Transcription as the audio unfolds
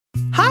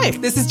Hi,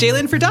 this is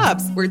Jalen for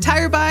Dobbs, where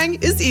tire buying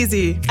is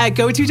easy. At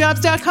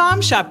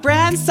GoToDobbs.com, shop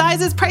brands,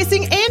 sizes,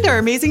 pricing, and our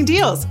amazing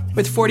deals.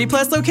 With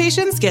 40-plus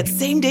locations, get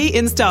same-day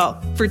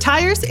install. For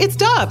tires, it's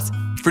Dobbs.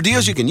 For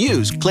deals you can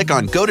use, click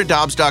on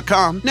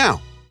GoToDobbs.com now.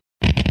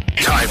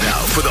 Time now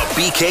for the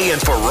BK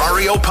and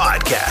Ferrario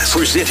podcast,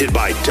 presented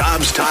by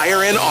Dobbs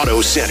Tire and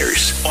Auto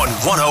Centers on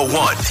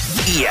 101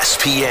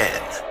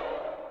 ESPN.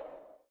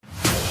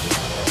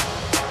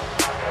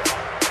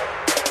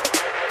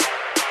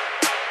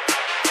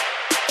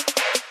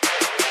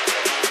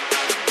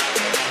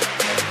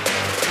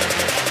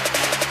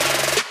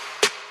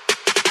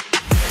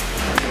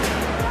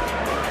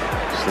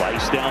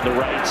 Slice down the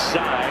right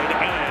side,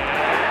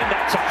 and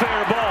that's a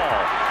fair ball.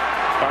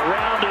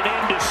 Around and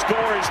in to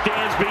score is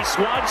Dansby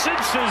Swanson.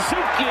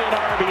 Suzuki an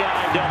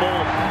RBI double,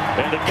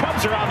 and the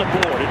Cubs are on the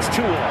board. It's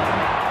 2-1.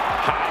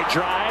 High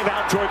drive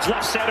out towards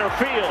left center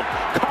field.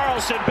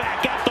 Carlson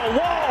back at the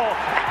wall.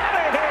 Out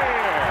of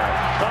here!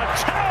 A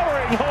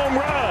towering home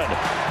run.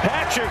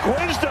 Patrick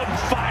Wisdom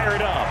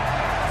fired up,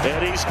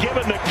 and he's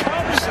given the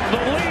Cubs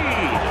the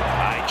lead.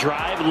 High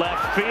drive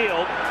left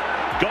field.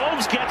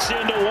 Gomes gets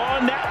into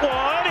one. That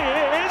one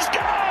is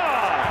gone.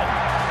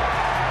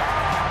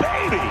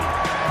 Baby.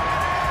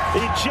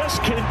 He just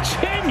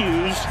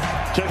continues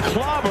to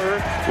clobber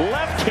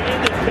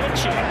left-handed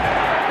pitching.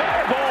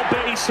 Fair ball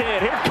base hit.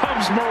 Here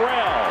comes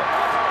Morrell.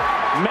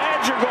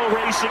 Madrigal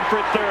racing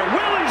for third.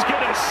 Willie's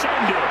going to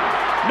send it.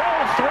 No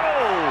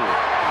throw.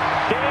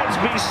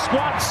 Dansby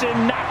Swanson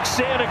knocks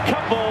in a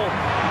couple,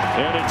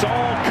 and it's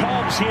all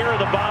Cubs here at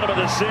the bottom of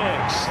the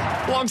sixth.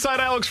 Alongside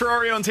Alex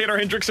Ferrario and Tanner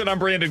Hendrickson, I'm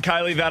Brandon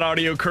Kiley. That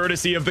audio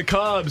courtesy of the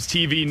Cubs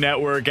TV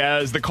network,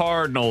 as the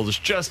Cardinals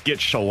just get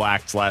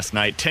shellacked last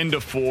night,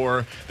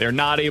 10-4. They're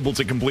not able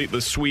to complete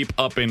the sweep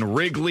up in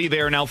Wrigley.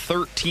 They are now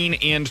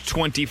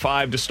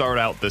 13-25 to start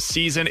out the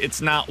season.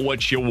 It's not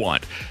what you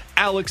want.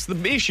 Alex, the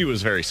issue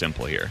is very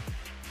simple here.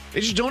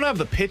 They just don't have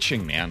the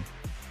pitching, man.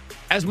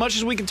 As much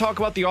as we can talk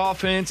about the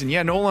offense, and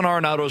yeah, Nolan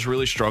Arenado's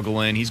really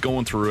struggling. He's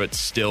going through it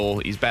still.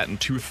 He's batting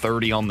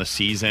 .230 on the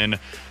season.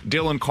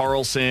 Dylan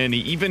Carlson,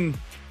 even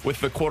with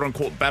the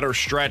quote-unquote better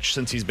stretch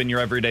since he's been your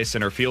everyday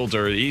center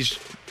fielder, he's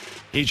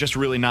just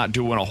really not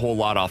doing a whole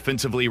lot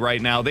offensively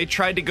right now. They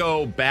tried to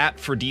go bat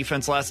for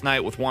defense last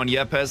night with Juan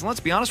Yepez, and let's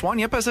be honest, Juan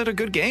Yepez had a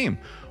good game.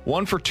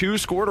 1 for 2,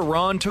 scored a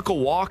run, took a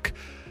walk.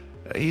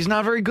 He's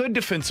not very good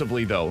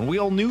defensively, though, and we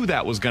all knew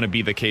that was going to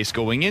be the case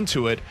going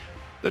into it.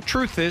 The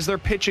truth is their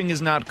pitching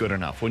is not good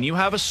enough. When you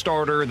have a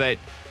starter that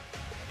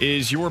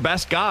is your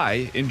best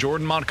guy in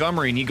Jordan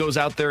Montgomery, and he goes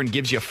out there and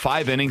gives you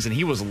 5 innings, and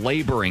he was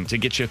laboring to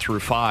get you through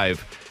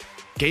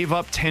 5, gave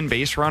up 10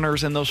 base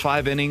runners in those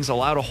 5 innings,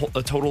 allowed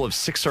a total of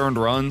 6 earned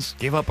runs,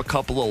 gave up a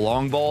couple of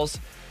long balls.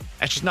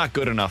 That's just not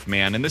good enough,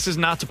 man. And this is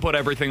not to put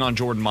everything on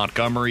Jordan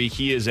Montgomery.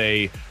 He is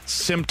a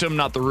symptom,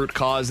 not the root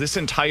cause. This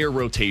entire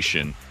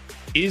rotation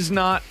is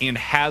not and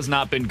has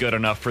not been good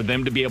enough for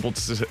them to be able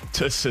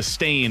to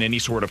sustain any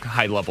sort of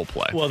high-level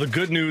play. Well, the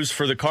good news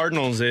for the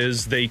Cardinals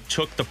is they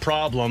took the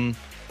problem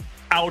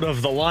out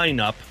of the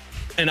lineup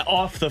and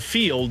off the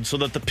field so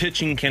that the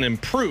pitching can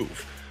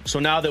improve. So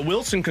now that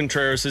Wilson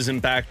Contreras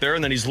isn't back there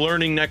and then he's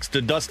learning next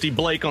to Dusty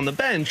Blake on the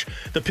bench,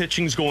 the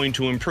pitching's going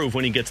to improve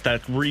when he gets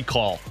that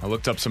recall. I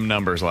looked up some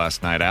numbers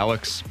last night,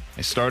 Alex.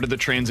 I started the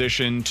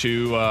transition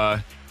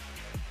to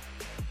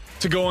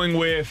going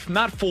with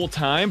not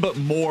full-time, but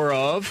more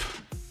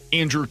of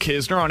Andrew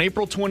Knizner on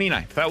April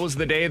 29th. That was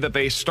the day that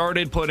they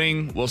started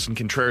putting Wilson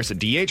Contreras at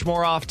DH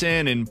more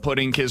often and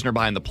putting Knizner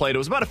behind the plate. It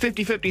was about a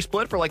 50-50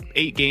 split for like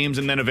 8 games,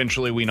 and then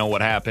eventually we know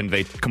what happened.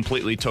 They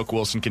completely took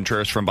Wilson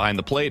Contreras from behind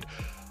the plate.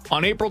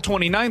 On April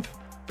 29th,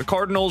 the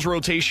Cardinals'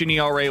 rotation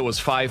ERA was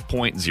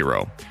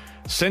 5.0.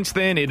 Since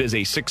then, it is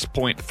a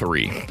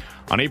 6.3.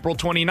 On April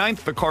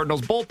 29th, the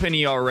Cardinals' bullpen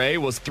ERA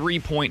was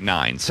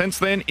 3.9. Since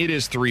then, it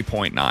is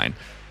 3.9.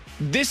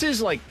 This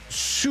is like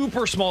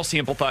super small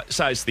sample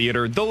size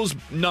theater. Those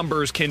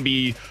numbers can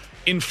be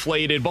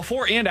inflated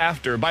before and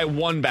after by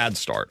one bad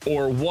start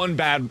or one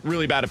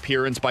really bad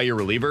appearance by your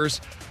relievers.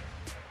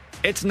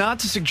 It's not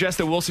to suggest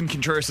that Wilson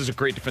Contreras is a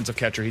great defensive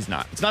catcher. He's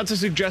not. It's not to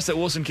suggest that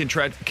Wilson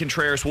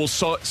Contreras will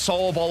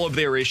solve all of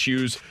their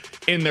issues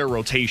in their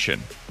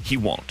rotation. He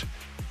won't.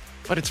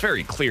 But it's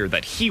very clear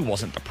that he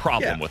wasn't the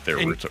problem with their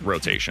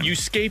rotation. You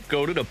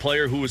scapegoated a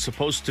player who was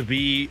supposed to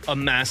be a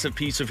massive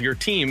piece of your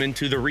team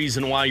into the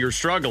reason why you're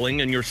struggling,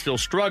 and you're still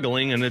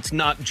struggling, and it's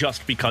not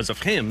just because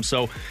of him.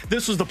 So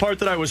this was the part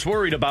that I was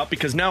worried about,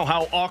 because now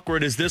how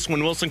awkward is this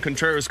when Wilson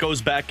Contreras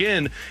goes back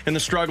in and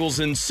the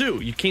struggles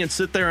ensue? You can't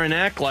sit there and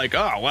act like,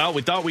 oh, well,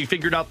 we thought we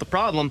figured out the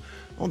problem.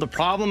 Well, the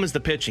problem is the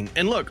pitching.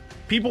 And look,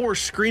 people were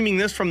screaming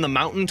this from the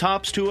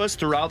mountaintops to us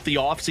throughout the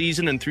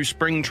offseason and through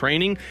spring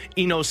training.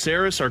 Eno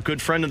Saris, our good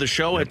friend of the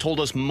show, had told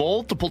us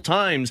multiple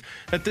times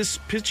that this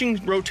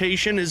pitching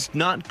rotation is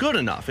not good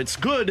enough. It's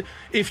good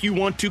if you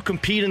want to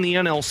compete in the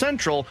NL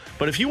Central,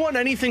 but if you want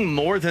anything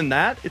more than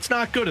that, it's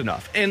not good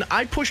enough. And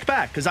I pushed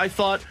back because I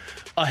thought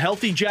a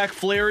healthy Jack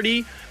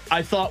Flaherty,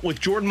 I thought with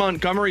Jordan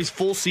Montgomery's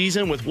full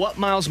season, with what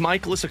Miles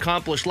Michaelis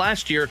accomplished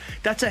last year,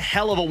 that's a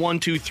hell of a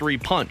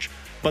 1-2-3 punch.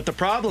 But the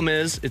problem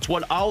is, it's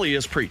what Ollie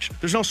has preached.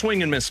 There's no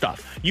swing and miss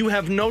stuff. You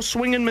have no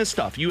swing and miss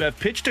stuff. You have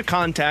pitch to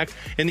contact.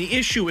 And the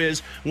issue is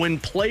when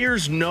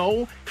players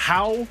know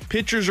how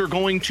pitchers are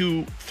going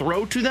to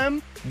throw to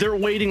them, they're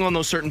waiting on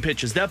those certain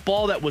pitches. That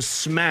ball that was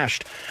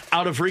smashed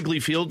out of Wrigley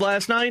Field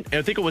last night, and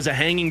I think it was a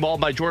hanging ball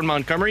by Jordan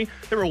Montgomery,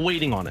 they were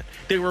waiting on it.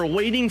 They were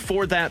waiting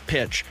for that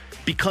pitch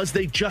because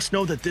they just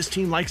know that this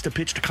team likes to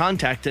pitch to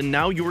contact. And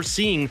now you're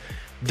seeing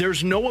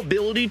there's no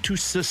ability to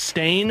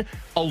sustain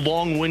a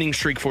long winning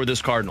streak for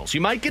this Cardinals.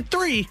 You might get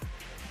 3,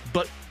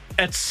 but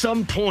at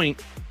some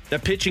point,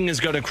 that pitching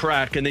is going to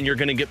crack, and then you're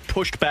going to get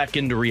pushed back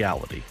into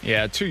reality.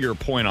 Yeah, to your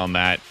point on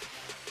that,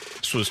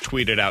 this was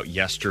tweeted out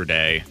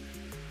yesterday.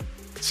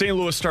 St.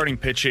 Louis starting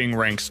pitching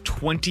ranks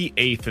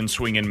 28th in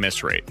swing and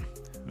miss rate.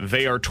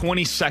 They are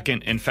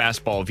 22nd in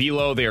fastball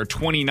velo. They are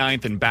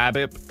 29th in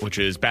BABIP, which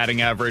is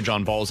batting average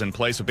on balls in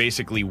play. So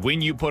basically,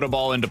 when you put a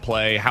ball into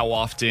play, how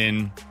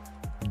often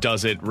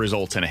does it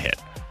result in a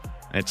hit?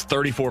 And it's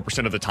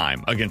 34% of the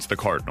time against the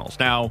Cardinals.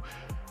 Now,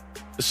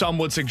 some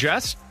would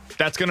suggest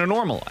that's going to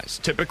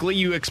normalize. Typically,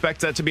 you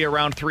expect that to be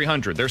around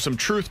 300. There's some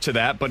truth to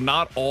that, but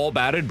not all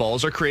batted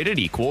balls are created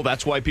equal.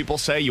 That's why people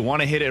say you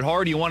want to hit it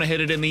hard, you want to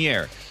hit it in the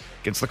air.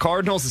 Against the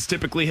Cardinals, it's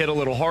typically hit a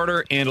little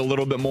harder and a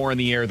little bit more in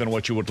the air than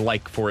what you would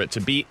like for it to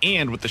be.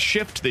 And with the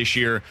shift this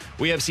year,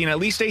 we have seen at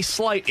least a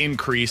slight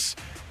increase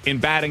in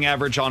batting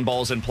average on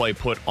balls in play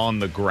put on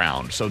the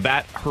ground. So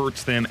that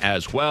hurts them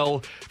as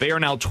well. They are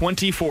now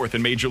 24th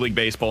in Major League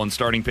Baseball in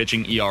starting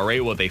pitching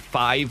ERA with a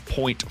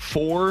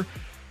 5.4.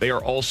 They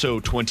are also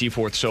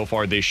 24th so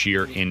far this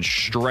year in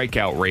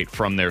strikeout rate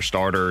from their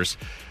starters.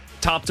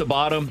 Top to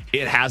bottom,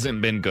 it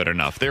hasn't been good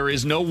enough. There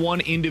is no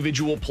one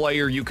individual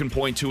player you can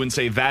point to and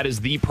say that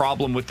is the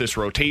problem with this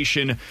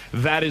rotation.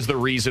 That is the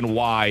reason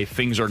why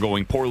things are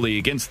going poorly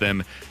against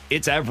them.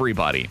 It's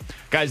everybody.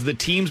 Guys, the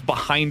teams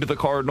behind the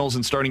Cardinals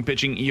in starting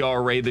pitching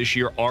ERA this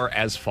year are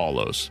as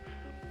follows.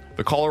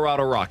 The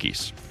Colorado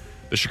Rockies,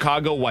 the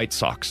Chicago White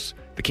Sox,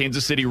 the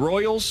Kansas City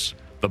Royals,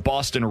 the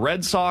Boston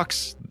Red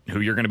Sox, who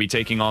you're going to be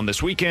taking on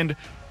this weekend,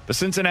 the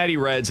Cincinnati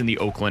Reds, and the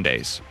Oakland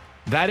A's.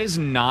 That is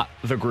not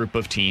the group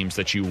of teams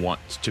that you want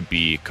to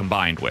be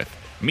combined with.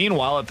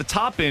 Meanwhile, at the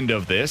top end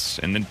of this,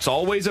 and it's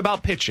always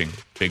about pitching,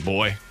 big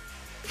boy.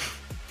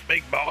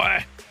 Big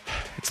boy.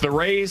 It's the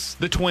Rays,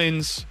 the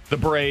Twins, the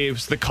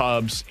Braves, the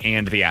Cubs,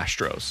 and the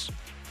Astros.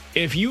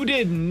 If you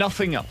did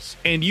nothing else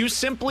and you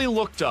simply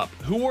looked up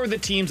who are the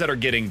teams that are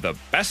getting the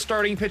best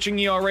starting pitching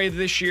ERA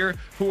this year,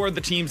 who are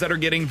the teams that are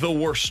getting the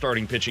worst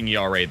starting pitching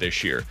ERA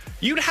this year,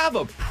 you'd have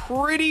a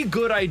pretty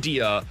good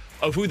idea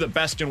of who the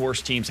best and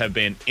worst teams have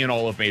been in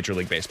all of Major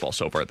League Baseball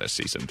so far this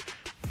season.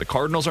 The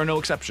Cardinals are no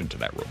exception to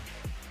that rule.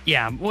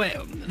 Yeah,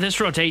 well, this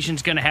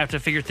rotation's going to have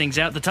to figure things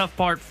out. The tough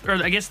part, or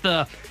I guess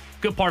the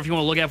good part if you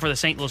want to look at for the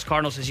St. Louis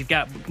Cardinals is you've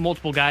got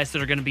multiple guys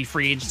that are going to be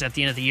free agents at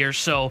the end of the year,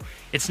 so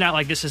it's not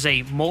like this is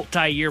a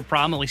multi-year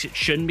problem. At least it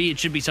shouldn't be. It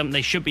should be something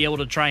they should be able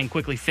to try and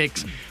quickly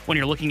fix when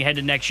you're looking ahead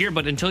to next year.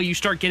 But until you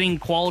start getting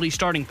quality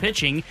starting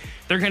pitching,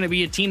 they're going to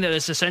be a team that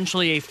is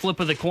essentially a flip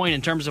of the coin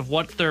in terms of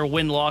what their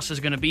win-loss is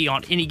going to be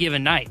on any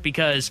given night,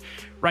 because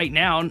right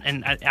now,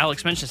 and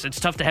Alex mentioned this, it's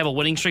tough to have a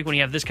winning streak when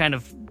you have this kind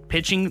of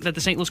pitching that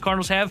the St. Louis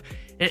Cardinals have.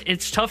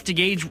 It's tough to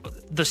gauge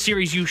the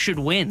series you should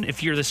win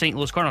if you're the St.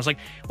 Louis Cardinals. Like,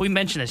 we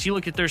mentioned this. You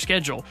look at their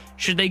schedule.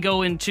 Should they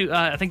go into,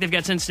 I think they've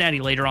got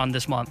Cincinnati later on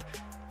this month.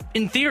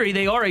 In theory,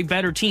 they are a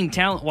better team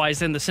talent-wise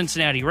than the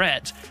Cincinnati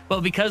Reds.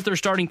 But because their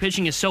starting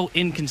pitching is so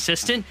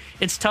inconsistent,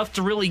 it's tough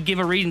to really give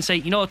a read and say,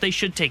 you know what, they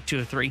should take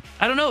 2 or 3.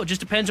 I don't know. It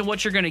just depends on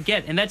what you're going to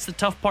get. And that's the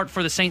tough part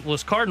for the St.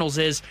 Louis Cardinals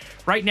is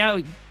right now,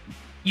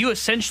 you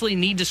essentially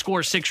need to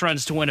score 6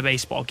 runs to win a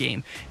baseball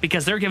game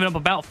because they're giving up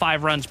about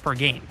 5 runs per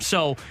game.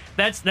 So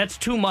that's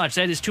too much.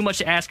 That is too much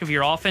to ask of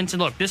your offense.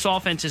 And look, this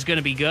offense is going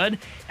to be good.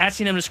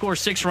 Asking them to score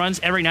 6 runs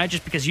every night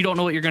just because you don't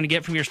know what you're going to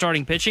get from your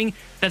starting pitching,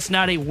 that's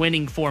not a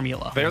winning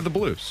formula. They're the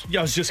Blues. Yeah,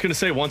 I was just going to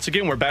say, once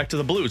again, we're back to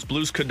the Blues.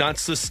 Blues could not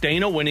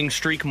sustain a winning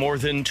streak more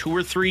than 2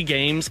 or 3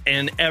 games.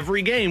 And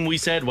every game we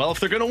said, well, if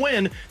they're going to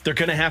win, they're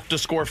going to have to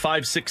score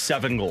 5, 6,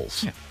 7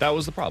 goals. Yeah, that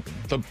was the problem.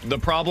 The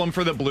problem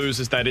for the Blues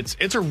is that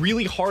it's a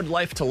really hard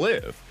life to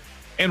live.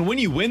 And when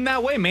you win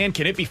that way, man,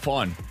 can it be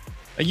fun?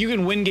 You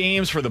can win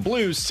games for the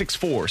Blues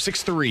 6-4,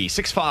 6-3,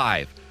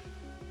 6-5.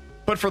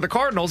 But for the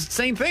Cardinals, it's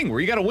the same thing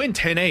where you got to win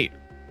 10-8,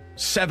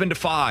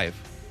 7-5,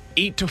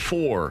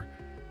 8-4.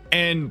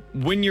 And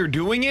when you're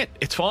doing it,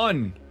 it's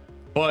fun.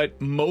 But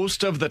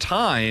most of the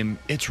time,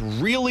 it's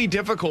really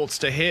difficult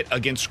to hit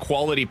against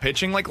quality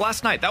pitching. Like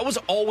last night, that was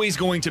always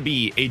going to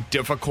be a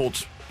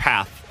difficult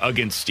path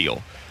against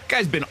Steele. The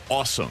guy's been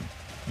awesome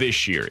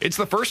this year. It's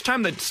the first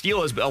time that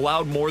Steele has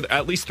allowed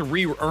at least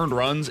 3 earned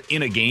runs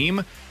in a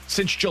game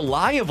since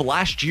July of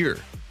last year.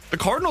 The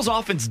Cardinals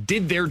offense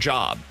did their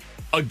job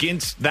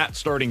against that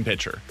starting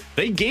pitcher.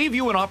 They gave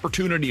you an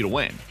opportunity to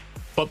win.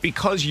 But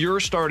because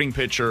your starting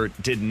pitcher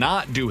did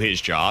not do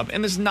his job,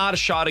 and this is not a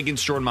shot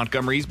against Jordan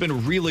Montgomery, he's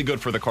been really good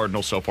for the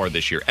Cardinals so far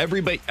this year.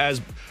 Everybody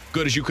as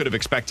good as you could have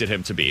expected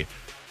him to be.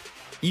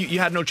 you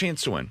had no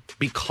chance to win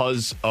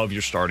because of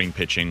your starting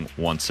pitching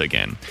once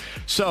again.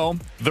 So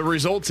the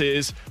result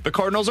is the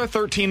Cardinals are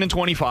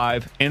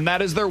 13-25, and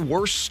that is their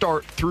worst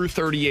start through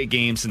 38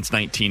 games since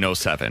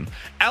 1907.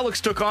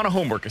 Alex took on a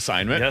homework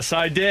assignment. Yes,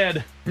 I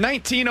did.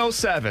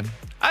 1907.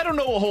 I don't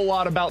know a whole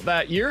lot about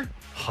that year.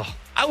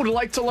 I would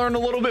like to learn a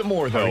little bit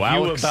more, though, Are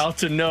you Alex. about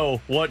to know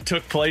what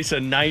took place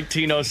in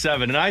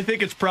 1907? And I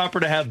think it's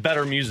proper to have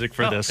better music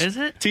for this. Is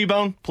it?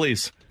 T-Bone,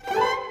 please.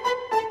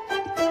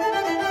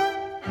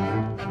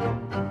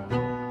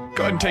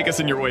 Go ahead and take us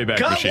in your way back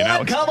machine,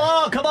 Alex. Come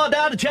on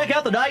down to check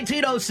out the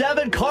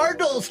 1907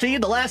 Cardinals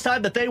team. The last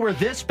time that they were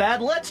this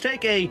bad. Let's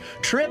take a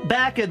trip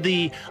back in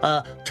the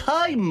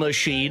time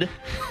machine.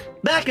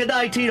 Back in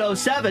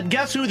 1907,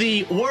 guess who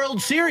the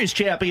World Series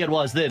champion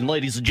was then,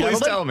 ladies and gentlemen?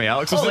 Please tell me,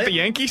 Alex. Was it the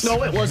Yankees?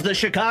 No, it was the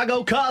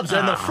Chicago Cubs.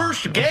 And the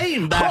first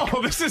game back...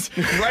 Oh, this is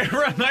right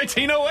around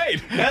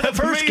 1908. And the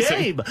first amazing.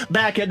 game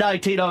back in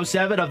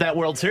 1907 of that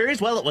World Series,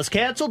 well, it was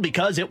canceled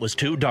because it was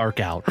too dark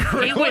out.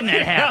 Hey, when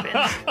that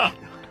happens.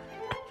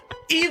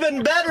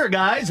 Even better,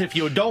 guys, if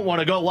you don't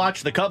want to go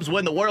watch the Cubs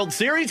win the World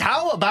Series,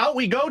 how about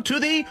we go to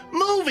the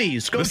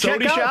movies? Go The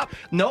check Soda out. Shop?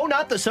 No,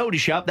 not the Soda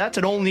Shop. That's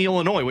in Olney,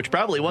 Illinois, which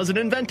probably wasn't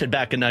invented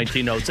back in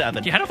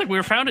 1907. Yeah, I don't think we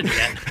were founded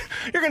yet.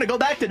 You're going to go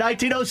back to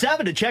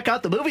 1907 to check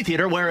out the movie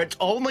theater where it's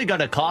only going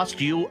to cost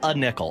you a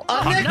nickel.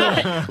 A nickel,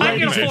 I can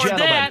ladies and afford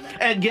gentlemen. that.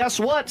 And guess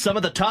what? Some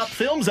of the top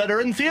films that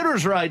are in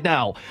theaters right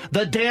now.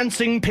 The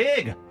Dancing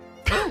Pig.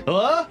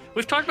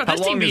 We've talked about How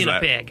this team long is being a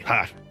that? pig.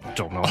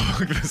 Don't know.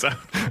 Look at this.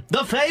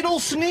 The Fatal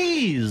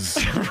Sneeze.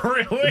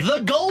 Really?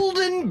 The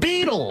Golden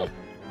Beetle.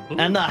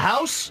 And the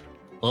House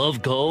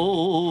of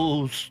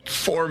Ghosts.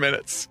 4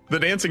 minutes. The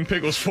dancing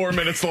pig was 4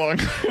 minutes long.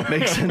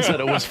 Makes sense that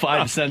it was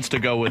 5 cents to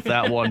go with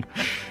that one.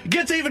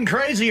 Gets even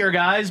crazier,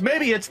 guys.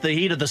 Maybe it's the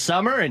heat of the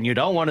summer and you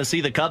don't want to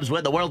see the Cubs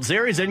win the World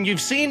Series and you've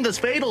seen this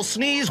Fatal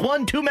Sneeze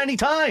one too many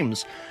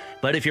times.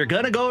 But if you're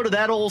going to go to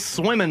that old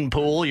swimming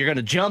pool, you're going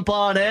to jump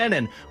on in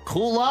and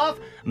cool off,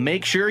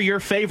 make sure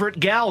your favorite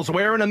gal's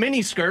wearing a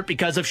miniskirt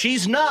because if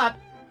she's not,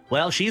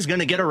 well, she's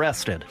going to get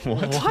arrested.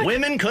 What?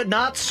 Women could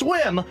not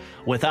swim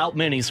without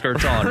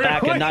miniskirts on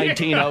back in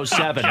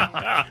 1907.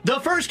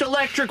 The first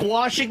electric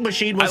washing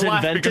machine was I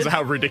laugh invented. because of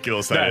how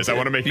ridiculous that is. I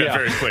want to make that Yeah.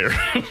 very clear.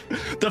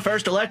 The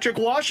first electric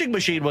washing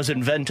machine was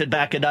invented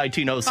back in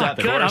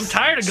 1907. Good, I'm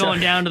tired of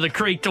going down to the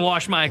creek to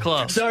wash my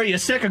clothes. So are you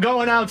sick of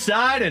going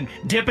outside and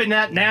dipping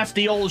that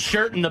nasty old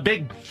shirt in the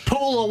big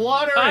pool of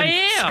water I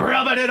and am.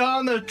 scrubbing it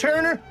on the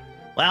turner?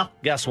 Well,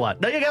 guess what?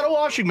 Now you got a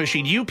washing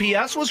machine.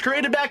 UPS was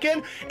created back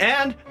in,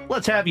 and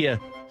let's have you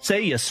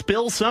say you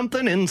spill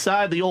something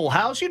inside the old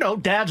house. You know,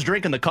 dad's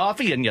drinking the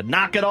coffee and you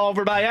knock it all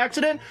over by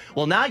accident.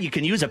 Well, now you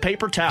can use a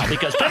paper towel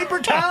because paper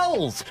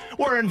towels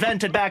were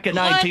invented back in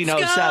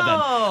 1907.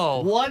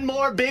 go. One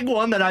more big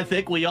one that I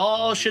think we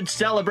all should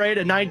celebrate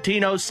in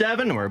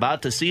 1907. We're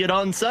about to see it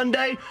on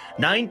Sunday.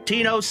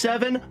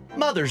 1907,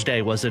 Mother's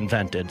Day was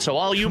invented. So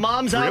all you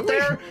moms out Really?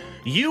 there,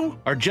 you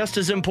are just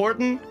as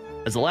important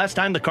as the last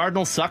time the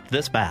Cardinals sucked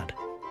this bad.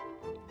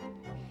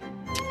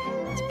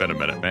 It's been a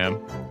minute, man.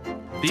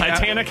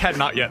 Titanic had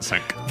not yet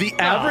sank. The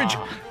average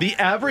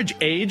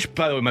age,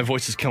 by the way, my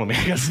voice is killing me.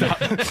 I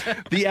gotta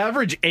stop. The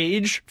average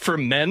age for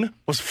men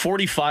was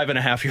 45 and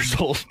a half years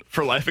old.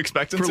 For life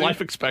expectancy? For life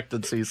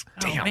expectancies.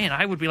 Oh, man,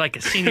 I would be like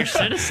a senior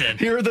citizen.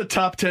 Here are the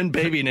top 10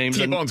 baby names.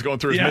 T-Bone's going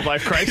through his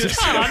midlife crisis.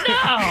 Oh,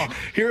 no.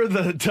 Here are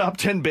the top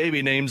 10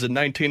 baby names in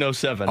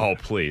 1907. Oh,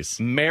 please.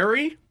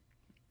 Mary,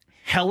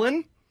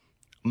 Helen,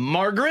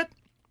 Margaret,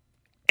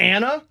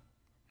 Anna,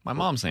 My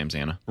mom's name's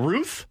Anna.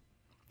 Ruth.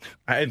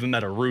 I haven't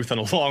met a Ruth in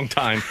a long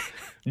time.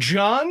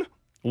 John,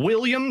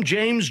 William,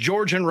 James,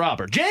 George, and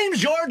Robert. James,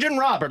 George, and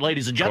Robert,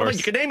 ladies and gentlemen.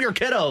 course. You can name your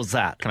kiddos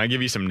that. Can I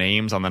give you some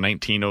names on the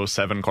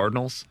 1907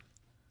 Cardinals?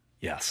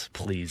 Yes,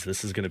 please.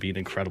 This is going to be an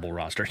incredible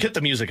roster. Hit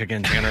the music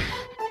again, Tanner.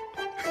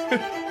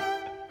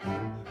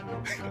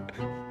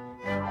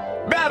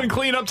 Batting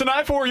cleanup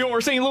tonight for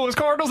your St. Louis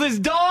Cardinals is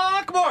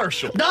Doc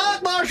Marshall.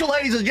 Doc Marshall,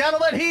 ladies and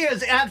gentlemen, he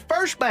is at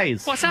first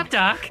base. What's up,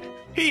 Doc?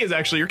 He is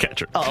actually your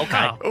catcher. Oh,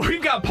 okay. Oh.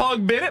 We've got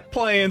Pug Bennett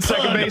playing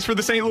second base for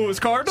the St. Louis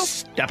Cardinals.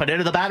 Stepping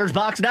into the batter's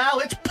box now,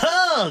 it's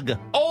Pug.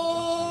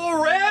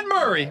 Oh, Rad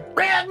Murray.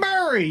 Rad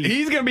Murray.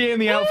 He's going to be in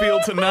the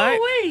outfield tonight.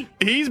 Ooh-wee.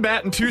 He's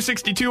batting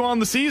 .262 on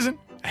the season.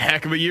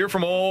 Heck of a year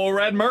from old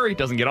Rad Murray.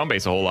 Doesn't get on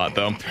base a whole lot,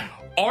 though.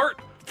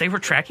 Art They were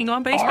tracking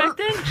on base back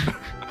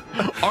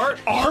then?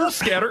 Art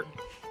Scatter.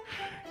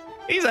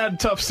 He's had a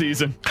tough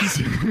season.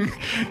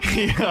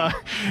 He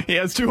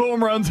has 2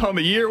 home runs on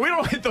the year. We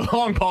don't hit the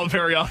long ball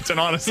very often,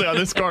 honestly, on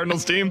this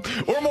Cardinals team.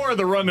 We're more of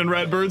the running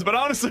Redbirds, but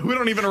honestly, we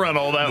don't even run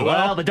all that Well,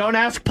 well. but don't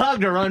ask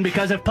Pug to run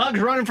because if Pug's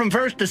running from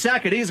first to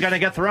second, he's going to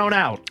get thrown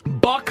out.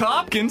 Buck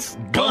Hopkins.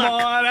 Come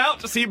Buck. on out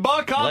to see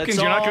Buck Hopkins.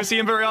 You're not going to see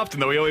him very often,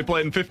 though. He only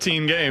played in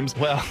 15 games.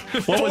 Well,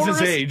 what was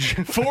his age?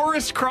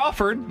 Forrest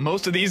Crawford.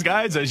 Most of these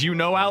guys, as you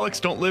know, Alex,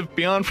 don't live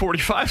beyond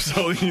 45,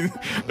 so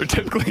they're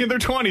typically in their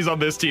 20s on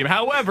this team.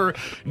 However,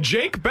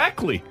 Jake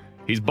Beckley,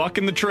 he's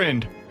bucking the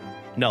trend.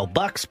 No,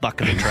 Buck's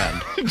bucking the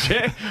trend.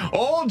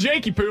 Old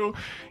Jakey Poo,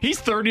 he's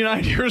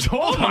 39 years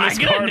old on this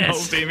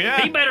Cardinals team.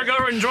 Yeah, he better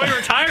go enjoy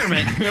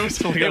retirement. It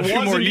was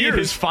indeed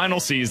his final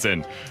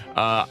season.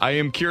 I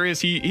am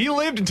curious. He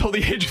lived until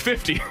the age of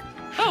 50.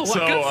 Oh,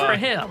 well, good for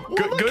him.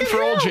 Good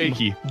for old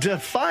Jakey.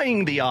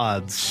 Defying the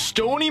odds.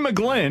 Stony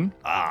McGlynn.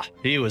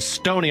 He was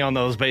stony on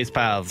those base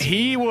paths.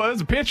 He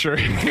was a pitcher.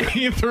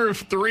 He threw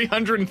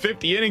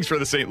 350 innings for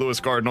the St. Louis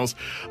Cardinals.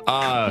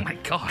 Oh, my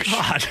gosh.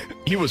 God.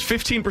 He was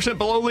 15%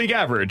 below league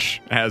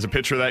average as a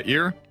pitcher that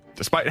year,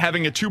 despite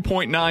having a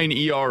 2.9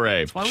 ERA.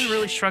 That's why we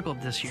really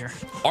struggled this year.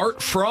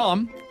 Art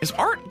Fromm.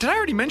 Did I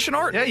already mention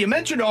Art? Yeah, you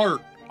mentioned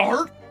Art.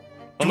 Art?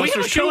 Unless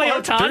there's two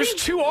arts.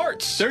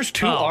 There's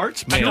two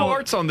arts? Man. Two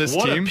arts on this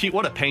team.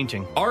 What a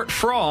painting. Art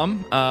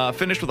Fromm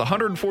finished with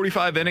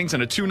 145 innings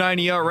and a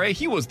 2.9 ERA.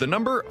 He was the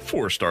number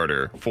 4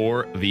 starter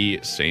for the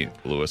St.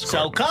 Louis Cardinals.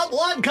 So come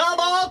one, come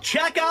all,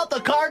 check out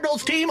the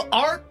Cardinals team,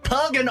 Art,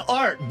 Pug, and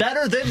Art.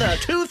 Better than the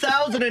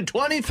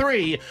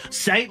 2023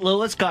 St.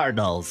 Louis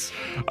Cardinals.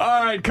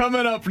 All right,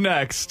 coming up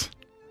next,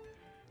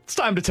 it's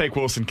time to take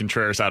Wilson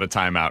Contreras out of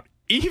timeout.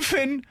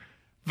 Even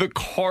the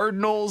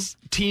Cardinals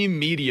team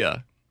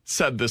media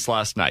said this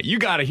last night. You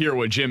got to hear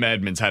what Jim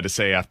Edmonds had to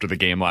say after the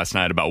game last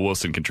night about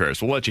Wilson Contreras.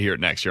 We'll let you hear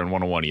it next year on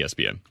 101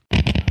 ESPN.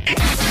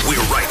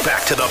 We're right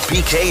back to the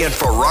BK and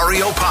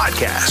Ferrario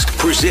podcast,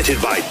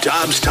 presented by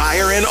Dobbs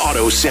Tire and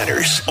Auto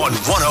Centers on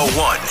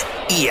 101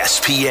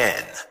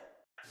 ESPN.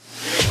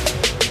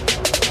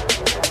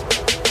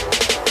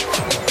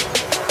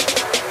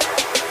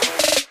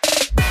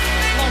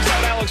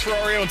 Alongside Alex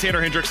Ferrario and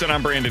Tanner Hendrickson,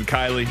 I'm Brandon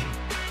Kiley.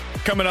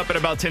 Coming up in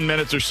about 10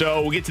 minutes or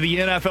so, we'll get to the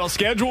NFL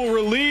schedule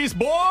release,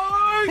 boys!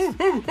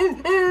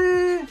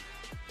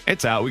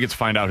 It's out. We get to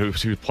find out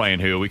who's playing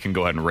who. We can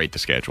go ahead and rate the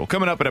schedule.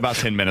 Coming up in about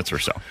 10 minutes or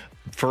so.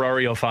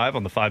 Ferrario 5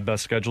 on the 5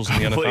 best schedules in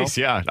the NFL? Please,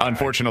 yeah.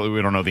 Unfortunately,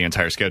 we don't know the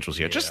entire schedules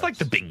yet. Just like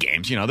the big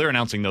games. You know, they're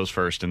announcing those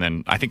first, and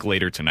then I think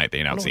later tonight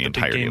they announce the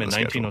entirety of the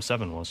schedule. Big game in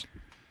 1907 was.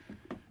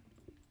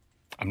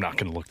 I'm not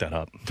going to look that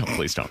up. No,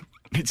 please don't.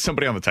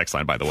 Somebody on the text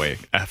line, by the way,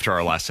 after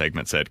our last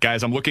segment said,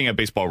 guys, I'm looking at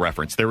Baseball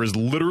Reference. There is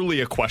literally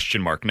a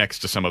question mark next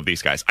to some of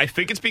these guys. I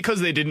think it's because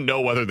they didn't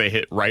know whether they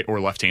hit right or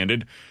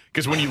left-handed.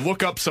 Because when you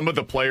look up some of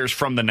the players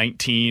from the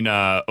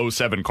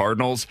 1907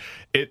 Cardinals,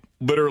 it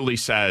literally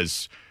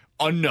says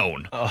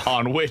unknown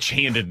on which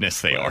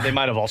handedness they are. They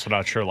might have also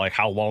not sure like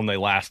how long they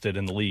lasted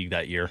in the league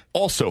that year.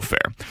 Also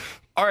fair.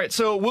 All right,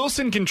 so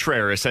Wilson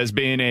Contreras has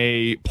been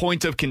a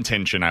point of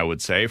contention, I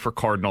would say, for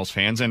Cardinals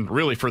fans and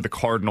really for the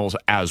Cardinals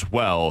as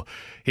well.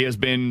 He has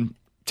been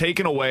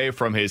taken away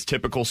from his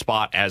typical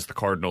spot as the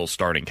Cardinals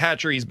starting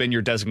catcher. He's been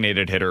your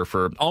designated hitter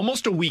for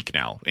almost a week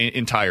now,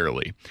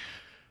 entirely.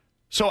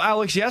 So,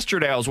 Alex,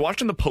 yesterday I was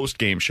watching the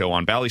post-game show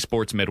on Bally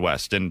Sports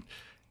Midwest, and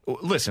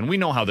listen, we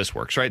know how this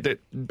works, right? That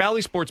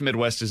Bally Sports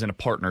Midwest is in a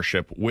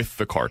partnership with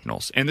the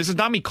Cardinals, and this is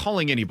not me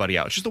calling anybody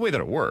out. It's just the way that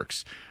it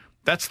works.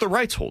 That's the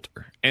rights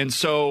holder. And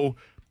so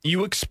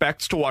you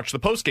expect to watch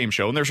the postgame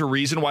show, and there's a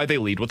reason why they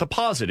lead with the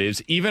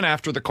positives even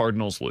after the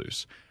Cardinals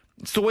lose.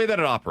 It's the way that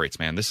it operates,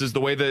 man. This is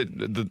the way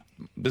that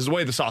this is the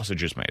way the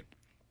sausage is made.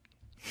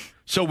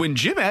 So when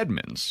Jim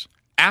Edmonds,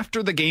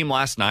 after the game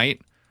last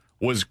night,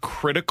 was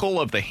critical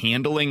of the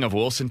handling of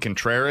Wilson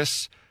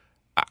Contreras,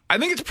 I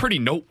think it's pretty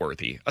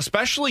noteworthy,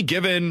 especially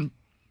given,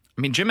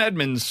 I mean, Jim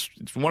Edmonds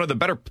is one of the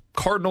better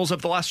Cardinals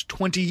of the last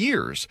 20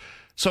 years.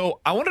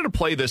 So I wanted to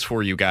play this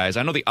for you guys.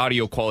 I know the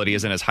audio quality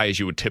isn't as high as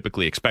you would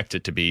typically expect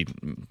it to be.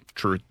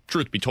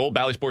 Truth be told,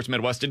 Bally Sports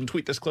Midwest didn't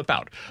tweet this clip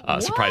out,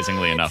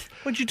 surprisingly enough.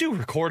 What'd you do,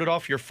 record it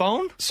off your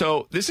phone?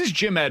 So this is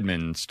Jim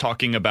Edmonds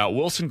talking about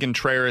Wilson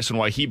Contreras and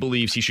why he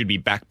believes he should be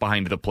back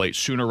behind the plate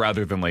sooner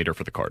rather than later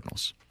for the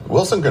Cardinals.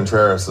 Wilson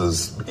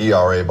Contreras'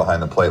 ERA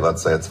behind the plate,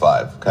 let's say it's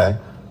 5, okay?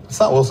 It's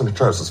not Wilson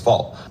Contreras'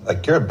 fault.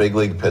 Like, you're a big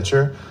league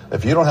pitcher.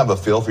 If you don't have a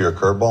feel for your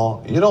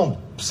curveball, you don't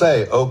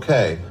say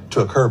okay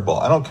to a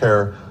curveball. I don't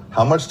care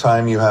how much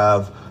time you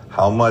have,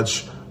 how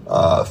much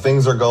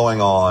things are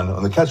going on.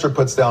 When the catcher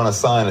puts down a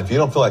sign, if you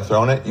don't feel like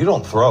throwing it, you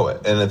don't throw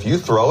it. And if you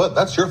throw it,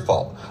 that's your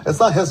fault.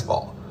 It's not his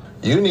fault.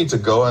 You need to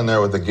go in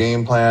there with a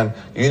game plan.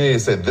 You need to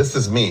say, this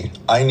is me.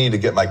 I need to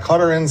get my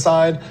cutter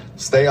inside,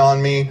 stay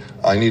on me.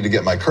 I need to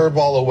get my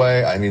curveball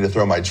away. I need to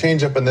throw my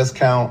changeup in this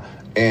count.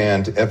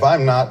 And if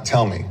I'm not,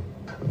 tell me.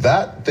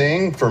 That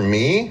thing for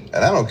me,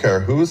 and I don't care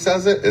who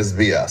says it, is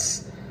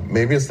BS.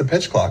 Maybe it's the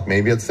pitch clock.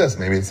 Maybe it's this.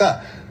 Maybe it's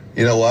that.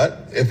 You know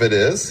what? If it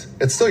is,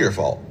 it's still your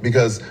fault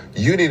because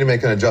you need to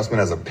make an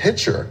adjustment as a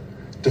pitcher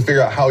to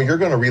figure out how you're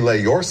going to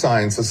relay your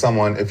signs to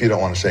someone if you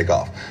don't want to shake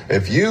off.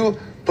 If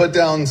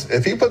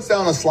he puts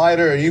down a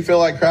slider and you feel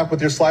like crap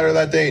with your slider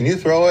that day and you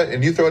throw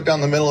it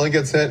down the middle and it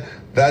gets hit,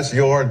 that's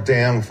your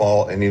damn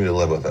fault and you need to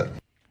live with it.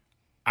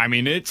 I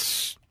mean,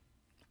 that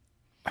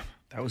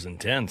was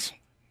intense.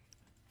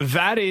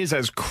 That is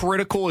as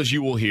critical as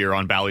you will hear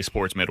on Bally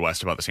Sports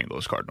Midwest about the St.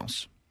 Louis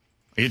Cardinals.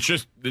 It's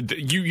just,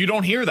 you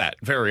don't hear that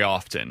very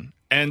often.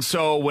 And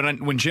so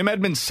when Jim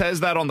Edmonds says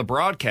that on the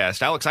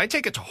broadcast, Alex, I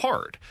take it to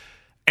heart.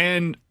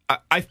 And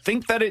I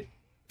think that it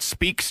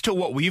speaks to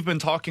what we've been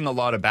talking a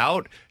lot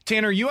about.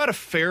 Tanner, you had a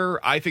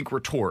fair, I think,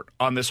 retort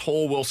on this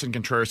whole Wilson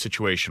Contreras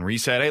situation where you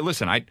said, hey,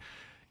 listen,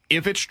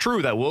 if it's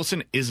true that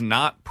Wilson is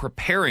not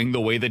preparing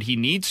the way that he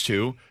needs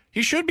to,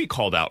 he should be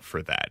called out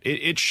for that.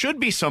 It should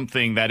be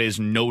something that is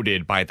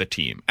noted by the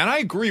team. And I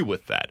agree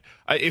with that.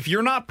 If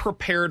you're not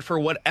prepared for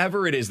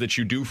whatever it is that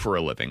you do for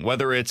a living,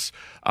 whether it's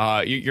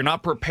you're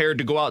not prepared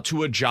to go out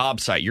to a job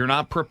site, you're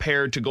not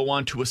prepared to go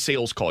on to a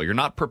sales call, you're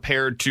not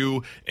prepared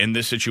to, in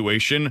this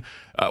situation,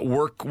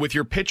 work with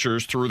your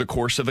pitchers through the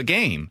course of a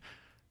game.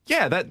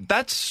 Yeah,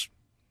 that's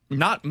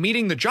not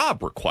meeting the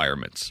job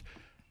requirements.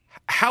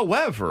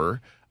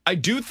 However, I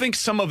do think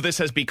some of this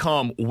has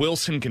become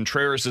Wilson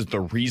Contreras is the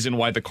reason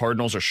why the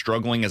Cardinals are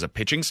struggling as a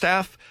pitching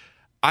staff.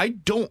 I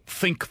don't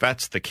think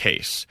that's the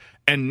case.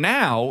 And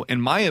now, in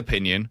my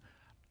opinion,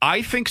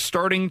 I think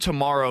starting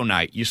tomorrow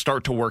night, you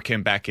start to work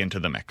him back into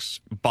the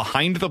mix,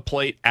 behind the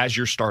plate as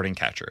your starting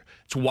catcher.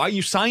 It's why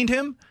you signed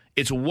him.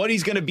 It's what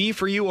he's going to be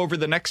for you over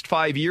the next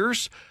 5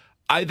 years.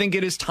 I think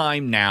it is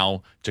time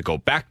now to go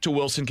back to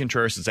Wilson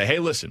Contreras and say, hey,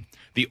 listen,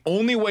 the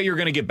only way you're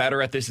going to get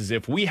better at this is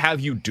if we have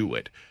you do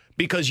it.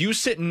 Because you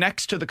sit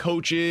next to the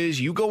coaches,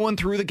 you going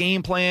through the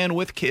game plan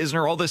with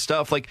Kisner, all this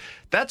stuff, like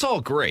that's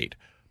all great.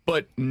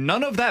 But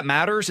none of that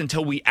matters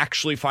until we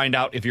actually find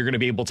out if you're going to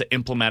be able to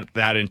implement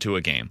that into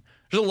a game.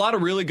 There's a lot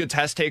of really good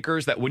test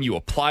takers that when you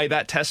apply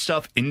that test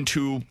stuff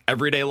into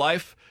everyday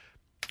life,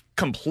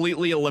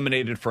 completely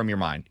eliminated from your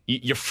mind.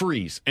 You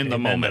freeze in the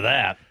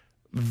moment.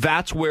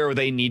 That's where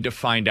they need to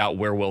find out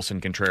where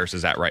Wilson Contreras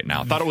is at right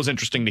now. Thought it was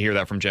interesting to hear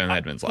that from Jim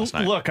Edmonds last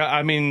night. Look,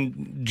 I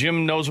mean,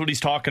 Jim knows what he's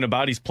talking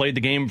about. He's played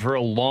the game for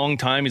a long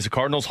time. He's a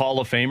Cardinals Hall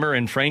of Famer,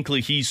 and frankly,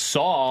 he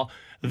saw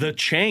the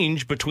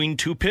change between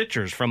two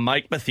pitchers, from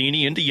Mike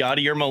Matheny into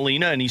Yadier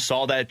Molina, and he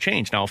saw that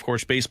change. Now, of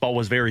course, baseball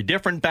was very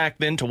different back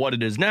then to what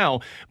it is now,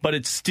 but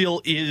it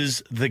still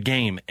is the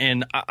game.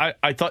 And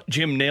I thought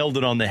Jim nailed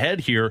it on the head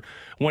here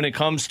when it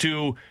comes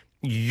to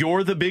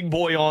you're the big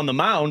boy on the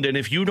mound, and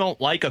if you don't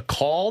like a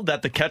call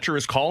that the catcher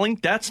is calling,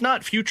 that's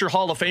not future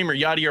Hall of Famer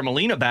Yadier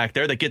Molina back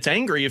there that gets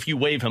angry if you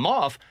wave him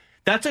off.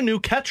 That's a new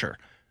catcher.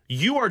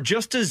 You are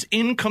just as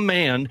in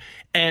command,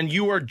 and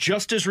you are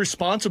just as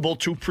responsible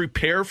to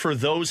prepare for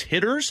those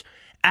hitters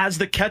as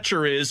the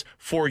catcher is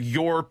for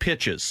your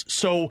pitches.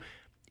 So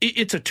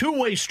it's a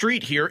two-way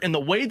street here, and the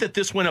way that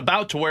this went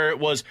about to where it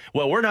was,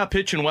 well, we're not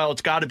pitching well,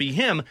 it's got to be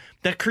him,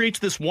 that creates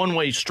this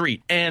one-way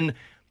street. And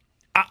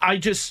I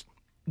just...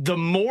 the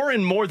more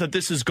and more that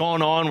this has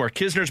gone on, where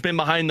Kisner's been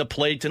behind the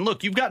plate, and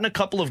look, you've gotten a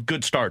couple of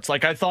good starts.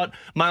 Like, I thought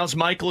Miles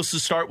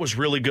Michaelis' start was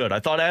really good. I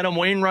thought Adam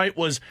Wainwright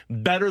was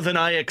better than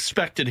I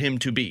expected him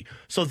to be.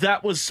 So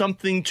that was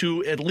something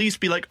to at least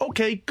be like,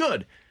 okay,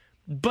 good.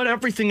 But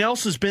everything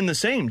else has been the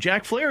same.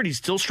 Jack Flaherty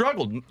still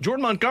struggled.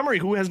 Jordan Montgomery,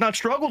 who has not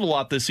struggled a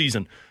lot this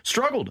season,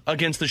 struggled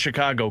against the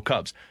Chicago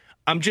Cubs.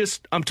 I'm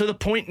to the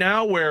point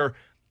now where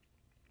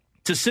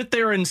to sit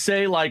there and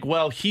say, like,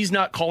 well, he's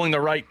not calling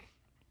the right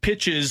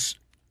pitches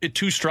at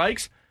 2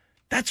 strikes,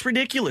 that's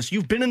ridiculous.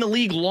 You've been in the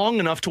league long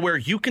enough to where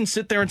you can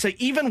sit there and say,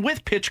 even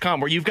with PitchCom,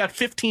 where you've got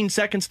 15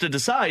 seconds to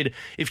decide,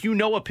 if you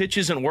know a pitch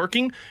isn't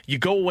working, you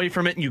go away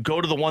from it and you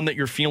go to the one that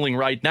you're feeling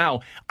right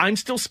now. I'm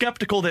still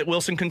skeptical that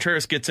Wilson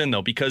Contreras gets in,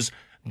 though, because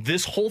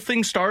this whole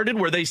thing started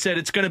where they said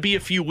it's going to be a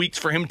few weeks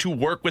for him to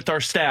work with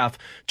our staff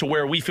to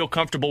where we feel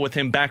comfortable with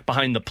him back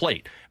behind the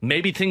plate.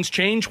 Maybe things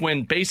change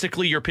when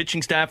basically your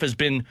pitching staff has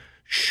been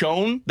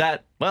shown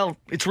that, well,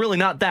 it's really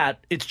not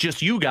that. It's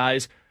just you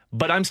guys.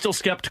 But I'm still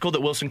skeptical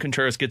that Wilson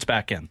Contreras gets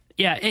back in.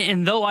 Yeah,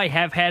 and though I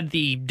have had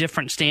the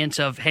different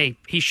stance of, hey,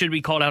 he should be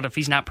called out if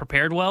he's not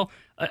prepared well,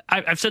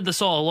 I've said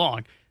this all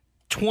along.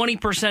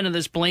 20% of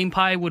this blame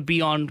pie would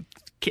be on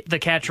the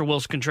catcher,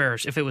 Wilson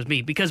Contreras, if it was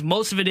me, because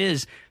most of it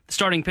is the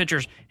starting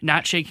pitchers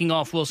not shaking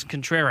off Wilson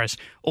Contreras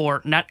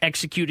or not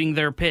executing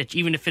their pitch,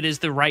 even if it is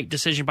the right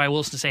decision by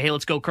Wilson to say, hey,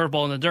 let's go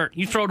curveball in the dirt.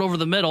 You throw it over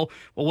the middle,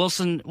 well,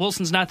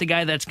 Wilson's not the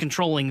guy that's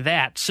controlling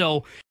that.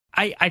 So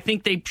I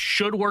think they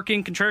should work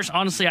in Contreras.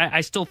 Honestly,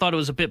 I still thought it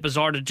was a bit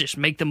bizarre to just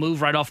make the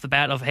move right off the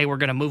bat of, hey, we're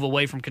going to move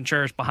away from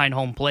Contreras behind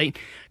home plate.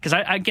 Because,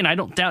 I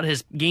don't doubt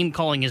his game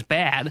calling is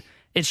bad.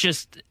 It's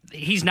just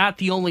he's not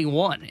the only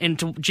one. And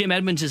to Jim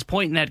Edmonds'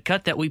 point in that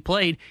cut that we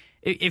played,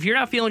 if you're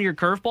not feeling your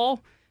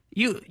curveball,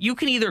 you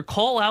can either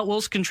call out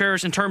Wilson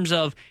Contreras in terms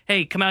of,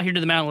 hey, come out here to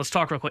the mound, let's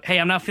talk real quick. Hey,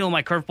 I'm not feeling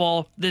my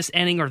curveball this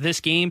inning or this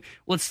game.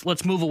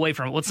 Let's move away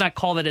from it. Let's not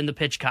call that into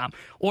pitch comp.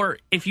 Or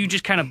if you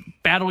just kind of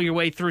battle your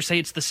way through, say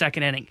it's the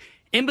second inning.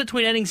 In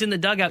between innings in the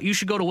dugout, you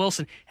should go to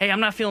Wilson. Hey, I'm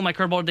not feeling my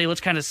curveball today.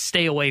 Let's kind of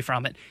stay away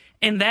from it.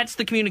 And that's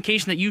the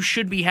communication that you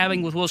should be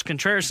having with Wilson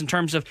Contreras in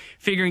terms of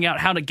figuring out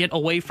how to get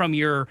away from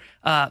your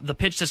the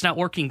pitch that's not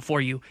working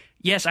for you.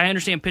 Yes, I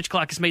understand pitch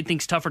clock has made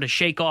things tougher to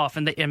shake off,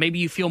 and maybe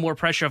you feel more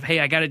pressure of, hey,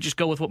 I got to just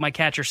go with what my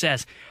catcher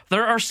says.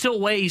 There are still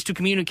ways to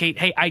communicate,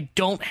 hey, I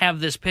don't have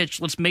this pitch.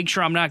 Let's make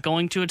sure I'm not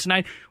going to it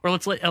tonight, or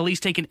let's at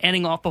least take an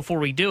inning off before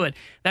we do it.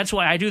 That's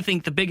why I do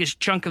think the biggest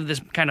chunk of this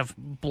kind of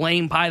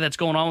blame pie that's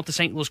going on with the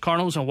St. Louis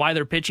Cardinals and why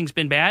their pitching's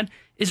been bad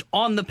is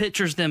on the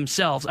pitchers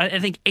themselves. I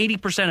think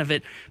 80% of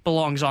it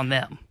belongs on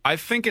them. I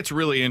think it's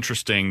really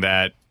interesting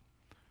that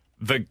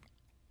the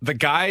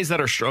guys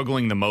that are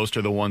struggling the most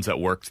are the ones that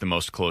worked the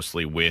most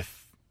closely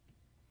with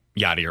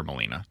Yadier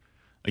Molina.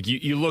 Like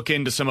you look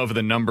into some of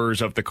the numbers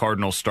of the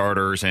Cardinals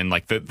starters and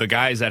like the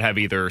guys that have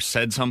either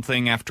said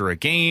something after a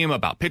game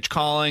about pitch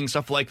calling,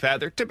 stuff like that,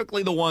 they're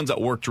typically the ones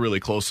that worked really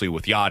closely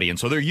with Yadi. And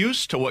so they're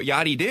used to what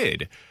Yadi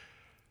did.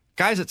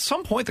 Guys, at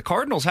some point, the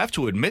Cardinals have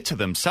to admit to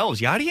themselves,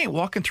 Yadi ain't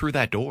walking through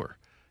that door.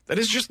 That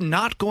is just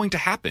not going to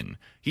happen.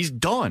 He's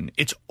done.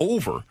 It's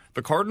over.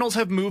 The Cardinals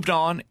have moved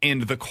on,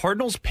 and the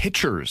Cardinals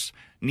pitchers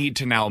need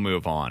to now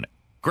move on.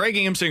 Greg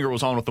Amsinger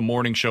was on with the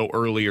morning show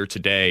earlier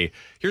today.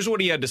 Here's what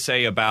he had to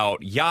say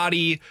about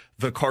Yadi,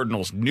 the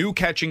Cardinals' new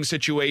catching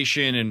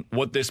situation, and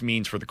what this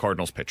means for the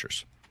Cardinals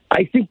pitchers.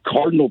 I think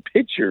Cardinal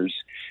pitchers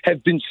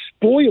have been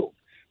spoiled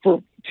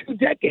for 2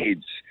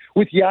 decades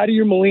with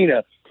Yadier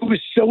Molina, who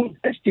was so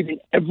invested in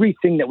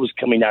everything that was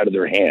coming out of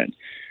their hand.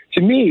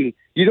 To me,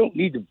 you don't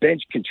need to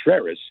bench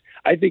Contreras.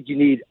 I think you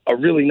need a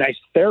really nice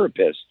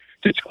therapist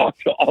to talk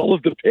to all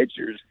of the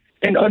pitchers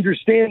and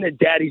understand that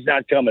daddy's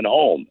not coming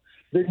home.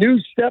 The new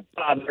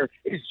stepfather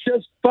is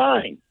just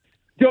fine.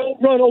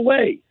 Don't run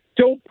away.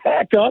 Don't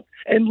pack up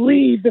and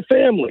leave the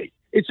family.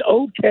 It's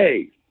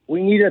okay.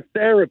 We need a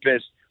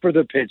therapist for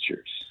the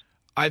pitchers.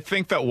 I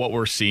think that what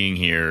we're seeing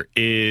here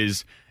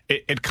is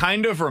it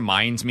kind of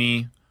reminds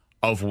me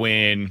of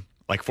when,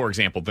 like, for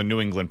example, the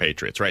New England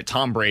Patriots, right?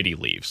 Tom Brady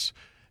leaves.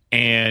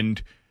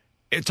 And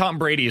Tom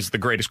Brady is the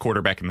greatest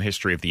quarterback in the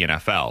history of the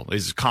NFL.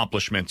 His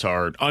accomplishments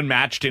are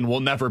unmatched and will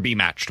never be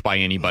matched by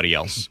anybody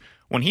else.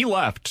 When he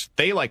left,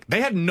 they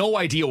had no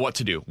idea what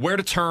to do, where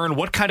to turn,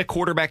 what kind of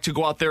quarterback to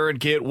go out there and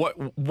get. What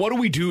do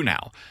we do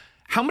now?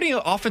 How many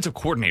offensive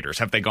coordinators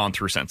have they gone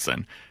through since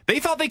then? They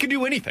thought they could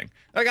do anything.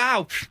 Like,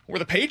 we're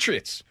the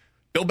Patriots.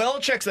 Bill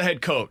Belichick's the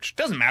head coach.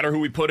 Doesn't matter who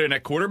we put in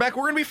at quarterback.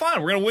 We're going to be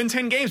fine. We're going to win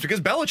 10 games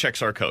because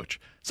Belichick's our coach.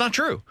 It's not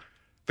true.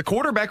 The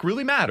quarterback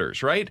really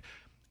matters, right?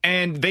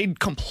 And they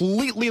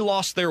completely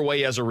lost their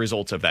way as a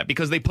result of that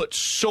because they put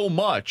so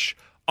much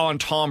on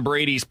Tom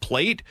Brady's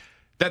plate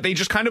that they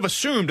just kind of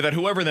assumed that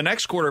whoever the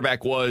next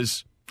quarterback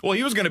was, well,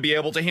 he was going to be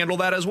able to handle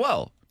that as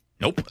well.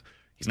 Nope.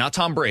 He's not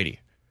Tom Brady.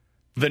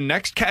 The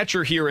next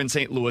catcher here in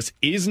St. Louis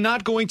is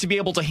not going to be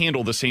able to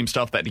handle the same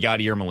stuff that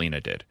Yadier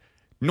Molina did,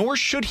 nor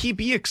should he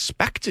be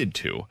expected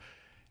to.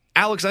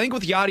 Alex, I think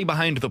with Yadi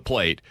behind the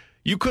plate,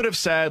 you could have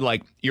said,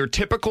 like, your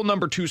typical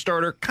number 2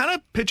 starter kind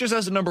of pitches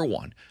as a number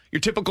 1.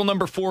 Your typical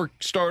number 4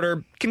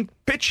 starter can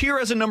pitch here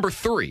as a number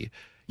 3.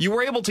 You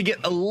were able to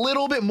get a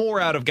little bit more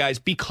out of guys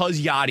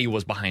because Yadi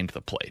was behind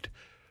the plate.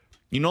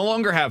 You no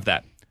longer have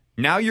that.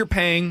 Now you're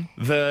paying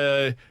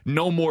the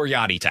no more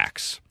Yadi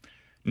tax.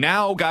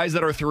 Now guys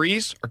that are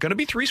 3s are going to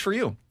be 3s for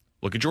you.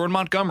 Look at Jordan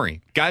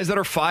Montgomery. Guys that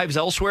are 5s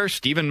elsewhere,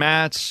 Steven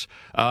Matz,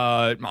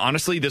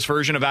 honestly, this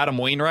version of Adam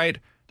Wainwright,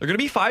 they're going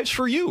to be 5s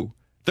for you.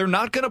 They're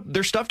not going to,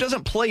 their stuff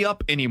doesn't play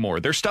up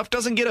anymore. Their stuff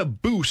doesn't get a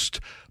boost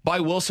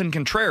by Wilson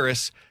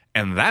Contreras.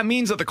 And that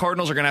means that the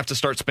Cardinals are going to have to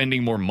start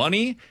spending more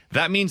money.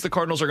 That means the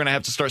Cardinals are going to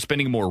have to start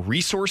spending more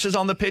resources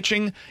on the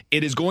pitching.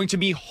 It is going to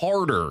be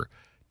harder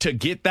to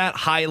get that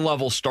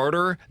high-level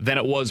starter than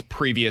it was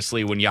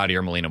previously when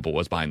Yadier Molina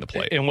was behind the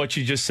plate. And what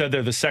you just said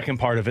there, the second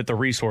part of it, the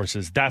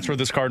resources, that's where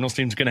this Cardinals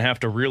team is going to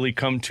have to really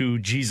come to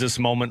Jesus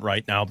moment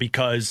right now,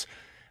 because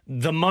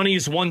the money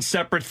is one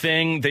separate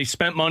thing. They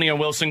spent money on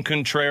Wilson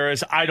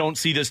Contreras. I don't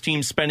see this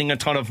team spending a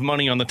ton of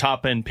money on the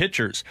top-end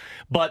pitchers.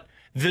 But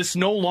this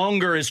no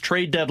longer is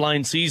trade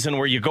deadline season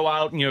where you go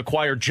out and you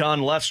acquire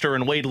John Lester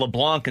and Wade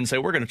LeBlanc and say,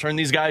 we're going to turn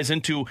these guys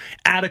into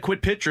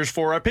adequate pitchers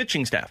for our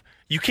pitching staff.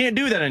 You can't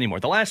do that anymore.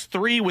 The last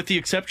 3, with the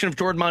exception of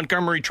Jordan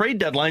Montgomery, trade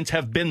deadlines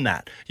have been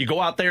that. You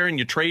go out there and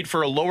you trade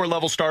for a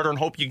lower-level starter and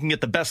hope you can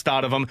get the best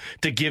out of them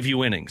to give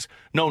you innings.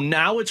 No,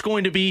 now it's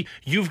going to be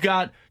you've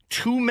got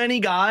too many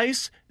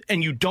guys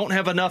and you don't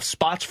have enough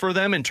spots for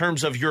them in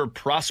terms of your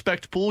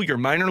prospect pool, your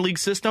minor league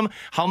system.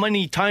 How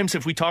many times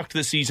have we talked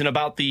this season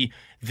about the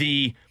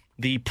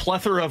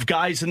plethora of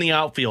guys in the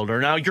outfield, or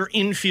now your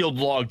infield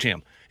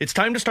logjam? It's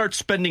time to start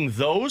spending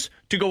those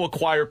to go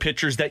acquire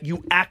pitchers that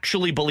you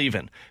actually believe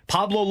in.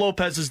 Pablo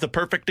Lopez is the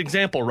perfect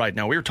example right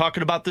now. We were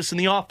talking about this in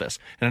the office,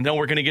 and I know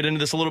we're going to get into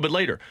this a little bit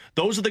later.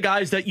 Those are the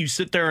guys that you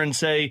sit there and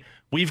say,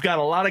 we've got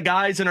a lot of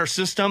guys in our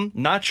system,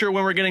 not sure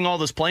when we're getting all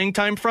this playing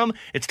time from.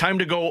 It's time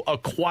to go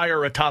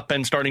acquire a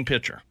top-end starting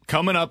pitcher.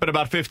 Coming up in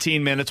about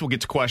 15 minutes, we'll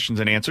get to questions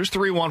and answers.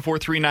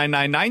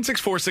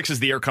 314-399-9646 is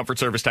the Air Comfort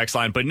Service text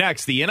line. But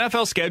next, the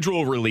NFL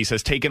schedule release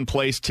has taken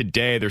place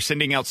today. They're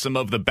sending out some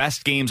of the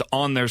best games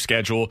on their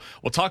schedule.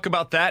 We'll talk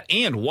about that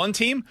and one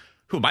team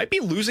who might be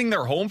losing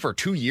their home for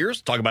 2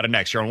 years. Talk about it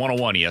next year on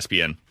 101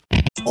 ESPN.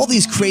 All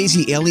these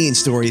crazy alien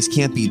stories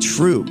can't be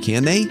true,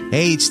 can they?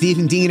 Hey, it's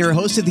Stephen Diener,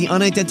 host of the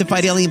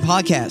Unidentified Alien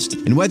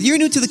Podcast. And whether you're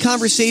new to the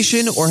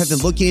conversation or have been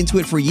looking into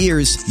it for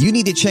years, you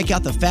need to check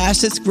out the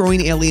fastest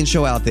growing alien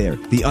show out there,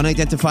 the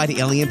Unidentified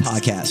Alien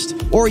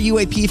Podcast, or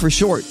UAP for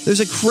short.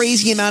 There's a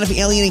crazy amount of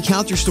alien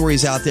encounter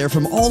stories out there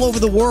from all over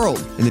the world.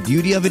 And the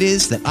beauty of it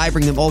is that I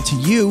bring them all to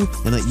you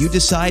and let you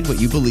decide what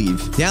you believe.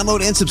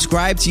 Download and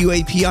subscribe to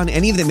UAP on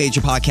any of the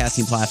major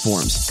podcasting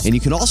platforms. And you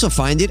can also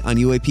find it on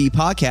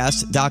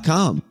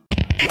UAPpodcast.com.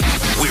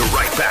 We're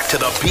right back to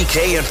the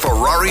BK and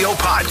Ferrario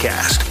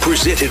podcast,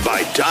 presented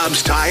by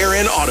Dobbs Tire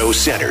and Auto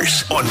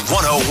Centers on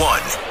 101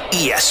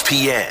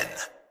 ESPN.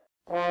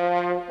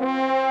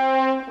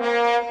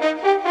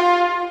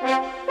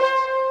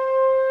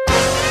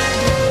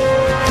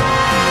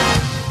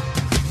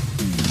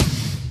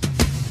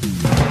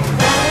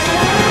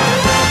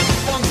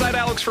 Alongside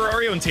Alex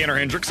Ferrario and Tanner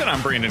Hendrickson,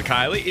 I'm Brandon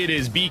Kiley. It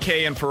is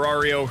BK and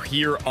Ferrario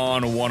here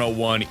on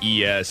 101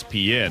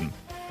 ESPN.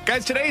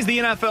 Guys, today is the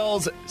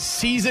NFL's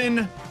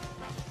season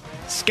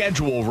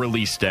schedule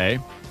release day,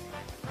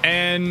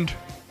 and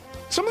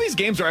some of these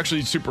games are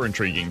actually super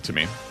intriguing to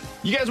me.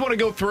 You guys want to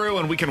go through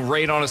and we can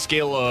rate on a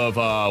scale of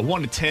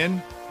 1 to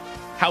 10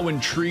 how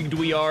intrigued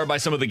we are by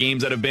some of the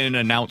games that have been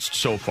announced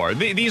so far.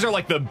 These are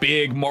like the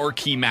big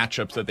marquee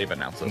matchups that they've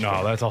announced.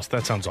 No,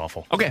 that sounds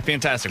awful. Okay,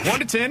 fantastic. 1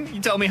 to 10,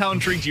 you tell me how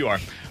intrigued you are.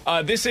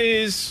 This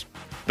is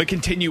the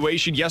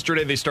continuation.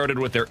 Yesterday, they started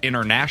with their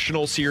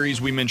international series.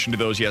 We mentioned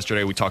those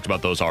yesterday. We talked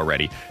about those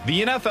already.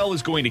 The NFL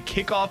is going to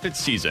kick off its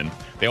season.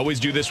 They always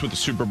do this with the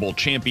Super Bowl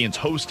champions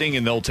hosting,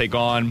 and they'll take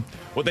on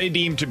what they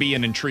deem to be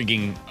an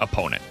intriguing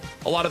opponent.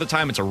 A lot of the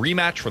time, it's a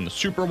rematch from the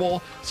Super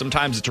Bowl.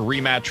 Sometimes it's a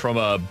rematch from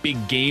a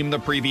big game the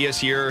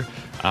previous year.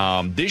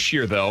 This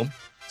year, though,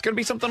 it's going to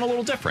be something a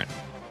little different.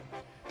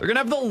 They're going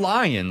to have the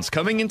Lions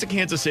coming into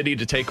Kansas City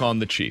to take on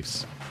the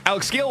Chiefs.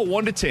 Alex, scale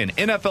 1 to 10.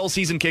 NFL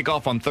season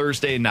kickoff on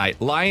Thursday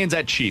night. Lions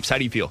at Chiefs. How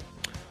do you feel?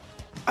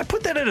 I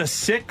put that at a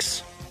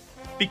 6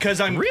 because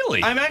I'm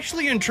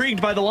actually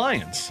intrigued by the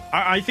Lions.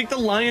 I think the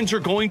Lions are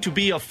going to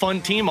be a fun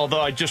team,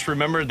 although I just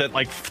remembered that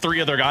like 3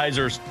 other guys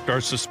are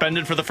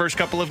suspended for the first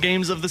couple of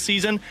games of the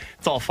season.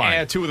 It's all fine.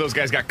 Yeah, 2 of those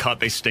guys got cut.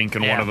 They stink,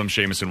 and one of them,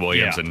 Jamison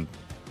Williams. Yeah. And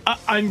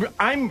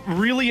I'm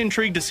really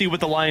intrigued to see what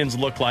the Lions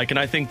look like, and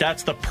I think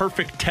that's the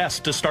perfect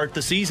test to start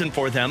the season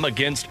for them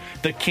against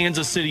the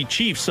Kansas City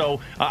Chiefs. So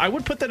I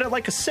would put that at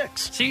like a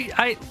 6. See,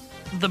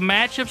 the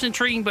matchup's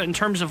intriguing, but in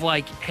terms of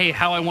like, hey,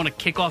 how I want to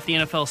kick off the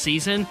NFL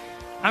season,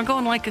 I'm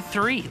going like a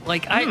 3.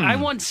 Like I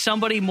want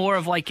somebody more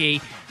of like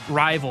a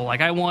rival. Like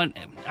I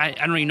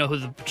don't even know who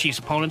the Chiefs'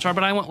 opponents are,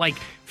 but I want like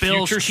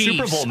Bills Future Chiefs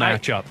Super Bowl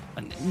matchup.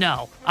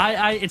 No,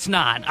 it's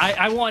not.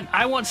 I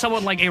want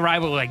someone like a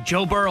rival, like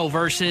Joe Burrow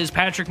versus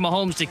Patrick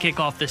Mahomes to kick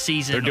off the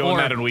season. they're doing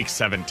that in Week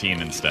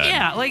 17 instead.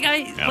 Yeah,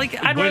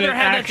 I'd rather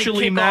have that to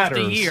kick off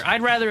the year.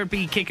 I'd rather it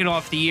be kicking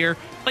off the year.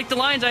 Like the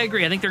Lions, I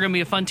agree. I think they're going to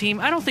be a fun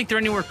team. I don't think they're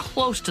anywhere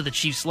close to the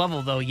Chiefs'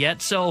 level though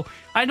yet. So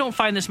I don't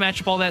find this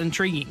matchup all that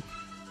intriguing.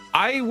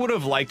 I would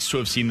have liked to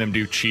have seen them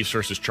do Chiefs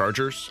versus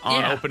Chargers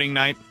on opening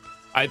night.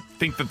 I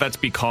think that's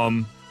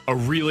become a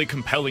really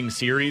compelling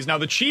series. Now,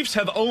 the Chiefs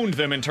have owned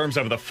them in terms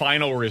of the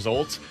final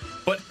results,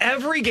 but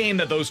every game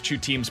that those two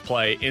teams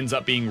play ends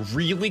up being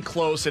really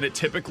close, and it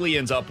typically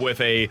ends up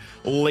with a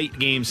late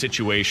game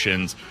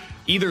situations.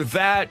 Either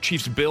that,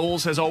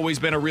 Chiefs-Bills has always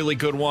been a really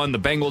good one. The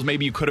Bengals,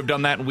 maybe you could have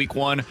done that in Week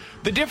 1.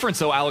 The difference,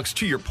 though, Alex,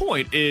 to your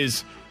point,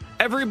 is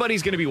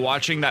everybody's going to be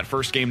watching that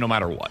first game no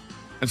matter what.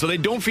 And so they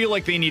don't feel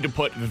like they need to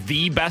put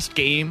the best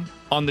game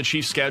on the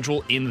Chiefs'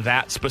 schedule in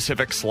that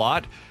specific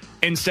slot.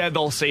 Instead,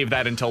 they'll save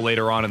that until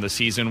later on in the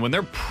season when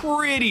they're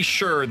pretty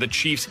sure the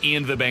Chiefs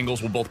and the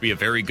Bengals will both be a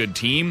very good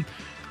team.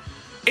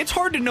 It's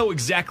hard to know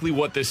exactly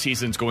what this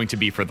season's going to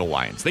be for the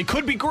Lions. They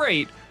could be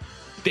great.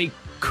 They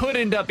could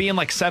end up being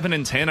like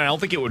 7-10. I don't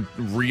think it would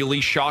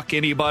really shock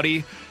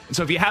anybody. And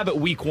so if you have it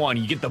Week 1,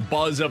 you get the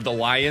buzz of the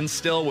Lions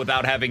still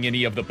without having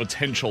any of the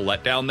potential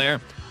letdown there.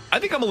 I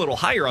think I'm a little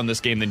higher on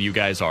this game than you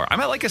guys are. I'm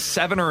at like a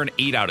 7 or an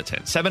 8 out of 10.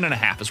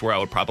 7.5 is where I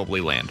would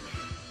probably land.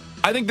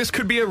 I think this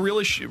could be a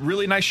really,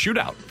 really nice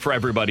shootout for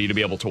everybody to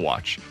be able to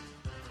watch.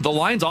 The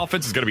Lions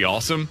offense is going to be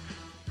awesome.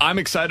 I'm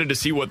excited to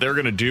see what they're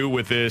going to do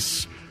with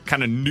this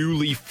kind of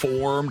newly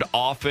formed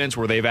offense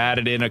where they've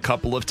added in a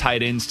couple of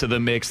tight ends to the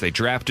mix. They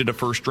drafted a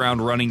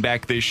first-round running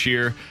back this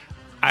year.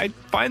 I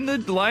find the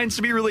Lions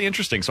to be really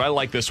interesting, so I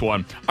like this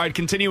one. All right,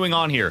 continuing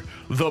on here.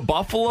 The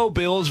Buffalo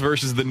Bills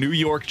versus the New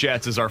York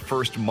Jets is our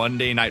first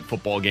Monday Night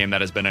Football game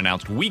that has been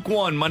announced. Week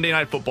 1, Monday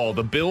Night Football.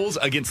 The Bills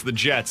against the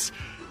Jets.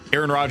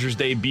 Aaron Rodgers'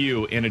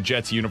 debut in a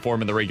Jets uniform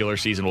in the regular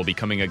season will be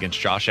coming against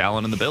Josh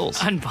Allen and the Bills.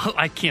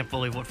 I can't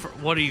believe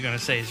what are you going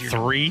to say is your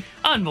 3?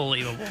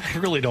 Unbelievable. I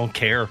really don't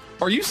care.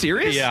 Are you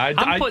serious? Yeah,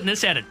 I'm putting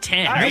this at a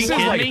 10. Are you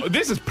kidding me?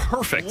 This is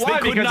perfect. Why? They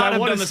could because not I have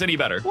want done this any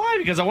better. Why?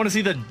 Because I want to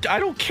see I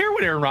don't care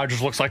what Aaron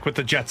Rodgers looks like with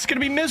the Jets. It's going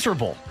to be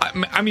miserable.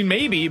 I mean,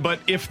 maybe, but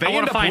if they I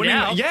end up find winning,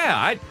 out.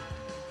 yeah,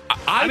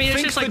 I mean, it's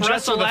think just the like Jets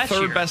Russell are the last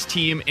third year. best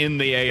team in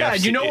the AFC. Yeah,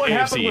 you know what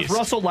happened with East.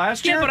 Russell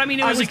last year? Yeah, but I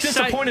mean, I was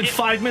disappointed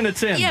 5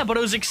 minutes in. Yeah, but it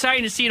was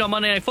exciting to see it on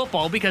Monday Night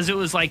Football because it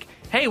was like,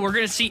 hey, we're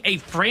going to see a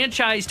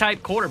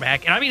franchise-type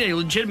quarterback, and I mean a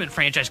legitimate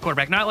franchise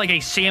quarterback, not like a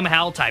Sam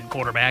Howell-type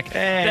quarterback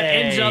that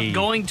ends up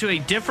going to a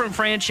different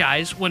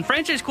franchise when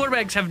franchise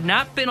quarterbacks have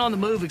not been on the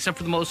move except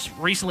for the most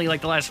recently,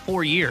 like the last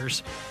 4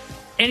 years.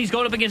 And he's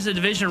going up against a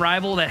division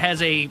rival that has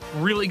a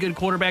really good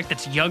quarterback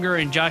that's younger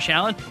in Josh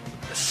Allen.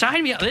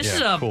 Sign me up. This is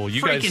a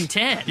freaking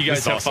 10. You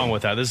guys have fun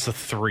with that. This is a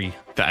 3.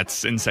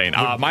 That's insane.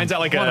 Mine's at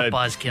like what a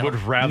buzzkill.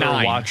 Would rather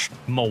 9. watch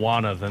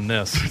Moana than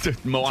this.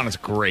 Moana's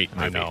great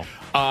movie.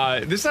 I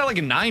know. This is at like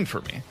a 9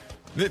 for me.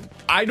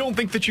 I don't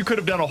think that you could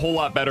have done a whole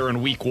lot better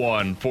in week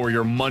 1 for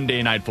your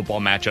Monday Night Football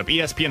matchup.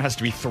 ESPN has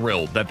to be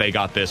thrilled that they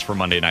got this for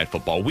Monday Night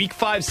Football. Week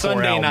 5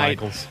 Sunday night,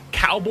 Michaels.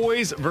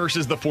 Cowboys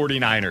versus the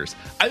 49ers.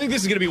 I think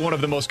this is going to be one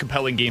of the most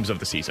compelling games of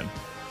the season.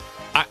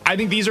 I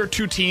think these are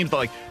two teams that,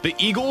 like, the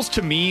Eagles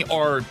to me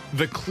are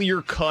the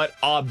clear-cut,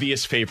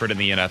 obvious favorite in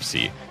the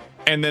NFC.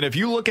 And then if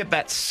you look at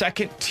that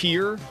second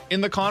tier in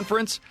the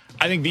conference,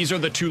 I think these are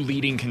the two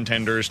leading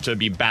contenders to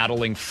be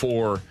battling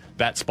for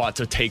that spot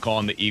to take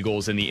on the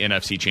Eagles in the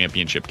NFC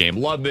Championship game.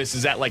 Love this.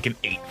 Is at like an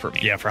 8 for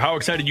me. Yeah, for how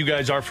excited you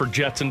guys are for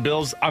Jets and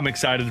Bills, I'm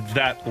excited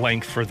that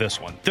length for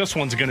this one. This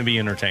one's going to be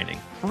entertaining.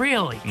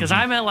 Really? Because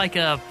I'm at like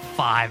a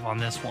 5 on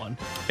this one.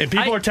 And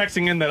people are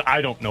texting in that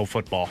I don't know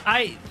football.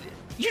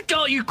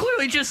 You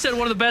clearly just said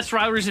one of the best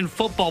rivalries in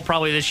football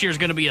probably this year is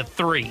going to be a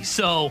 3.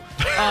 So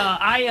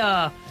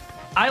I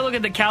look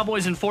at the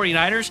Cowboys and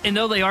 49ers, and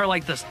though they are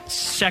like the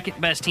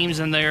second best teams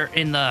in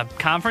the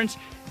conference,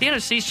 the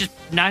NFC's just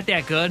not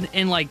that good.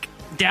 And like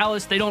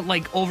Dallas, they don't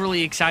like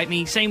overly excite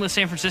me. Same with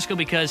San Francisco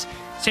because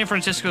San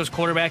Francisco's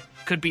quarterback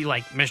could be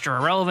like Mr.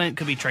 Irrelevant,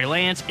 could be Trey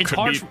Lance. It could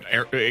be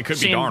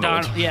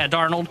Darnold.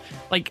 Darnold.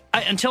 Like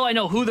until I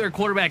know who their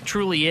quarterback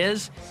truly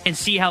is and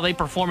see how they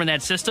perform in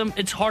that system,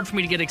 it's hard for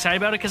me to get excited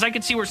about it because I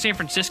could see where San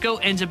Francisco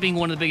ends up being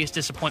one of the biggest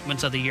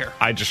disappointments of the year.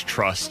 I just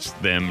trust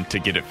them to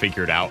get it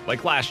figured out.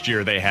 Like last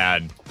year, they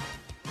had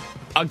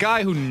a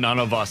guy who none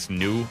of us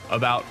knew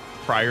about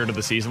prior to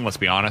the season, let's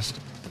be honest.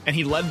 And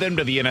he led them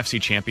to the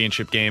NFC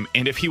Championship game.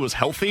 And if he was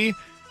healthy,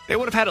 they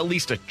would have had at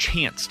least a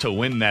chance to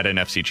win that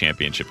NFC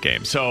Championship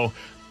game. So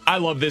I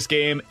love this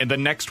game. And the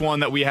next one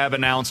that we have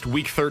announced,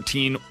 Week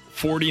 13,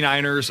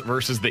 49ers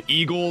versus the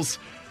Eagles.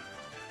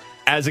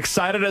 As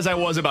excited as I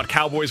was about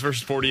Cowboys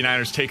versus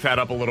 49ers, take that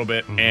up a little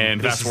bit. And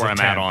that's where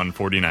I'm at on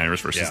 49ers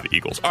versus the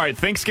Eagles. All right,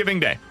 Thanksgiving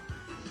Day.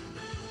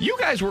 You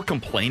guys were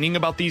complaining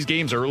about these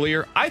games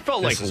earlier. I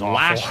felt like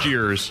last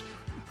year's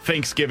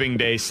Thanksgiving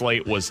Day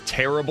slate was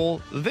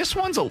terrible. This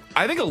one's,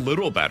 I think, a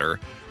little better.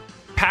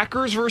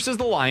 Packers versus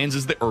the Lions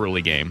is the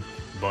early game.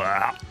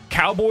 Blah.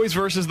 Cowboys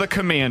versus the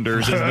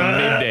Commanders is the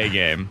midday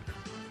game.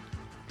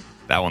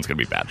 That one's going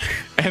to be bad.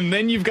 And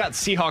then you've got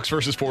Seahawks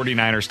versus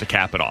 49ers to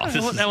cap it off.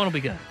 That one will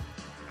be good.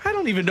 I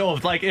don't even know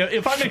if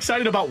I'm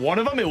excited about one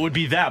of them, it would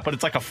be that, but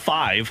it's like a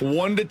 5.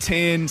 1 to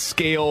 10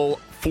 scale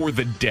for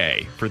the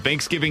day. For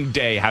Thanksgiving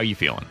Day, how you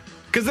feeling?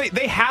 Because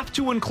they have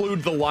to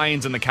include the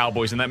Lions and the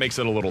Cowboys, and that makes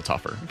it a little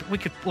tougher. We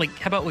could,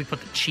 how about we put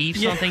the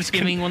Chiefs on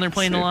Thanksgiving when they're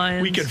playing the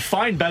Lions? We could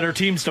find better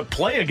teams to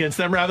play against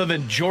them rather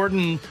than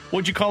Jordan,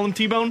 what'd you call him,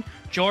 T-Bone?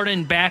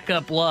 Jordan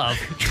Backup Love.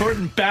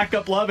 Jordan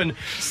Backup Love and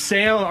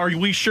Sam, are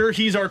we sure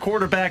he's our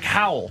quarterback,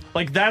 Howell?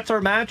 Like, that's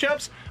our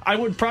matchups? I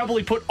would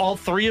probably put all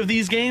 3 of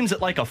these games at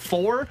like a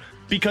 4.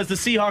 Because the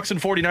Seahawks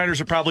and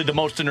 49ers are probably the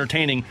most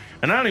entertaining,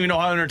 and I don't even know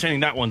how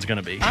entertaining that one's going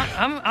to be.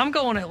 I'm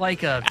going at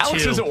like a 2.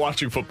 Alex isn't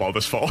watching football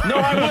this fall. No,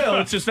 I will.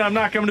 It's just I'm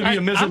not going to be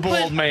a miserable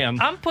old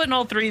man. I'm putting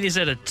all 3 of these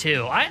at a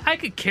 2. I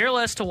could care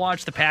less to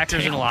watch the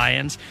Packers and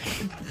Lions.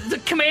 The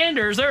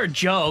Commanders, they're a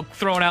joke,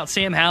 throwing out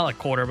Sam Howell at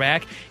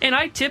quarterback. And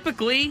I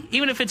typically,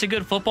 even if it's a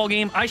good football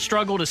game, I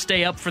struggle to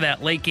stay up for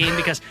that late game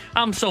because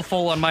I'm so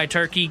full on my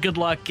turkey. Good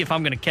luck if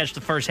I'm going to catch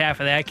the first half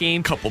of that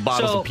game. Couple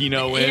bottles of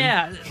Pinot in.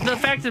 Yeah, the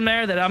fact of the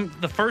matter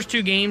that the first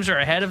 2 games are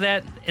ahead of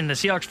that, and the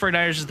Seahawks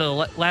 49ers is the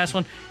last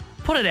one.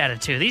 Put it at a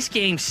 2. These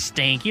games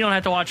stink. You don't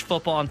have to watch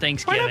football on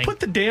Thanksgiving. Why not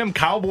put the damn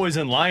Cowboys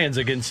and Lions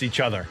against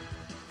each other?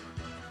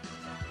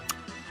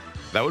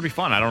 That would be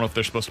fun. I don't know if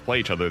they're supposed to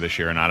play each other this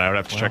year or not. I would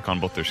have to check on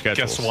both their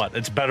schedules. Guess what?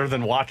 It's better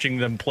than watching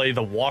them play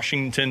the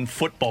Washington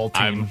football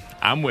team.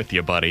 I'm with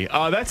you, buddy.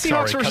 That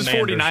Seahawks versus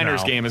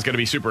 49ers game is going to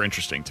be super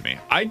interesting to me.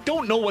 I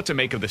don't know what to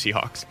make of the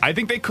Seahawks. I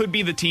think they could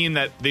be the team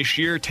that this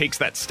year takes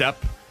that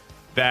step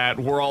that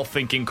we're all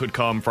thinking could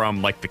come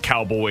from like the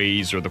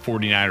Cowboys or the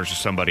 49ers or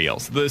somebody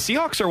else. The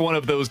Seahawks are one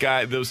of those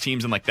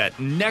teams in like that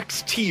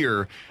next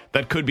tier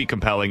that could be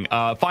compelling.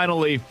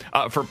 Finally,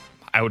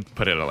 I would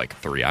put it at like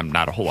 3. I'm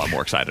not a whole lot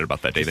more excited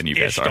about that day than you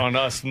guys are. On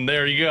us, and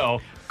there you go.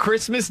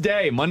 Christmas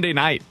Day, Monday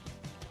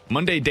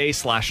day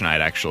 /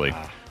 night, actually.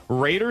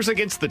 Raiders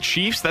against the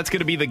Chiefs. That's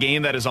going to be the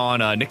game that is on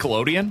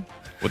Nickelodeon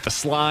with the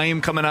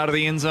slime coming out of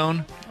the end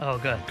zone. Oh,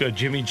 good. Good.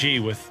 Jimmy G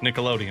with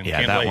Nickelodeon.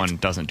 Yeah, that one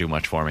doesn't do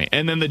much for me.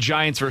 And then the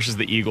Giants versus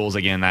the Eagles.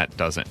 Again, that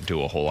doesn't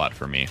do a whole lot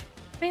for me.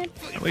 Man,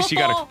 at least you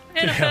got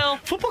NFL.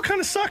 Football kind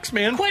of sucks,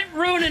 man. Quit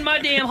ruining my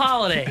damn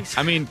holidays.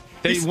 I mean,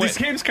 These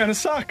games kind of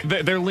suck.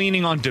 They're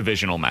leaning on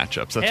divisional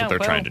matchups. That's what they're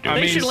trying to do.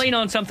 They should lean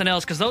on something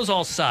else because those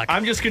all suck.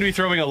 I'm just going to be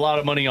throwing a lot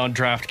of money on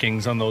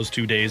DraftKings on those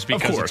 2 days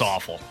because it's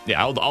awful.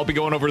 Yeah, I'll be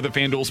going over to the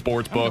FanDuel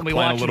Sportsbook, playing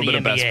a little bit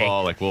of best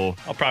ball.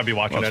 I'll probably be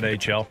watching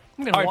NHL.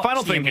 I'm going to watch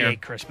final the thing NBA here.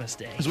 Christmas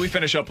Day. As we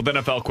finish up with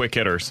NFL quick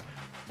hitters,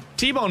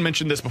 T-Bone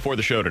mentioned this before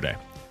the show today.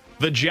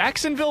 The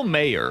Jacksonville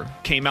mayor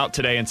came out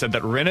today and said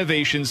that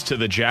renovations to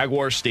the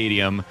Jaguar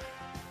Stadium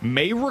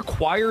may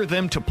require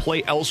them to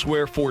play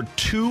elsewhere for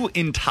 2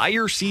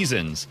 entire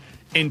seasons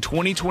in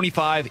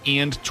 2025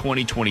 and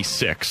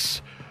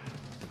 2026.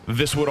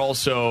 This would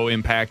also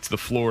impact the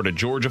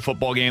Florida-Georgia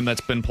football game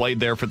that's been played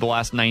there for the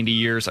last 90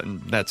 years.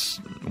 And that's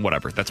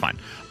whatever. That's fine.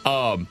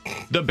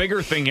 The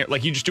bigger thing here,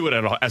 like you just do it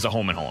as a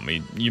home and home.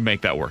 You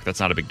make that work. That's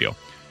not a big deal.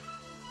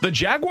 The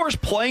Jaguars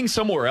playing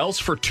somewhere else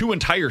for 2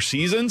 entire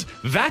seasons,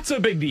 that's a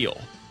big deal.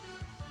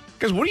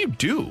 Because what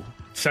do?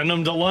 Send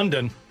them to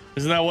London.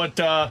 Isn't that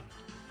what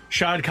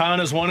Shad Khan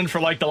has wanted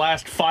for like the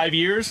last 5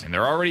 years? And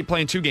they're already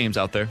playing 2 games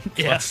out there.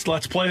 Yeah.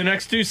 Let's play the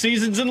next 2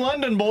 seasons in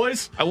London,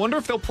 boys. I wonder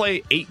if they'll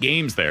play 8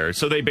 games there,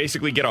 so they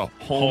basically get a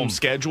home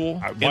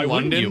schedule in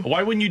London.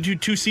 Why wouldn't you do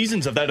 2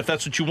 seasons of that if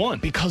that's what you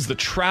want? Because the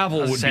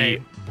travel would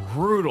be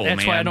brutal,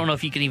 That's why I don't know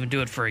if you can even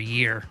do it for a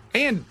year.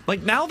 And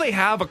like now they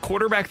have a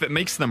quarterback that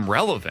makes them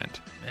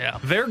relevant. Yeah.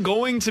 They're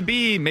going to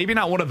be maybe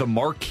not one of the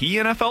marquee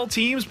NFL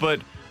teams,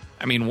 but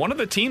I mean one of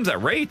the teams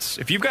that rates.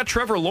 If you've got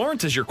Trevor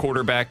Lawrence as your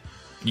quarterback,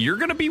 you're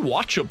going to be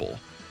watchable.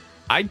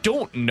 I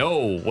don't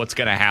know what's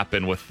going to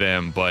happen with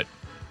them, but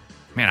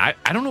man,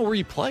 I don't know where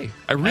you play.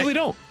 I really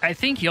don't. I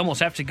think you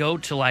almost have to go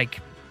to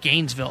like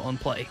Gainesville and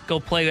play. Go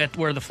play at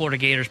where the Florida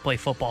Gators play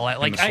football at.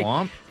 Like in the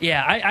swamp?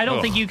 I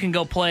don't think you can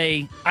go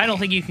play. I don't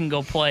think you can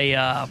go play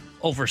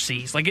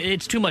overseas. Like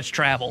it's too much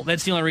travel.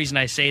 That's the only reason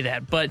I say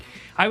that. But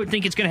I would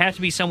think it's going to have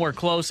to be somewhere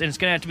close, and it's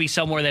going to have to be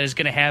somewhere that is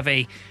going to have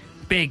a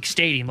big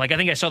stadium. Like I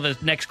think I saw the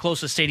next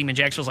closest stadium in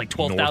Jacksonville was like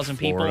 12,000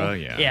 people.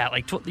 Yeah,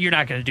 like you're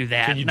not going to do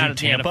that. Can you not do at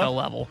Tampa? the NFL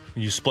level.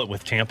 You split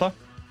with Tampa?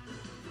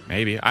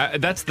 Maybe.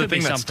 That's the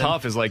thing that's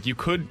tough is like you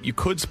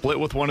could split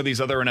with one of these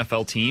other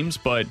NFL teams,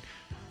 but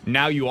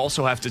now you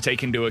also have to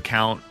take into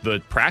account the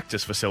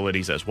practice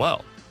facilities as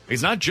well.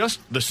 It's not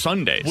just the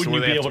Sundays. Wouldn't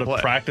you be able to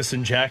practice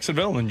in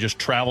Jacksonville and just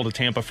travel to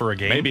Tampa for a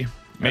game? Maybe.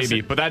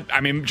 But that,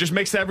 just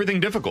makes everything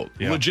difficult.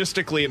 Yeah.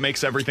 Logistically, it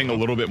makes everything a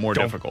little bit more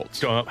difficult.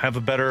 Don't have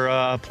a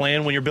better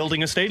plan when you're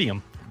building a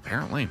stadium.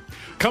 Apparently.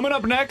 Coming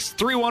up next,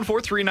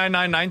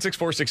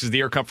 314-399-9646 is the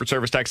Air Comfort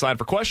Service text line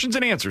for questions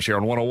and answers here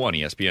on 101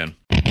 ESPN.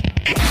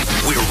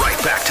 We're right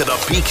back to the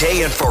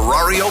BK and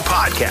Ferrario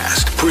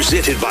podcast,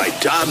 presented by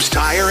Dobbs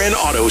Tire and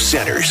Auto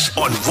Centers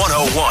on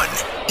 101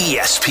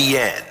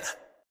 ESPN.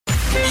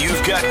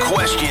 You've got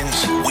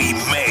questions, we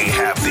may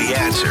have the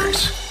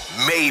answers.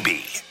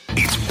 Maybe.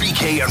 It's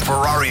BK and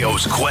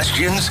Ferrario's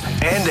questions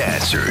and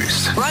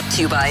answers. Brought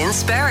to you by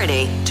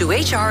Insperity. Do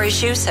HR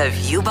issues have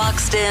you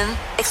boxed in?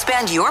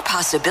 Expand your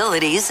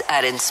possibilities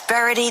at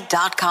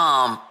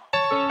Insperity.com.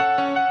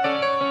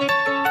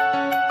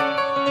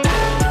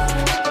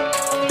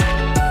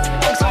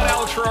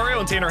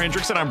 And Tanner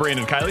Hendrickson, I'm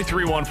Brandon Kiley.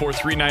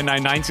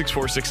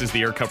 314-399-9646 is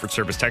the Air Comfort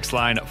Service text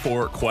line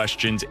for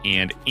questions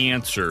and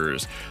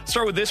answers.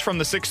 Start with this from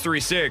the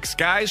 636.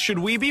 Guys, should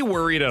we be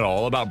worried at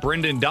all about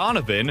Brendan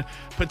Donovan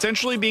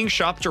potentially being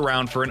shopped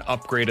around for an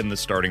upgrade in the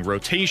starting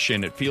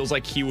rotation? It feels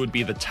like he would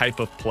be the type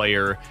of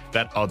player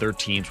that other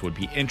teams would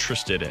be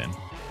interested in.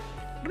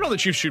 I don't know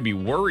that you should be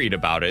worried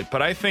about it,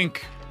 but I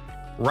think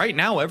right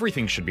now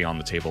everything should be on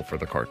the table for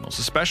the Cardinals,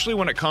 especially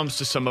when it comes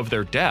to some of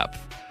their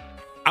depth.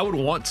 I would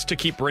want to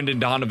keep Brendan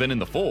Donovan in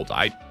the fold.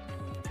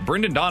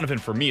 Brendan Donovan,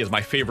 for me, is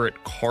my favorite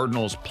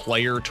Cardinals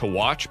player to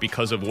watch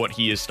because of what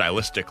he is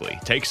stylistically. He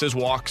takes his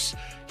walks.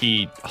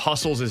 He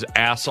hustles his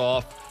ass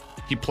off.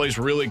 He plays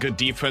really good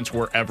defense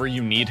wherever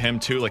you need him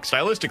to. Like,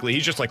 stylistically,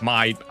 he's just like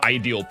my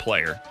ideal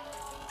player.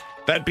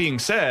 That being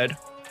said,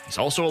 he's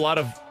also a lot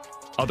of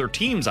other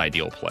teams'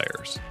 ideal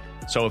players.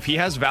 So if he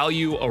has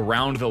value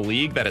around the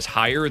league that is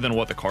higher than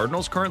what the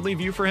Cardinals currently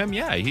view for him,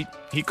 yeah,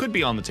 he could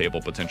be on the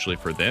table potentially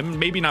for them.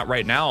 Maybe not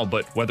right now,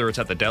 but whether it's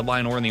at the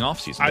deadline or in the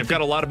offseason. They've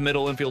got a lot of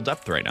middle infield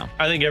depth right now.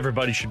 I think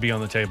everybody should be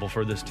on the table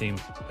for this team.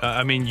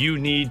 You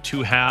need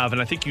to have,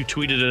 and I think you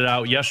tweeted it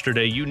out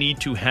yesterday, you need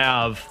to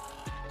have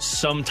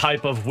some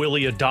type of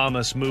Willie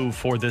Adames move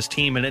for this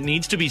team, and it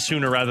needs to be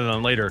sooner rather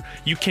than later.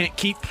 You can't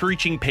keep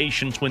preaching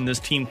patience when this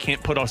team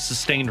can't put a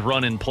sustained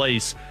run in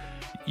place.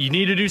 You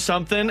need to do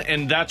something,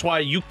 and that's why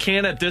you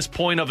can't, at this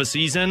point of a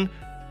season,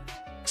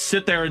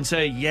 sit there and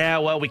say, yeah,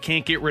 well, we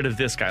can't get rid of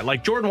this guy.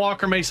 Like Jordan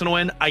Walker, Mason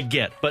Wynn, I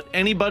get. But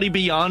anybody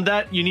beyond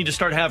that, you need to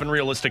start having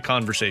realistic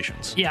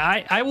conversations.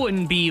 Yeah, I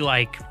wouldn't be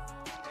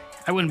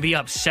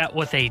upset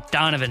with a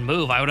Donovan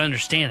move. I would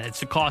understand it.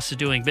 It's the cost of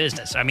doing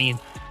business. I mean,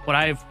 would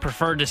I have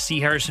preferred to see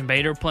Harrison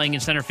Bader playing in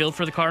center field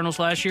for the Cardinals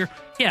last year?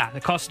 Yeah,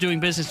 the cost of doing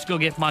business to go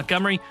get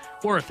Montgomery,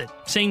 worth it.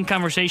 Same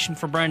conversation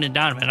for Brendan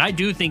Donovan. I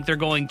do think they're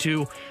going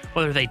to,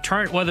 whether they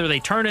turn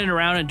it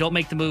around and don't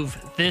make the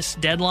move this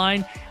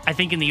deadline, I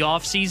think in the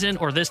offseason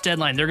or this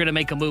deadline, they're going to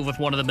make a move with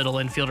one of the middle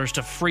infielders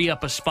to free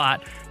up a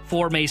spot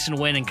for Mason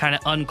Wynn and kind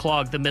of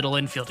unclog the middle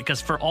infield. Because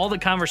for all the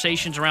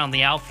conversations around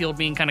the outfield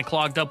being kind of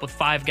clogged up with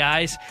 5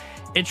 guys,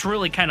 it's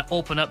really kind of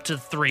open up to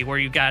 3, where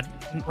you've got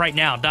right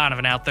now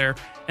Donovan out there,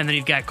 and then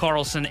you've got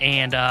Carlson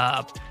and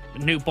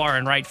Nootbaar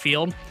in right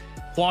field.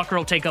 Walker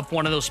will take up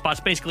one of those spots,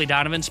 basically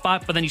Donovan's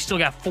spot, but then you still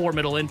got 4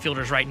 middle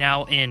infielders right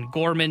now in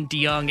Gorman,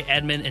 DeYoung,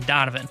 Edman, and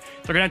Donovan.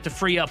 They're going to have to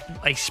free up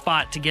a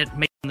spot to get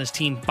Mason on this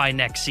team by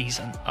next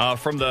season.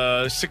 From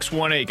the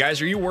 618,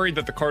 guys, are you worried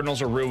that the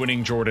Cardinals are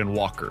ruining Jordan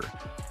Walker?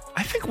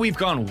 I think we've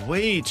gone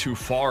way too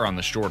far on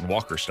this Jordan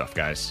Walker stuff,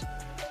 guys.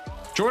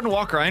 Jordan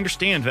Walker, I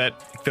understand that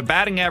the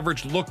batting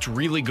average looked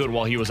really good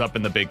while he was up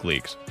in the big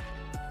leagues.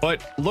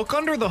 But look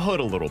under the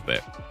hood a little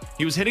bit.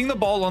 He was hitting the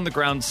ball on the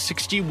ground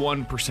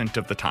 61%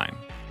 of the time.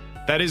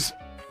 That is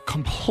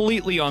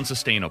completely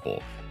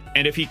unsustainable.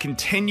 And if he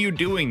continued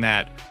doing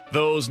that,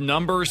 those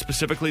numbers,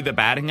 specifically the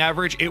batting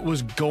average, it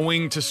was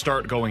going to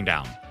start going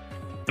down.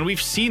 And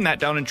we've seen that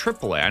down in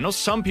AAA. I know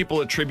some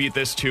people attribute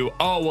this to,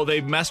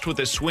 they've messed with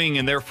his swing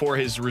and therefore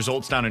his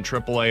results down in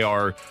AAA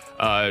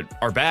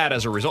are bad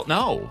as a result.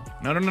 No.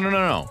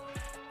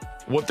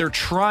 What they're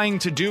trying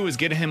to do is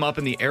get him up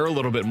in the air a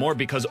little bit more,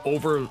 because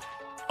over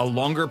a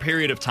longer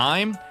period of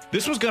time,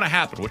 this was going to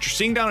happen. What you're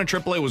seeing down in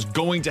AAA was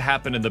going to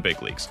happen in the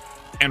big leagues.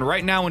 And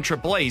right now in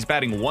AAA, he's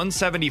batting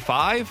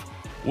 175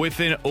 with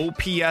an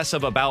OPS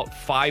of about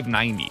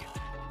 590.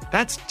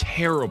 That's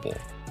terrible.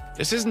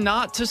 This is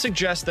not to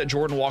suggest that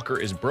Jordan Walker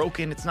is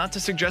broken. It's not to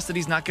suggest that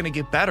he's not going to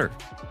get better.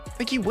 I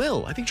think he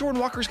will. I think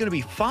Jordan Walker is going to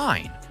be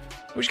fine.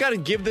 We just got to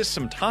give this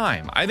some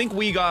time. I think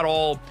we got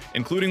all,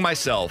 including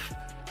myself,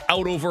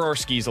 out over our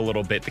skis a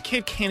little bit. The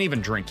kid can't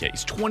even drink yet.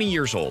 He's 20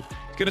 years old.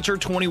 He's going to turn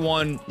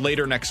 21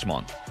 later next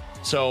month.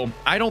 So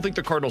I don't think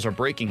the Cardinals are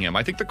breaking him.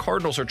 I think the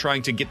Cardinals are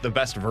trying to get the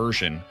best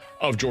version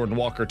of Jordan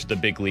Walker to the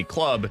big league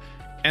club.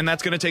 And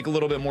that's going to take a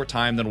little bit more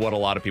time than what a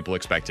lot of people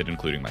expected,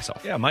 including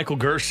myself. Yeah, Michael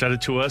Gersh said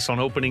it to us on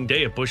opening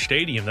day at Busch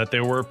Stadium that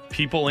there were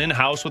people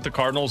in-house with the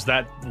Cardinals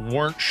that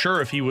weren't sure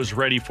if he was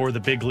ready for the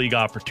big league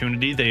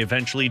opportunity. They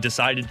eventually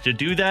decided to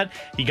do that.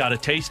 He got a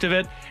taste of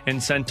it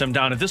and sent him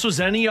down. If this was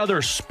any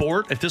other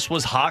sport, if this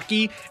was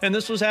hockey and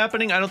this was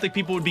happening, I don't think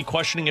people would be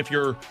questioning if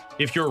you're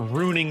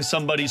ruining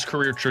somebody's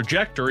career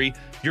trajectory.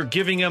 You're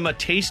giving him a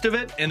taste of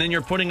it, and then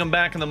you're putting him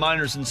back in the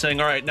minors and saying,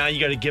 all right, now you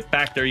got to get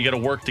back there. You got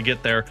to work to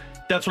get there.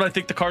 That's what I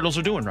think the Cardinals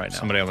are doing right now.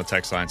 Somebody on the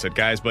text line said,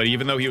 guys, but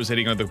even though he was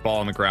hitting the ball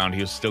on the ground,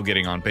 he was still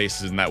getting on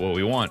bases. Isn't that what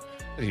we want?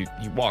 He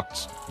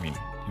walked,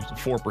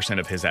 4%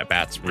 of his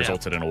at-bats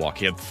resulted in a walk.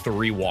 He had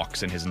 3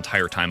 walks in his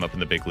entire time up in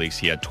the big leagues.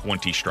 He had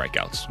 20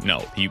 strikeouts. No,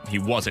 he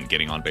wasn't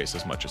getting on base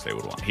as much as they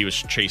would want. He was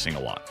chasing a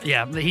lot.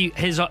 Yeah,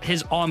 his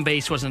on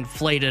base was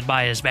inflated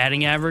by his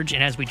batting average,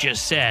 and as we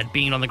just said,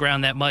 being on the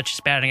ground that much, his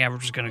batting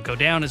average was going to go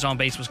down. His on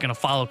base was going to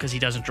follow because he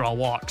doesn't draw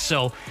walks.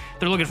 So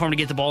they're looking for him to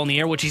get the ball in the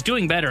air, which he's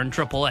doing better in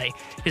AAA.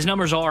 His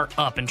numbers are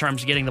up in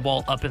terms of getting the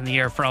ball up in the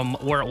air from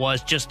where it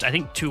was just, I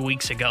think, 2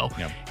 weeks ago.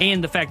 Yep.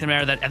 And the fact of the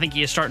matter that I think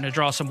he is starting to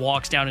draw some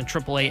walks down in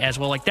AAA as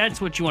well. Like,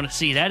 that's what you want to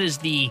see. That is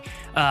the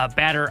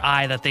batter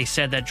eye that they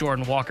said that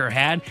Jordan Walker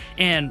had.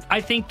 And I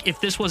think if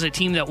this was a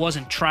team that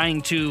wasn't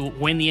trying to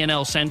win the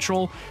NL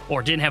Central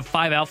or didn't have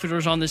 5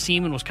 outfielders on this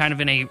team and was kind of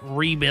in a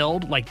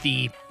rebuild, like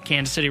the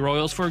Kansas City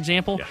Royals, for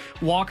example,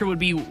 Walker would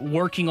be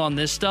working on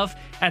this stuff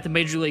at the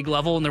Major League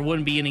level, and there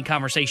wouldn't be any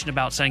conversation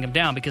about sending him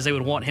down because they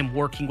would want him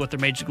working with their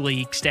Major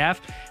League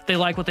staff. They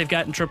like what they've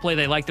got in AAA.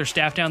 They like their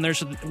staff down there.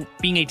 So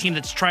being a team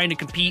that's trying to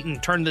compete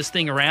and turn this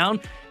thing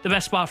around, the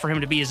best spot for him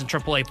to be is in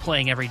AAA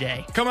playing every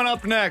day. Coming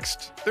up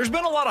next, there's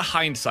been a lot of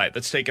hindsight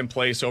that's taken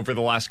place over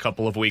the last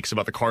couple of weeks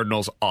about the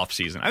Cardinals'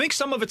 offseason. I think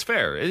some of it's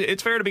fair.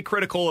 It's fair to be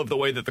critical of the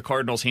way that the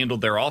Cardinals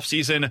handled their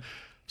offseason.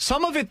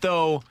 Some of it,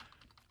 though,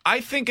 I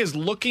think is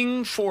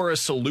looking for a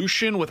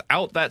solution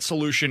without that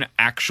solution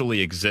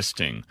actually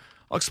existing.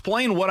 I'll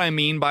explain what I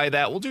mean by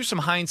that. We'll do some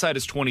hindsight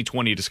as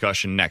 2020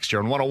 discussion next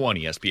year on 101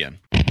 ESPN.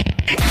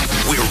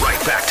 We're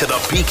right back to the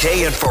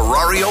BK and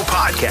Ferrario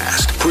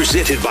podcast,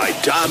 presented by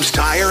Dobbs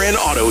Tire and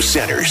Auto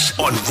Centers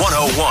on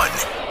 101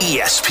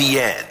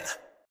 ESPN.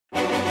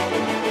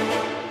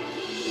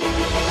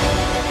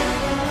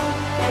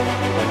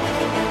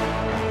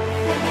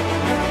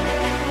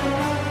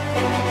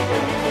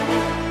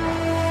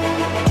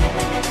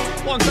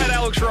 Alongside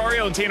Alex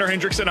Ferrario and Tanner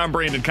Hendrickson, I'm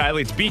Brandon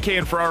Kiley. It's BK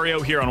and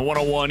Ferrario here on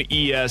 101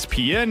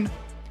 ESPN.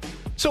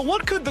 So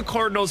what could the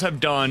Cardinals have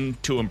done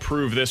to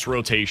improve this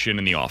rotation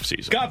in the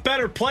offseason? Got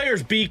better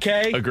players,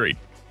 BK. Agreed.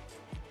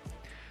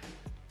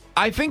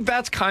 I think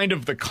that's kind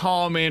of the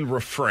common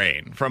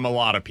refrain from a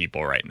lot of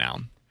people right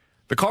now.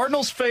 The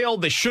Cardinals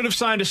failed. They should have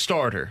signed a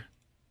starter.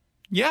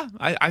 Yeah,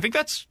 I think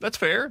that's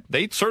fair.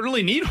 They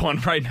certainly need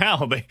one right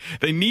now.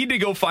 They need to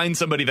go find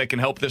somebody that can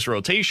help this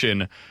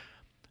rotation.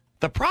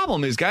 The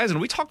problem is, guys, and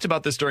we talked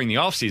about this during the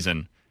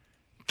offseason,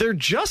 there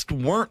just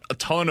weren't a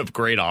ton of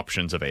great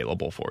options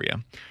available for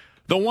you.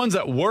 The ones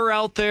that were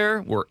out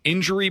there were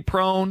injury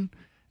prone,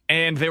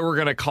 and they were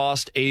going to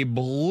cost a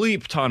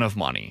bleep ton of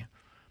money.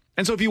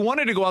 And so if you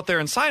wanted to go out there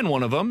and sign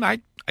one of them,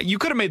 you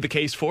could have made the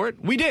case for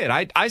it. We did.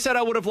 I said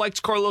I would have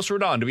liked Carlos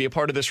Rodon to be a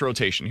part of this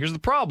rotation. Here's the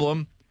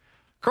problem.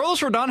 Carlos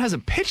Rodon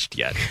hasn't pitched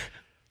yet.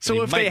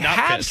 So if they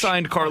had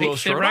signed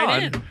Carlos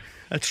Rodon,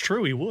 that's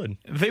true, he would.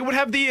 They would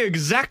have the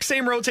exact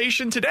same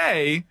rotation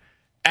today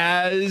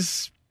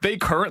as they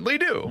currently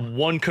do.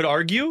 One could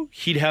argue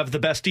he'd have the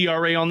best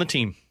ERA on the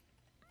team.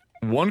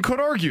 One could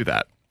argue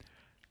that.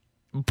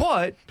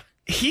 But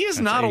he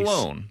is not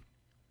alone.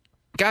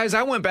 Guys,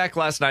 I went back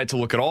last night to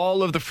look at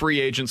all of the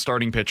free agent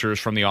starting pitchers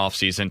from the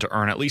offseason to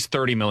earn at least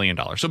 $30 million.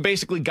 So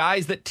basically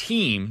guys that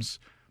teams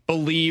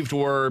believed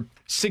were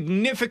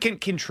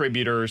significant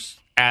contributors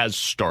as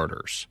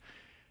starters.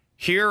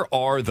 Here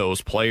are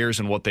those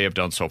players and what they have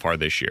done so far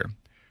this year.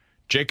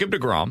 Jacob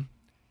deGrom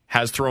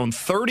has thrown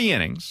 30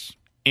 innings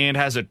and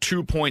has a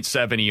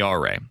 2.7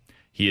 ERA.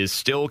 He is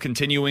still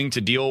continuing to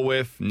deal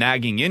with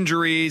nagging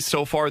injuries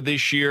so far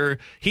this year.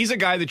 He's a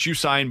guy that you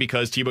signed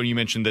because, T-Bone, you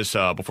mentioned this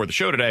before the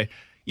show today.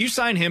 You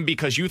sign him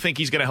because you think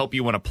he's going to help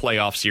you win a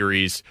playoff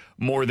series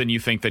more than you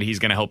think that he's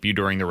going to help you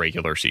during the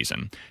regular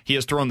season. He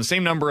has thrown the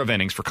same number of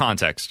innings, for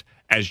context,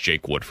 as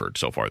Jake Woodford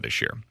so far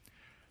this year.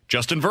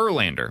 Justin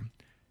Verlander,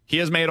 he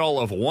has made all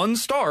of one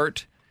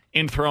start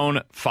and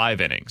thrown 5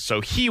 innings.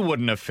 So he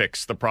wouldn't have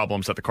fixed the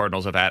problems that the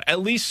Cardinals have had, at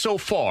least so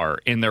far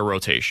in their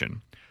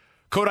rotation.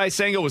 Kodai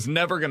Senga was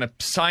never going to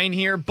sign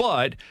here,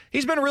 but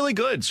he's been really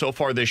good so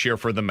far this year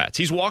for the Mets.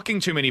 He's walking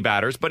too many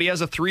batters, but he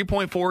has a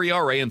 3.4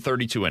 ERA in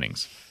 32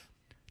 innings.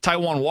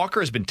 Taijuan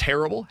Walker has been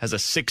terrible, has a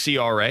 6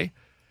 ERA.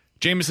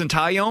 Jameson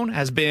Taillon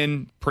has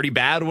been pretty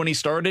bad when he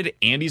started,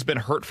 and he's been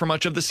hurt for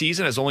much of the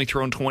season, has only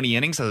thrown 20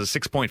 innings, has a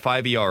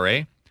 6.5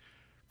 ERA.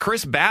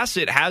 Chris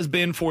Bassett has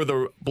been, for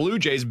the Blue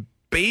Jays,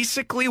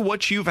 basically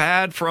what you've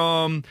had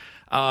from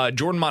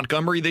Jordan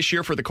Montgomery this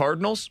year for the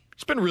Cardinals.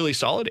 It's been really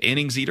solid.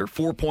 Innings eater,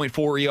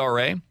 4.4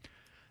 ERA.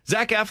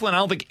 Zach Eflin, I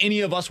don't think any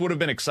of us would have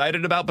been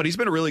excited about, but he's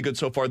been really good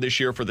so far this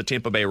year for the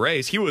Tampa Bay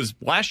Rays. He was,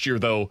 last year,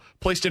 though,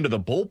 placed into the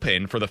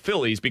bullpen for the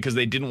Phillies because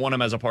they didn't want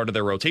him as a part of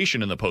their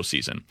rotation in the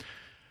postseason.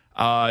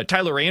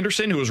 Tyler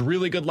Anderson, who was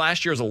really good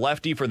last year as a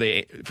lefty for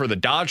the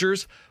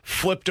Dodgers,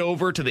 flipped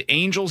over to the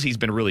Angels. He's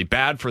been really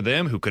bad for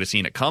them. Who could have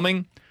seen it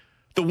coming?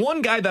 The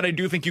one guy that I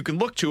do think you can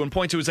look to and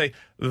point to and say,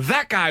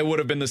 that guy would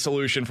have been the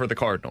solution for the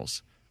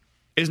Cardinals,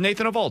 is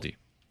Nathan Eovaldi.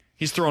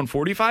 He's thrown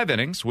 45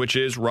 innings, which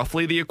is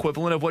roughly the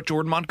equivalent of what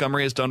Jordan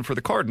Montgomery has done for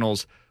the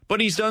Cardinals, but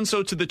he's done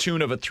so to the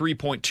tune of a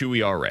 3.2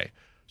 ERA.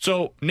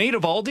 So Nate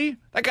Eovaldi,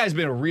 that guy's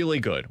been really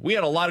good. We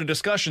had a lot of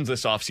discussions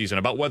this offseason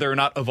about whether or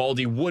not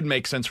Eovaldi would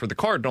make sense for the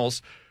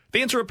Cardinals.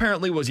 The answer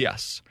apparently was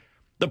yes.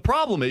 The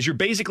problem is you're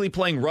basically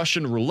playing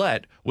Russian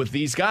roulette with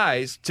these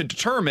guys to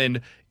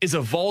determine, is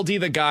Eovaldi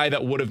the guy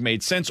that would have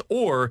made sense,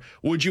 or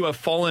would you have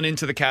fallen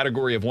into the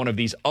category of one of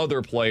these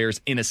other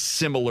players in a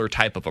similar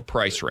type of a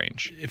price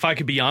range? If I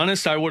could be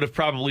honest, I would have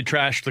probably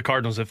trashed the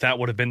Cardinals if that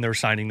would have been their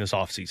signing this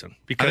offseason.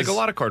 Because I think a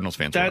lot of Cardinals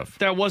fans would have.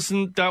 That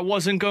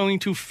wasn't going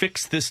to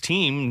fix this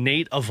team.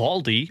 Nate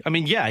Eovaldi, I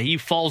mean, yeah, he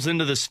falls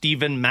into the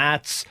Steven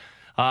Matz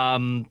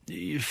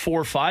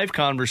 4-5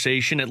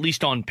 conversation, at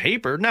least on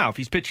paper. Now, if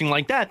he's pitching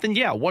like that, then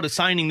yeah, what a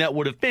signing that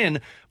would have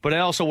been. But I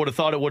also would have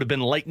thought it would have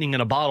been lightning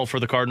in a bottle for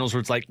the Cardinals, where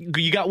it's like,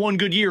 you got one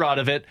good year out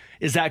of it.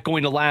 Is that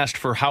going to last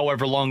for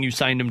however long you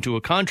signed him to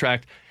a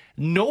contract?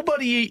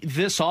 Nobody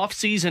this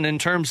offseason in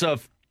terms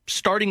of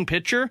starting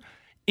pitcher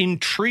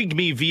intrigued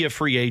me via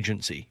free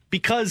agency,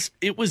 because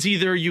it was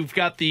either you've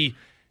got the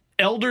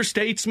elder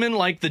statesmen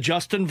like the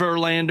Justin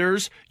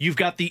Verlanders, you've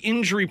got the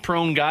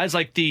injury-prone guys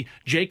like the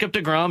Jacob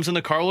deGroms and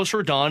the Carlos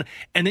Rodon,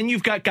 and then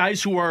you've got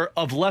guys who are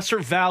of lesser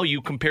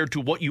value compared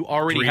to what you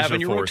already have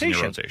in your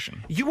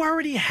rotation. You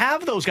already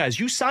have those guys.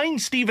 You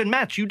signed Steven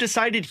Matz. You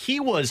decided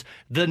he was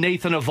the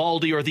Nathan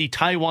Eovaldi or the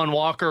Taijuan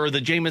Walker or the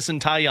Jameson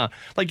Taillon.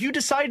 Like, you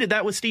decided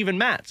that was Steven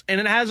Matz,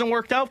 and it hasn't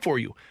worked out for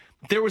you.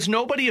 There was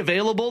nobody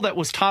available that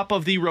was top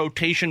of the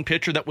rotation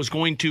pitcher that was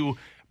going to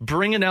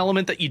bring an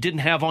element that you didn't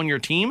have on your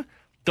team.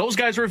 Those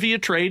guys were via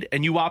trade,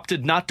 and you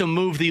opted not to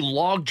move the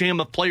logjam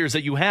of players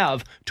that you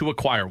have to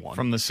acquire one.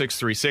 From the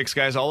 636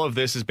 guys, all of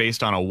this is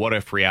based on a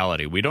what-if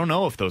reality. We don't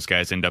know if those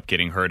guys end up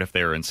getting hurt if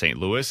they're in St.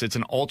 Louis. It's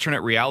an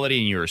alternate reality,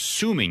 and you're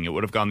assuming it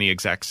would have gone the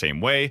exact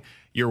same way.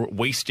 You're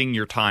wasting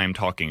your time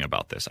talking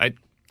about this. I,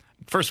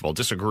 first of all,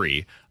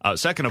 disagree.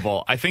 Second of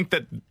all, I think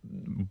that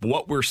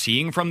what we're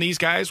seeing from these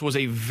guys was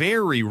a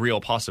very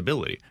real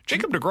possibility.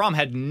 Jacob deGrom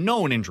had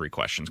known injury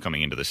questions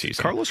coming into the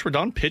season. Carlos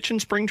Rodon pitch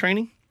in spring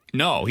training?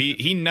 No,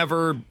 he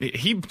never,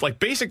 like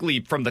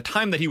basically from the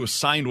time that he was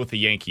signed with the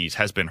Yankees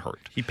has been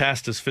hurt. He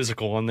passed his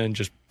physical and then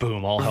just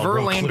boom, all hell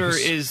broke loose.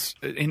 Verlander is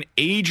an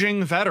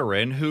aging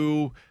veteran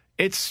who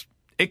it's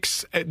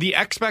the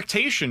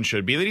expectation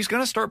should be that he's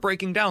going to start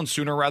breaking down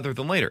sooner rather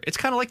than later. It's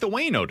kind of like the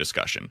Waino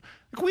discussion.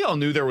 Like, we all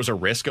knew there was a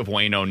risk of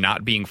Waino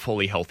not being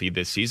fully healthy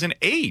this season.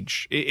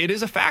 Age, it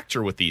is a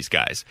factor with these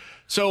guys.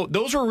 So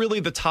those are really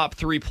the top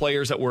 3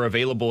 players that were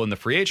available in the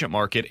free agent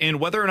market. And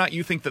whether or not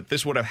you think that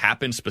this would have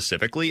happened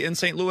specifically in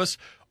St. Louis,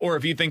 or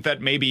if you think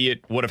that maybe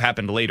it would have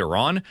happened later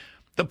on,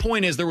 the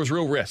point is there was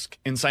real risk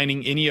in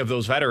signing any of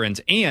those veterans,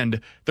 and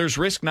there's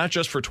risk not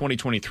just for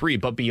 2023,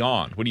 but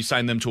beyond when you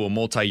sign them to a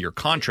multi-year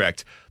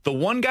contract. The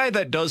one guy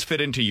that does fit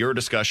into your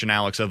discussion,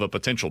 Alex, of a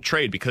potential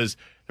trade, because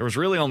there was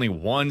really only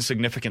one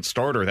significant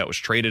starter that was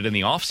traded in the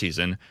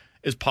offseason,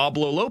 is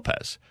Pablo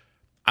Lopez.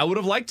 I would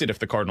have liked it if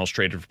the Cardinals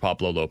traded for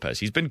Pablo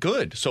Lopez. He's been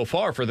good so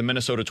far for the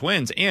Minnesota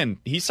Twins, and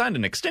he signed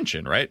an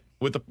extension, right,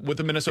 with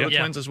the Minnesota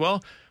Twins as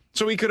well.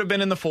 So he could have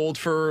been in the fold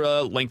for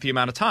a lengthy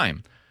amount of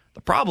time.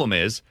 The problem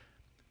is,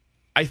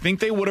 I think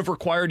they would have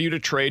required you to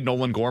trade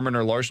Nolan Gorman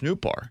or Lars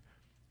Nootbaar.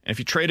 And if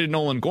you traded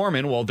Nolan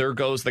Gorman, well, there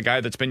goes the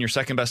guy that's been your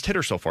second best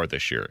hitter so far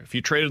this year. If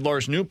you traded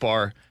Lars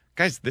Nootbaar,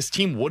 guys, this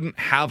team wouldn't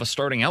have a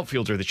starting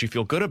outfielder that you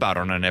feel good about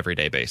on an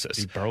everyday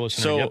basis.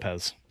 So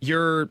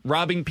you're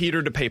robbing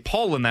Peter to pay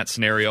Paul in that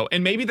scenario,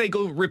 and maybe they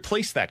go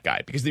replace that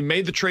guy because they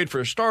made the trade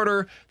for a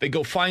starter. They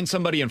go find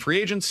somebody in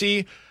free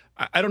agency.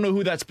 I don't know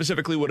who that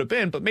specifically would have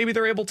been, but maybe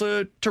they're able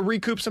to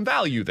recoup some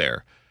value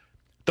there.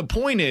 The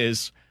point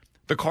is,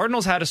 the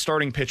Cardinals had a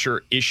starting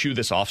pitcher issue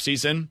this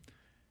offseason,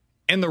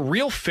 and the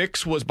real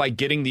fix was by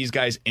getting these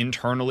guys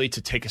internally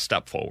to take a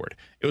step forward.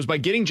 It was by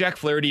getting Jack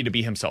Flaherty to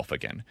be himself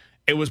again.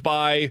 It was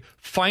by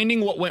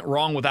finding what went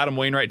wrong with Adam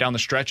Wainwright down the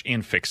stretch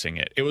and fixing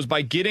it. It was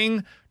by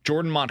getting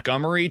Jordan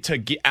Montgomery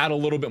to add a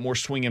little bit more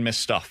swing and miss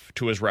stuff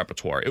to his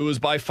repertoire. It was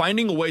by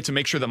finding a way to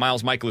make sure that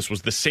Miles Mikolas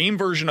was the same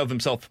version of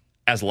himself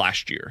as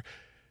last year.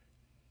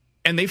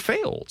 And they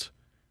failed.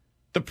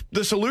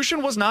 The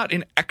solution was not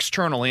an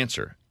external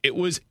answer. It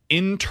was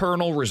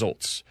internal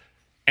results.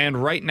 And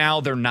right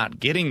now, they're not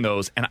getting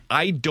those. And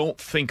I don't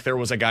think there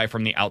was a guy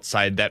from the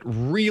outside that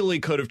really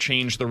could have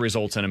changed the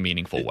results in a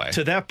meaningful way.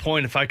 To that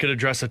point, if I could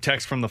address a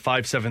text from the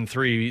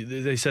 573,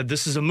 they said,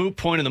 this is a moot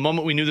point. In the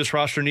moment we knew this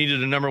roster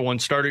needed a number one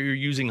starter, you're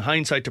using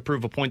hindsight to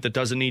prove a point that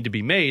doesn't need to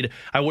be made.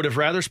 I would have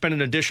rather spent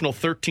an additional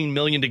 $13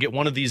 million to get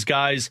one of these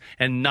guys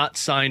and not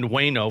signed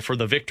Waino for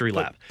the victory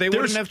lap. They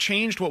wouldn't have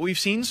changed what we've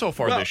seen so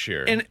far this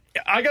year. And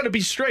I got to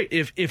be straight.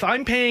 If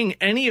I'm paying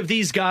any of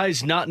these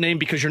guys not named,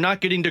 because you're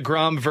not getting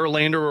DeGrom,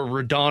 Verlander, or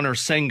Rodon or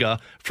Senga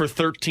for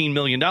 $13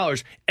 million,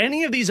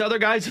 any of these other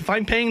guys, if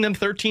I'm paying them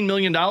 $13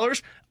 million,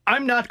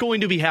 I'm not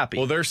going to be happy.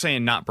 Well, they're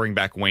saying not bring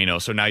back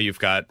Waino, so now you've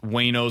got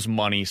Waino's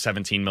money,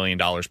 $17 million,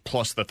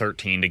 plus the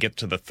 13 to get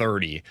to the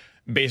 30.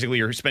 Basically,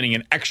 you're spending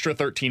an extra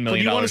 $13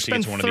 million to get to one of these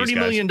guys. You want to spend $30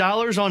 million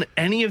on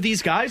any of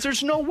these guys?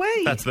 There's no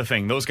way. That's the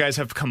thing. Those guys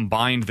have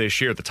combined this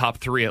year, the top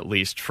 3 at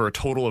least, for a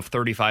total of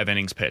 35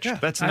 innings pitched. Yeah,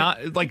 that's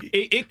not like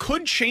it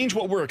could change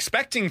what we're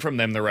expecting from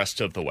them the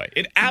rest of the way.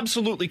 It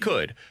absolutely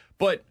could,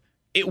 but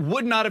it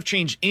would not have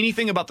changed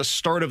anything about the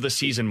start of the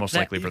season, most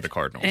likely for the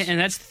Cardinals. And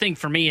that's the thing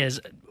for me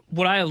is,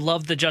 would I have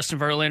loved the Justin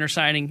Verlander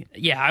signing?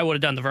 Yeah, I would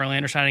have done the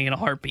Verlander signing in a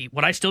heartbeat.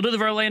 Would I still do the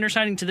Verlander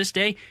signing to this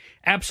day?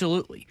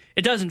 Absolutely.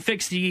 It doesn't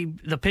fix the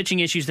pitching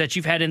issues that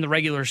you've had in the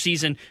regular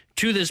season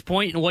to this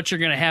point and what you're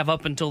going to have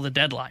up until the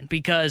deadline,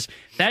 because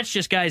that's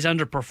just guys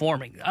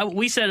underperforming.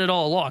 We said it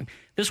all along.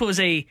 This was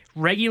a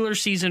regular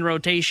season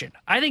rotation.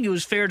 I think it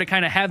was fair to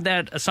kind of have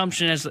that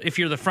assumption as if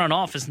you're the front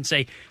office and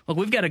say, look,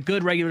 we've got a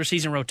good regular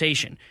season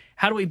rotation.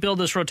 How do we build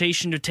this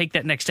rotation to take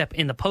that next step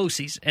in the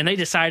postseason? And they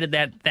decided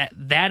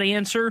that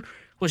answer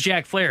was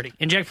Jack Flaherty.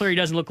 And Jack Flaherty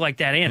doesn't look like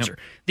that answer. Yep.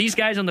 These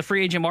guys on the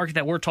free agent market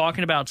that we're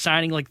talking about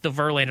signing, like the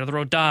Verlander, the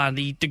Rodon,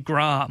 the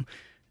DeGrom,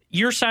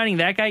 you're signing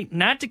that guy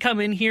not to come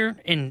in here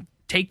and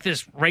take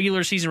this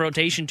regular season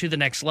rotation to the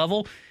next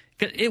level.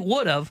 It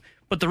would have,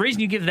 but the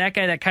reason you give that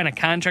guy that kind of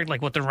contract,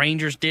 like what the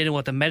Rangers did and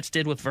what the Mets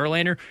did with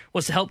Verlander,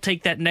 was to help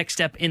take that next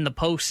step in the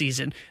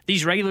postseason.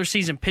 These regular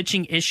season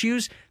pitching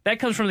issues, that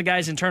comes from the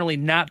guys internally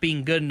not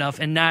being good enough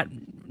and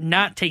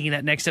not taking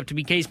that next step, to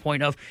BK's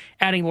point of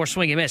adding more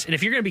swing and miss. And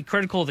if you're going to be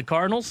critical of the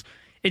Cardinals,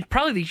 it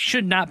probably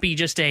should not be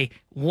just a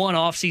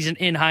one-off season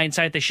in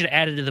hindsight they should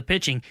have added to the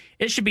pitching.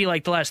 It should be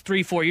like the last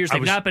 3-4 years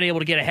they've not been able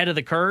to get ahead of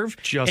the curve.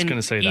 Just going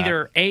to say that.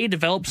 Either A,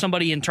 develop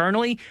somebody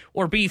internally,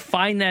 or B,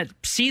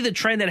 see the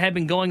trend that had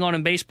been going on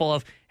in baseball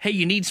of, hey,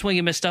 you need swing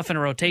and miss stuff in a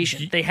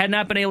rotation. They had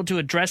not been able to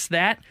address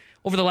that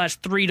over the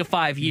last 3 to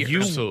 5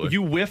 years.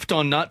 You whiffed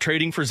on not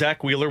trading for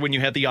Zach Wheeler when you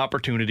had the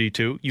opportunity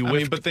to.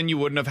 But then you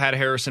wouldn't have had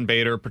Harrison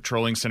Bader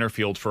patrolling center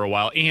field for a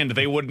while, and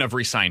they wouldn't have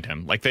re-signed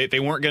him. Like they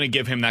weren't going to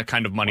give him that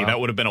kind of money. Well, that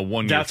would have been a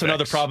one-year That's fix.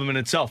 Another problem in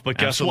itself. But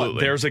guess what?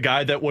 There's a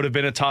guy that would have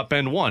been a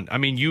top-end one. I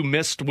mean, you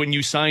missed when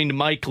you signed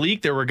Mike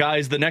Leake. There were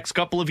guys the next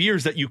couple of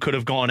years that you could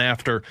have gone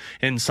after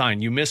and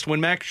signed. You missed when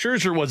Max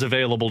Scherzer was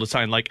available to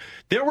sign. Like,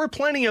 there were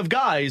plenty of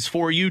guys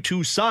for you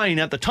to sign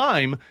at the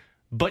time,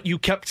 but you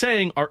kept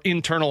saying our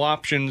internal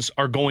options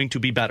are going to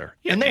be better.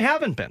 Yeah, and they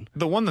haven't been.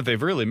 The one that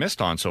they've really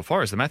missed on so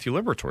far is the Matthew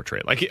Liberatore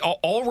trade. Like,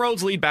 all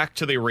roads lead back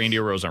to the Randy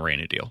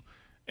Arozarena deal.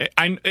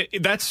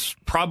 That's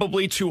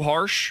probably too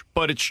harsh,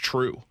 but it's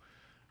true.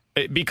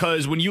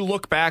 Because when you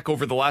look back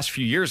over the last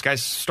few years,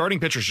 guys, starting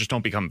pitchers just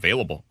don't become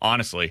available,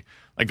 honestly.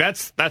 Like,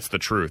 that's the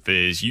truth,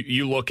 is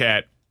you look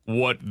at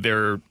what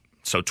their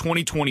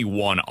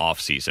 2021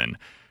 offseason.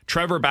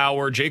 Trevor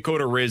Bauer, Jake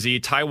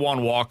Odorizzi,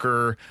 Taijuan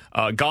Walker,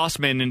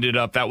 Gossman ended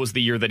up, that was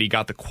the year that he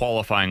got the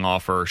qualifying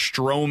offer.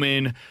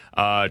 Stroman,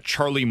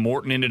 Charlie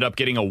Morton ended up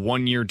getting a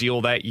 1-year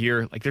deal that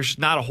year. Like, there's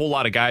not a whole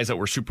lot of guys that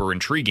were super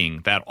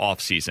intriguing that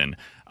offseason.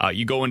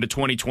 You go into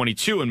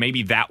 2022, and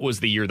maybe that was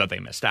the year that they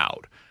missed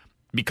out.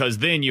 Because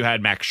then you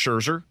had Max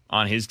Scherzer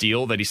on his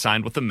deal that he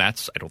signed with the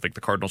Mets. I don't think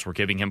the Cardinals were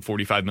giving him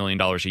 $45 million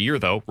a year,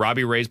 though.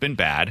 Robbie Ray's been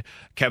bad.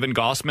 Kevin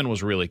Gossman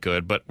was really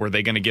good, but were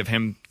they going to give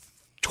him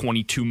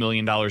 $22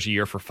 million a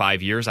year for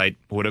 5 years? I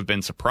would have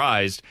been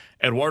surprised.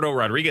 Eduardo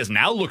Rodriguez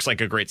now looks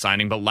like a great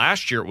signing, but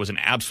last year it was an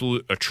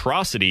absolute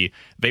atrocity.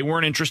 They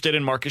weren't interested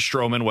in Marcus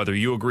Stroman, whether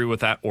you agree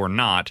with that or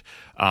not.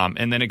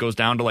 And then it goes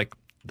down to like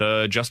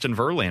the Justin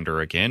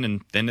Verlander again,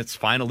 and then it's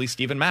finally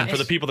Steven Matz. For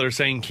the people that are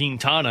saying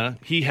Quintana,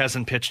 he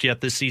hasn't pitched yet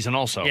this season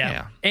also.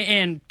 Yeah.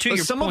 And to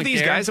your some point of these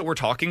there, guys that we're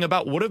talking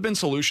about would have been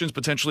solutions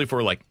potentially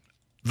for like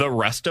the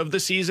rest of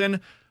the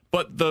season.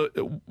 But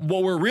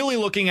what we're really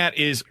looking at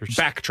is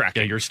backtracking.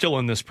 Yeah, you're still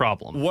in this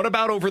problem. What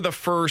about over the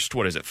first,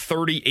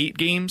 38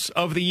 games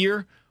of the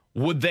year?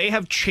 Would they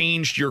have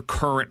changed your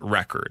current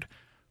record?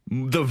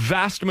 The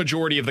vast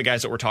majority of the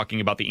guys that we're talking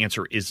about, the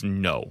answer is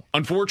no.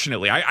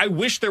 Unfortunately, I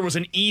wish there was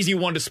an easy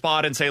one to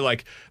spot and say,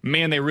 like,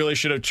 man, they really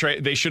should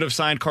have they should have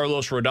signed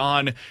Carlos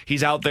Rodon.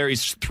 He's out there.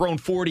 He's thrown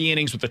 40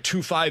 innings with a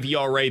 2.5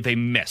 ERA. They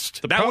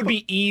missed. That would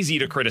be easy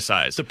to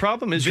criticize. The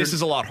problem is this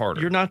is a lot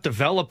harder. You're not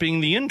developing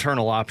the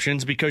internal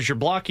options because you're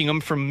blocking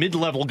them from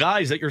mid-level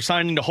guys that you're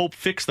signing to hope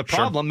fix the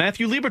problem. Sure.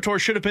 Matthew Liberatore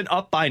should have been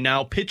up by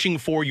now pitching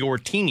for your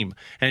team,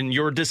 and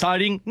you're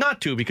deciding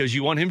not to because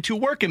you want him to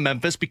work in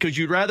Memphis because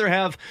you'd rather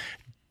have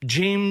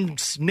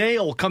James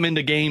Nail come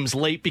into games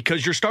late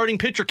because your starting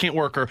pitcher can't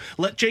work, or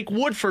let Jake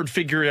Woodford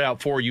figure it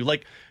out for you.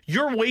 Like,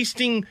 you're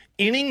wasting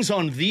innings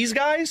on these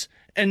guys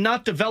and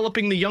not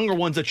developing the younger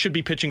ones that should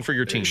be pitching for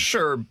your team.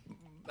 Sure.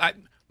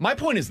 My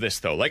point is this,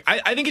 though. Like,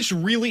 I think it's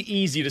really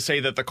easy to say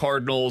that the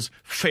Cardinals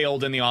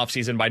failed in the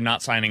offseason by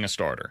not signing a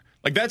starter.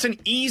 Like, that's an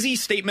easy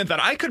statement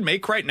that I could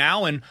make right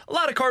now, and a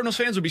lot of Cardinals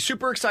fans would be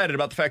super excited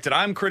about the fact that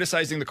I'm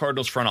criticizing the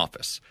Cardinals front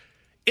office.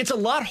 It's a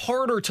lot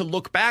harder to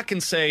look back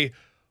and say,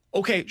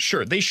 okay,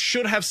 sure, they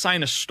should have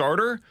signed a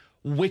starter.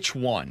 Which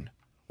one?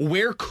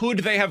 Where could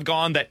they have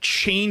gone that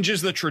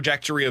changes the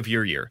trajectory of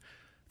your year?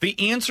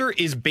 The answer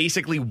is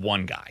basically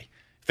one guy.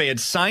 If they had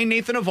signed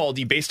Nathan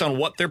Eovaldi based on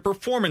what their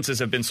performances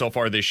have been so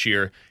far this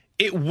year,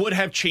 it would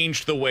have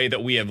changed the way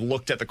that we have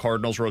looked at the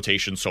Cardinals'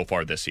 rotation so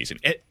far this season.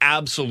 It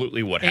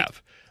absolutely would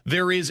have.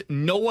 There is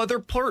no other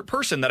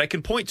person that I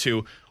can point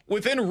to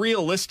within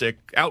realistic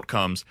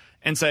outcomes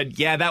and said,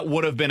 yeah, that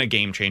would have been a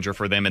game changer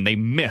for them, and they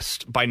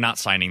missed by not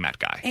signing that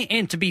guy.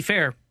 And to be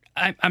fair,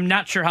 I'm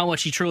not sure how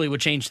much he truly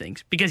would change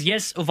things. Because,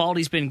 yes,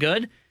 Eovaldi's been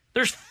good.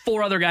 There's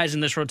 4 other guys in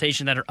this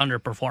rotation that are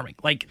underperforming.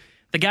 Like,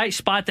 the guy's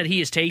spot that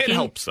he is taking... It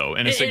helps, though,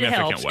 in a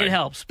significant way. It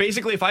helps.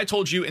 Basically, if I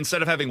told you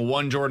instead of having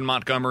 1 Jordan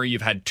Montgomery,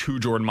 you've had 2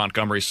 Jordan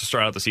Montgomerys to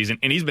start out the season,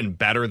 and he's been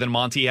better than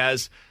Monty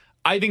has,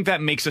 I think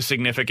that makes a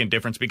significant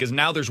difference because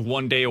now there's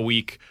 1 day a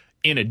week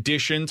in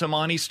addition to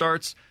Monty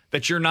starts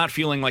that you're not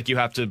feeling like you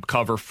have to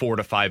cover 4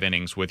 to 5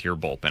 innings with your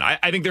bullpen.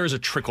 I think there is a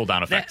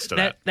trickle-down effect to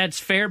that. That's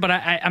fair, but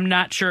I'm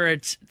not sure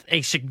it's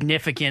a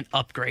significant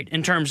upgrade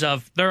in terms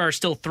of there are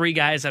still 3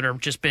 guys that have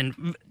just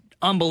been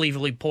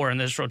unbelievably poor in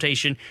this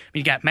rotation. I mean,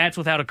 you got Matz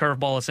without a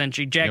curveball,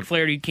 essentially. Jack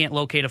Flaherty, you can't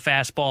locate a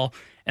fastball.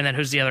 And then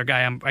who's the other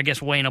guy? I guess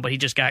Waino, but he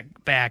just got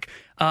back.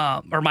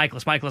 Or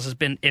Michaelis. Michaelis has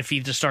been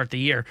iffy to start the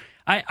year.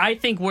 I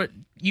think what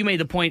you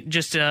made the point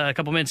just a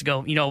couple minutes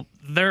ago, you know,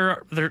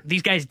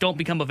 these guys don't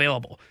become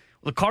available.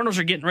 The Cardinals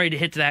are getting ready to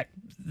hit to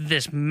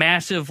this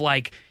massive,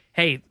 like,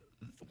 hey,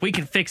 we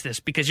can fix this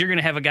because you're going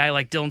to have a guy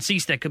like Dylan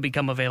Cease that could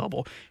become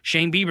available.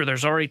 Shane Bieber,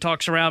 there's already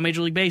talks around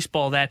Major League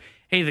Baseball that,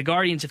 hey, the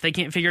Guardians, if they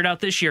can't figure it out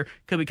this year,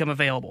 could become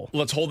available.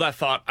 Let's hold that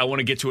thought. I want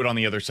to get to it on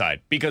the other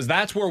side because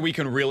that's where we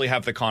can really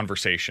have the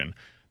conversation.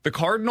 The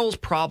Cardinals'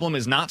 problem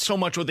is not so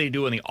much what they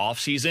do in the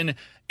offseason.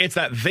 It's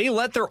that they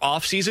let their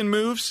offseason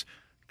moves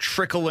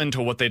trickle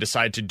into what they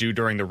decide to do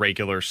during the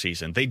regular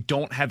season. They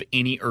don't have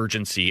any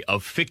urgency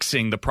of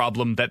fixing the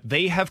problem that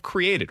they have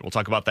created. We'll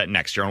talk about that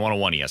next year on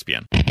 101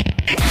 ESPN.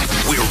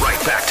 We're right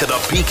back to the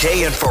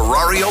BK and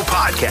Ferrario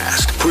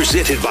podcast,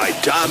 presented by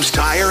Dobbs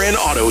Tire and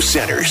Auto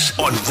Centers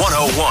on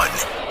 101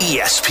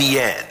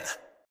 ESPN.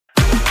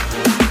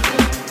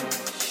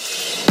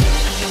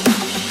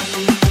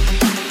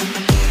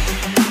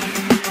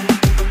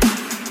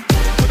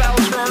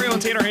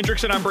 Tanner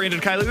Hendrickson, I'm Brandon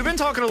Kiley. We've been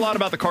talking a lot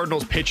about the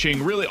Cardinals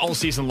pitching really all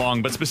season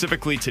long, but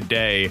specifically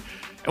today.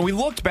 And we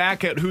looked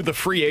back at who the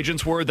free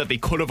agents were that they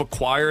could have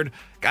acquired.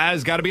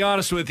 Guys, got to be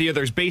honest with you,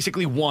 there's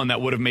basically one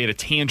that would have made a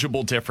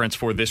tangible difference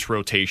for this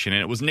rotation,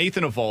 and it was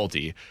Nathan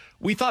Eovaldi.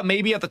 We thought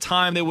maybe at the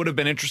time they would have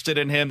been interested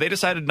in him. They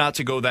decided not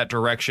to go that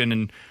direction,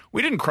 and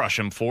we didn't crush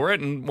him for it,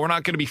 and we're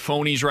not going to be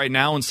phonies right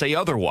now and say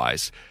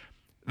otherwise.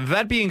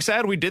 That being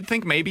said, we did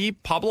think maybe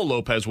Pablo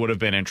Lopez would have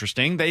been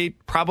interesting. They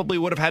probably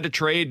would have had to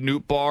trade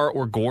Nootbaar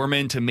or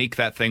Gorman to make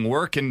that thing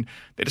work, and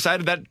they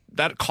decided that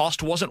that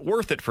cost wasn't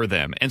worth it for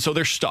them, and so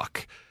they're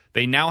stuck.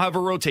 They now have a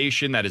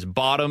rotation that is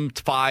bottom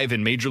 5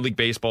 in Major League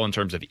Baseball in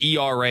terms of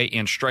ERA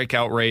and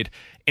strikeout rate,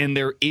 and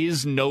there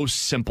is no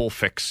simple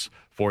fix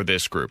for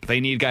this group. They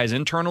need guys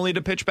internally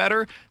to pitch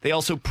better. They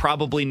also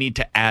probably need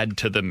to add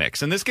to the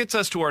mix. And this gets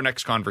us to our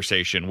next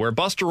conversation, where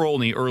Buster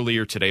Olney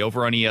earlier today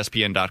over on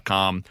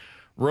ESPN.com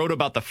wrote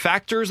about the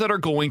factors that are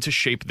going to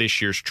shape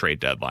this year's trade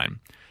deadline.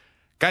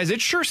 Guys,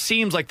 it sure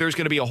seems like there's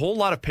going to be a whole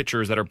lot of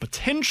pitchers that are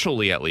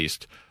potentially, at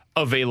least,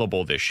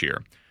 available this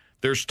year.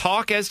 There's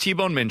talk, as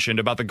T-Bone mentioned,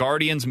 about the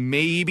Guardians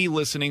maybe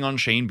listening on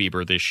Shane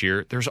Bieber this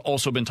year. There's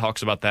also been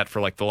talks about that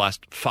for like the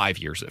last 5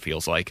 years, it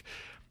feels like.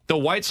 The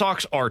White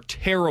Sox are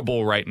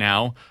terrible right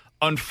now.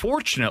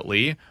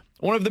 Unfortunately,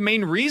 one of the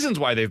main reasons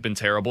why they've been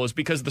terrible is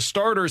because the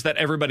starters that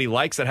everybody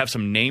likes that have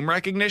some name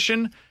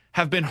recognition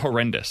have been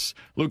horrendous.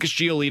 Lucas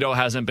Giolito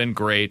hasn't been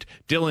great.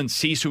 Dylan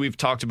Cease, who we've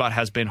talked about,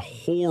 has been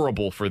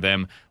horrible for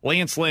them.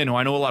 Lance Lynn, who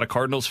I know a lot of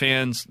Cardinals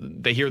fans,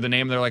 they hear the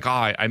name, they're like,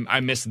 I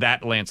miss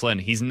that Lance Lynn.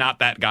 He's not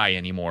that guy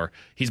anymore.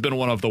 He's been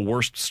one of the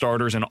worst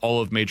starters in all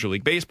of Major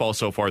League Baseball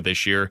so far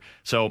this year,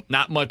 so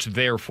not much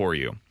there for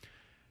you.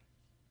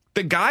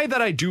 The guy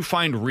that I do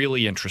find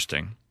really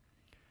interesting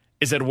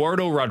is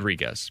Eduardo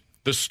Rodriguez.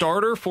 The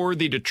starter for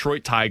the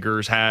Detroit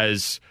Tigers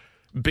has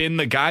been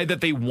the guy that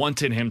they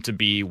wanted him to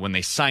be when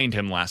they signed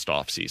him last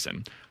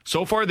offseason.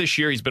 So far this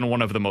year, he's been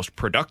one of the most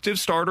productive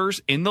starters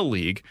in the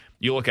league.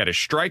 You look at his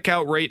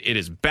strikeout rate, it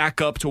is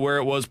back up to where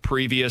it was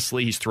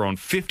previously. He's thrown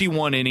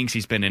 51 innings.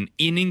 He's been an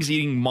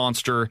innings-eating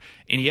monster,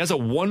 and he has a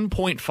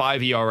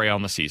 1.5 ERA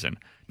on the season.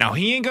 Now,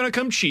 he ain't going to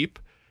come cheap.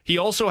 He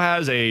also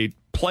has a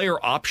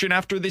player option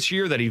after this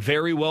year that he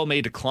very well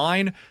may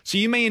decline, so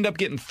you may end up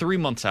getting 3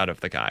 months out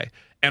of the guy.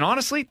 And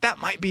honestly, that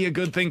might be a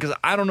good thing because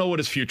I don't know what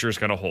his future is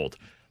going to hold.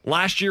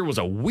 Last year was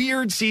a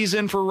weird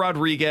season for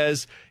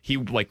Rodriguez. He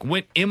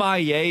went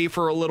MIA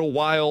for a little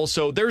while,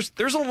 so there's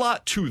a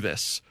lot to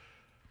this.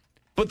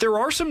 But there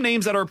are some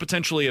names that are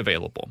potentially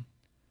available.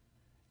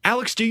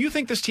 Alex, do you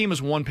think this team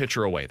is one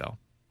pitcher away, though?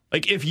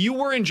 Like, if you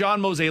were in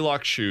John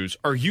Mozeliak's shoes,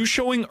 are you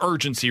showing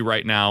urgency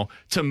right now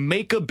to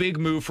make a big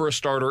move for a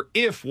starter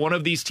if one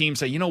of these teams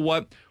say, you know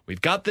what,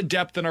 we've got the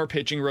depth in our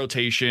pitching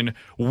rotation,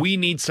 we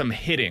need some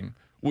hitting?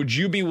 Would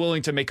you be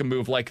willing to make a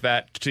move like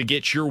that to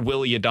get your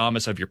Willy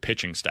Adames of your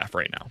pitching staff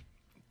right now?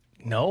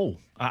 No,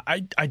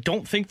 I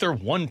don't think they're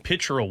one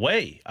pitcher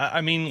away.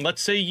 I mean,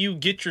 let's say you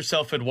get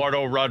yourself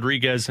Eduardo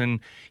Rodriguez and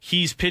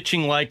he's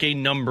pitching like a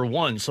number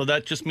one. So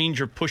that just means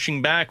you're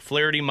pushing back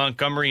Flaherty,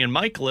 Montgomery, and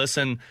Michaelis.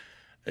 And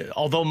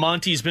although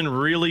Monty's been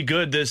really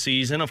good this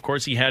season, of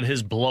course, he had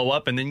his blow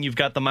up. And then you've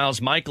got the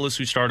Miles Michaelis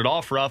who started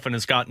off rough and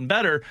has gotten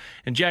better.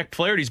 And Jack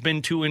Flaherty's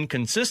been too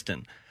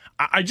inconsistent.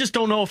 I just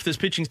don't know if this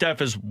pitching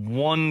staff is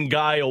one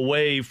guy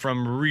away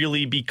from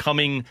really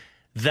becoming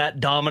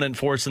that dominant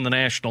force in the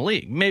National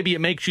League. Maybe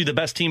it makes you the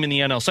best team in the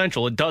NL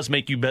Central. It does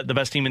make you the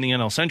best team in the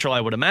NL Central,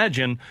 I would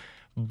imagine.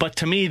 But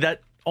to me,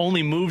 that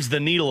only moves the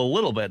needle a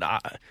little bit.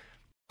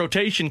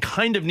 Rotation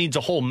kind of needs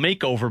a whole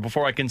makeover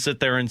before I can sit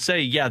there and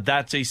say, yeah,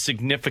 that's a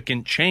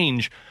significant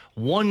change.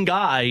 One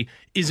guy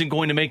isn't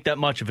going to make that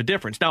much of a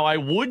difference. Now, I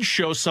would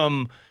show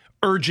some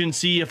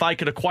urgency if I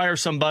could acquire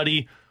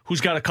somebody who's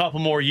got a couple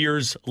more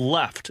years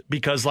left,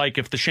 because like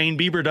if the Shane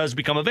Bieber does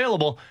become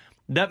available,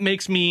 that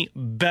makes me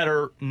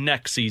better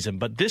next season.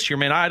 But this year,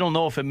 man, I don't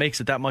know if it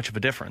makes it that much of a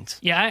difference.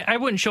 Yeah, I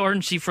wouldn't show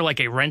urgency for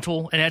like a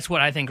rental, and that's what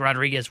I think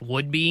Rodriguez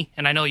would be.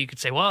 And I know you could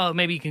say, well,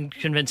 maybe you can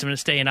convince him to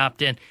stay and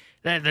opt in.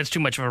 That's too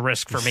much of a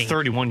risk for me.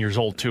 31 years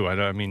old, too.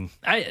 I mean,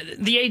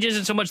 the age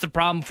isn't so much the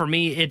problem for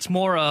me. It's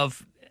more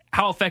of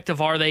how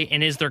effective are they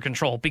and is their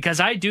control? Because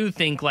I do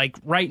think like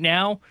right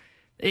now,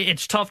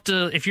 it's tough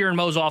to, if you're in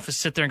Mo's office,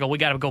 sit there and go, we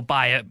got to go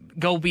buy it.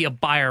 Go be a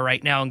buyer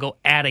right now and go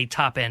add a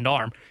top-end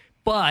arm.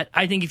 But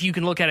I think if you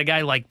can look at a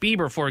guy like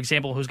Bieber, for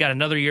example, who's got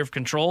another year of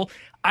control,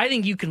 I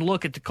think you can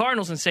look at the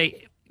Cardinals and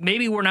say,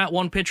 maybe we're not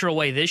one pitcher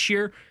away this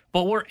year,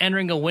 but we're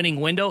entering a winning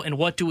window, and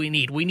what do we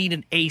need? We need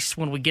an ace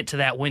when we get to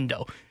that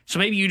window. So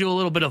maybe you do a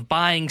little bit of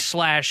buying /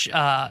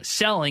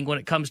 selling when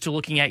it comes to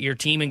looking at your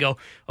team and go,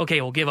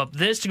 okay, we'll give up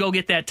this to go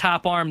get that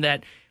top arm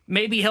that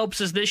maybe helps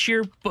us this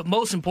year, but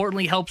most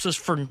importantly helps us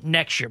for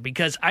next year.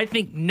 Because I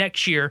think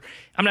next year,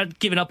 I'm not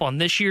giving up on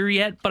this year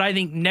yet, but I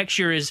think next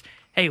year is,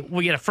 hey,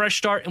 we get a fresh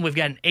start and we've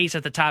got an ace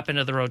at the top end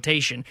of the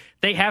rotation.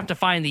 They have to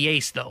find the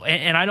ace, though.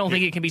 And I don't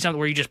think it can be something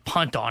where you just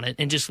punt on it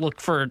and just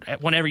look for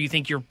whenever you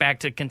think you're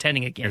back to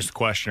contending again. Here's the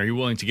question. Are you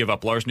willing to give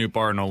up Lars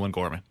Nootbaar and Nolan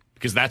Gorman?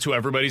 Because that's who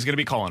everybody's going to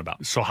be calling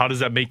about. So how does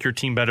that make your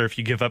team better if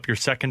you give up your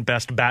second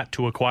best bat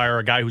to acquire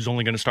a guy who's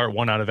only going to start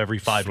 1 out of every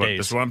 5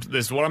 days?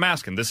 This is what I'm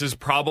asking. This is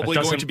probably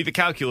going to be the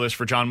calculus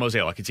for John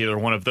Mozeliak. It's either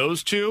one of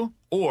those two,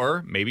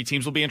 or maybe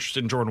teams will be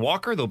interested in Jordan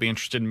Walker, they'll be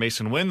interested in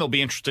Mason Wynn, they'll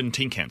be interested in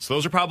Tink Hence.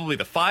 Those are probably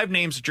the 5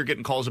 names that you're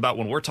getting calls about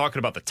when we're talking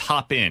about the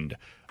top end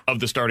of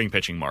the starting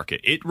pitching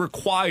market. It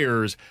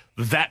requires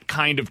that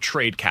kind of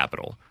trade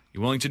capital.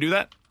 You willing to do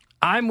that?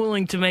 I'm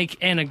willing to make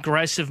an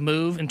aggressive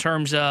move in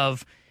terms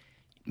of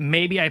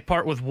maybe I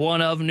part with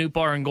one of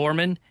Nootbaar and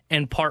Gorman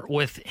and part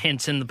with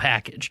Hintz in the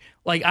package.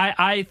 Like,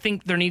 I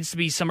think there needs to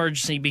be some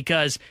urgency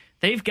because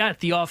they've got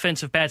the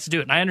offensive bats to do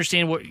it. And I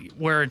understand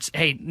where it's,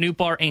 hey,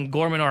 Nootbaar and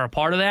Gorman are a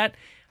part of that.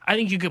 I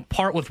think you could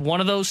part with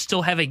one of those,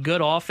 still have a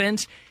good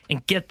offense,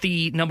 and get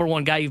the number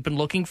one guy you've been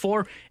looking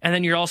for, and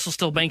then you're also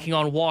still banking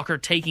on Walker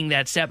taking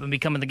that step and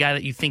becoming the guy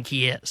that you think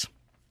he is.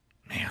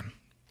 Man.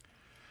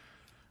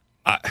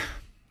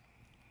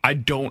 I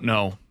don't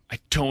know. I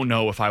don't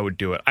know if I would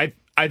do it.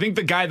 I think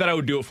the guy that I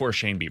would do it for is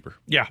Shane Bieber.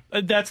 Yeah,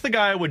 that's the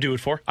guy I would do it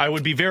for. I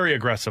would be very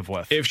aggressive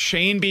with. If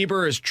Shane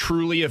Bieber is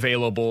truly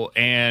available,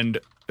 and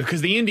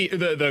because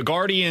the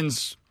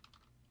Guardians'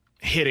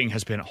 hitting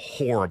has been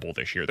horrible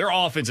this year. Their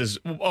offense is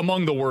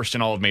among the worst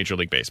in all of Major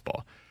League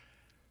Baseball.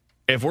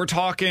 If we're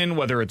talking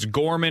whether it's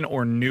Gorman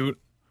or Newt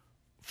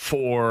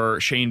for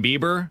Shane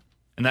Bieber,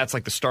 and that's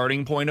like the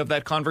starting point of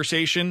that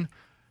conversation,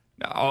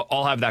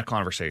 I'll have that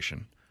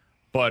conversation.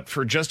 But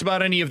for just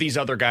about any of these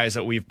other guys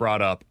that we've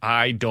brought up,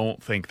 I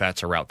don't think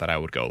that's a route that I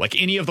would go.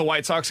 Like any of the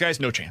White Sox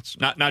guys, no chance.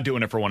 Not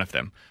doing it for one of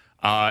them.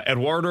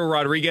 Eduardo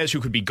Rodriguez, who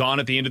could be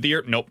gone at the end of the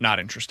year, nope, not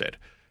interested.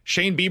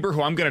 Shane Bieber,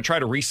 who I'm going to try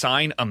to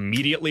re-sign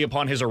immediately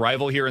upon his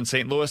arrival here in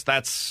St. Louis,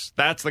 that's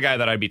the guy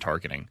that I'd be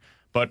targeting.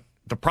 But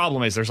the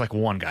problem is there's like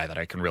one guy that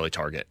I can really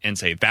target and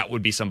say that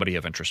would be somebody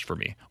of interest for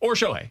me. Or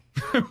Shohei.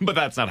 But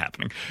that's not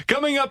happening.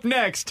 Coming up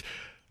next,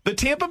 the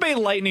Tampa Bay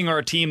Lightning are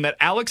a team that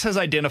Alex has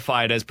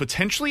identified as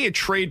potentially a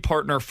trade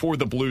partner for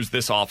the Blues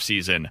this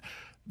offseason.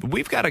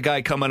 We've got a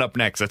guy coming up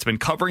next that's been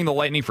covering the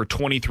Lightning for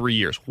 23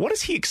 years. What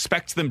does he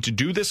expect them to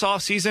do this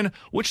offseason?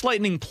 Which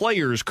Lightning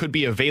players could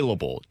be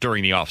available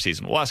during the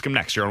offseason? We'll ask him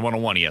next here on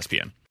 101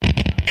 ESPN.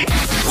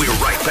 We're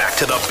right back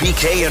to the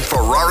BK and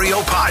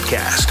Ferrario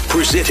podcast,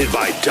 presented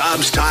by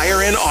Dobbs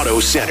Tire and Auto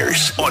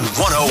Centers on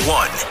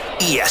 101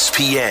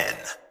 ESPN.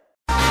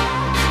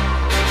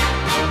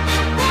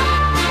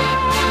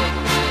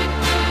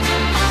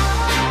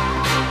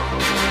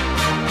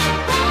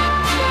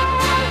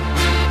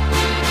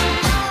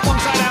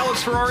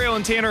 Ferrario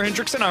and Tanner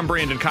Hendrickson. I'm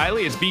Brandon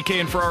Kiley. It's BK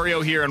and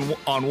Ferrario here on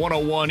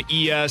 101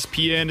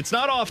 ESPN. It's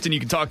not often you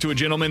can talk to a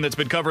gentleman that's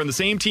been covering the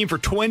same team for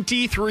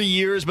 23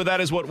 years, but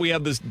that is what we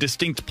have this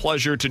distinct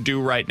pleasure to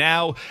do right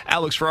now.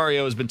 Alex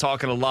Ferrario has been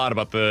talking a lot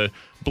about the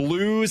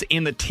Blues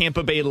and the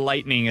Tampa Bay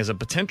Lightning as a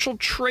potential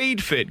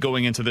trade fit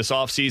going into this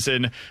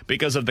offseason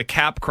because of the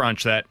cap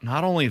crunch that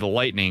not only the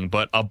Lightning,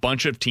 but a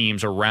bunch of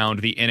teams around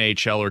the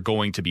NHL are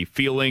going to be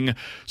feeling.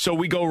 So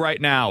we go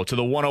right now to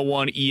the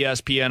 101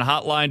 ESPN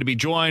hotline to be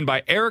joined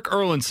by Eric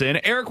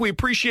Erlinson. Eric, we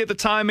appreciate the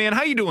time, man.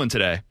 How you doing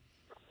today?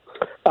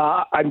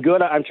 I'm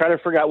good. I'm trying to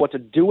figure out what to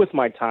do with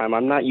my time.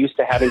 I'm not used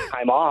to having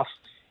time off.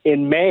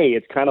 In May,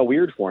 it's kind of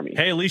weird for me.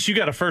 Hey, at least you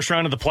got a first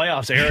round of the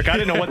playoffs, Eric. I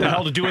didn't know what the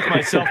hell to do with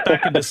myself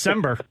back in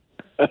December.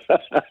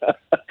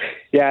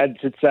 Yeah,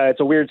 it's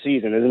a weird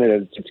season, isn't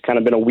it? It's kind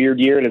of been a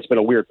weird year, and it's been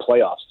a weird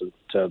playoffs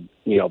to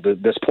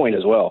this point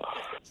as well.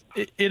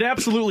 It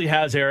absolutely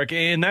has, Eric,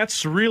 and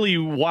that's really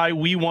why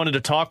we wanted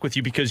to talk with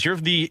you, because you're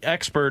the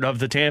expert of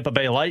the Tampa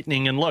Bay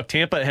Lightning. And look,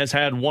 Tampa has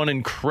had one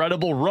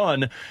incredible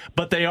run,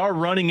 but they are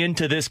running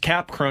into this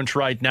cap crunch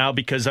right now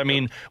because, I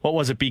mean, what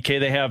was it, BK?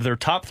 They have their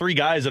top three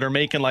guys that are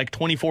making like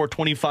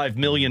 $25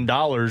 million.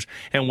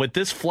 And with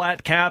this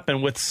flat cap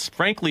and with,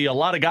 frankly, a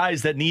lot of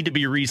guys that need to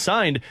be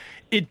re-signed,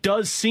 it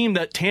does seem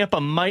that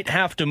Tampa might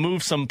have to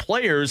move some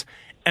players.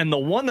 And the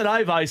one that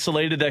I've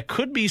isolated that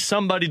could be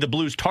somebody the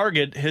Blues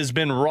target has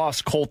been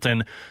Ross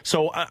Colton.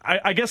 So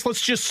I guess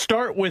let's just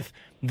start with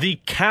the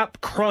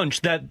cap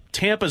crunch that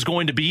Tampa's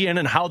going to be in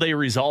and how they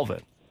resolve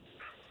it.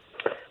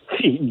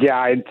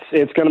 Yeah,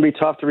 it's going to be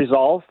tough to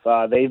resolve.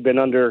 They've been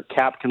under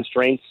cap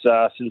constraints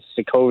since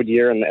the COVID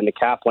year, and the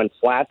cap went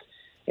flat.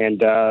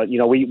 And,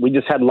 we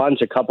just had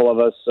lunch, a couple of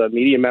us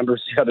media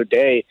members the other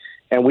day,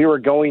 and we were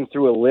going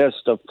through a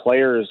list of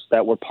players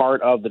that were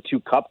part of the two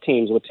cup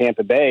teams with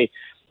Tampa Bay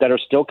that are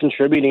still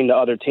contributing to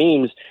other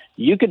teams.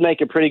 You could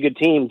make a pretty good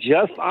team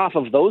just off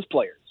of those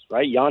players,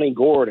 right? Yanni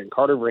Gourde and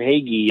Carter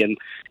Verhaeghe and,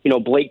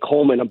 Blake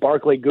Coleman and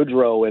Barclay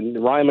Goodrow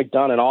and Ryan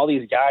McDonough and all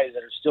these guys that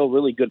are still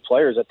really good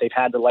players that they've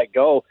had to let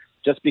go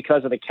just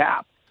because of the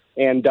cap.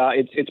 And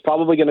it's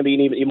probably going to be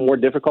an even more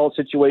difficult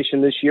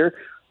situation this year.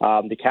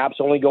 The cap's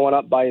only going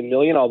up by $1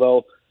 million,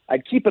 although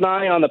I'd keep an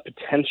eye on the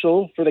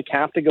potential for the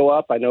cap to go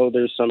up. I know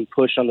there's some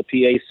push on the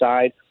PA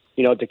side,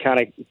 to kind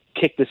of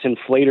kick this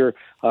inflator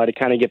to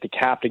kind of get the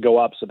cap to go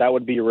up. So that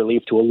would be a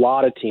relief to a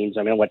lot of teams.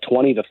 I mean,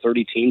 20 to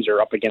 30 teams are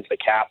up against the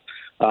cap,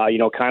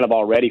 kind of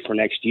already for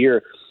next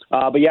year.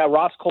 But yeah,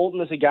 Ross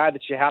Colton is a guy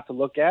that you have to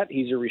look at.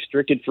 He's a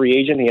restricted free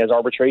agent. He has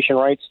arbitration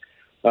rights.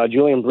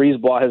 Julian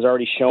Brisebois has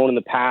already shown in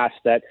the past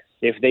that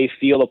if they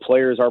feel a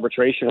player's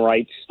arbitration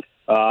rights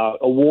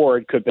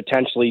award could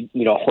potentially,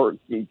 hurt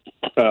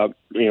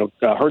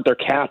their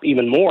cap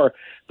even more,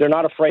 they're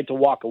not afraid to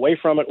walk away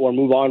from it or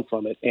move on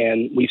from it.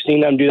 And we've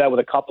seen them do that with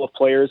a couple of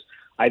players.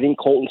 I think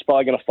Colton's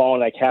probably going to fall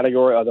in that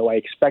category, although I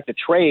expect a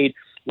trade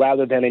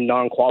rather than a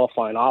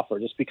non-qualifying offer,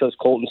 just because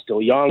Colton's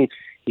still young.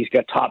 He's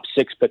got top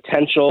six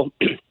potential.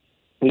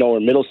 or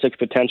middle six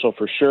potential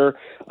for sure.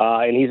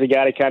 And he's a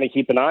guy to kind of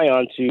keep an eye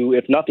on to,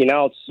 if nothing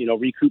else,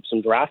 recoup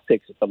some draft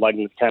picks that the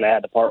Lightning have kind of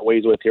had to part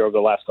ways with here over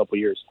the last couple of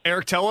years.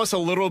 Eric, tell us a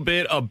little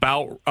bit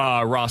about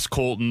Ross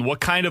Colton. What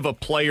kind of a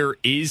player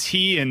is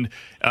he? And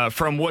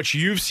from what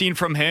you've seen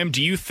from him,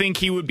 do you think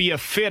he would be a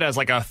fit as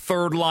like a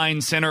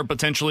third-line center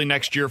potentially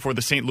next year for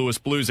the St. Louis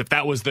Blues if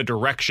that was the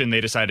direction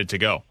they decided to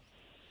go?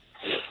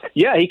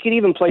 Yeah, he could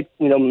even play,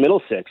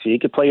 middle six. He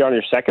could play on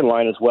your second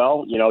line as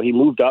well. He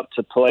moved up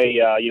to play,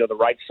 the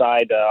right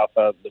side off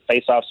the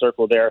face-off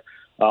circle there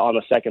on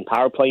the second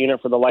power play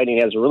unit for the Lightning.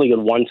 He has a really good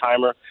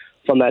one-timer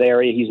from that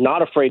area. He's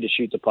not afraid to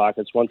shoot the puck.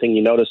 That's one thing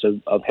you notice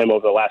of him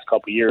over the last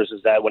couple of years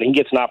is that when he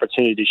gets an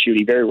opportunity to shoot,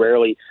 he very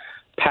rarely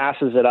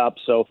passes it up.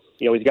 So,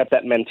 he's got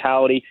that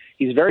mentality.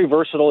 He's very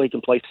versatile. He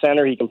can play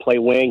center. He can play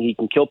wing. He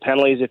can kill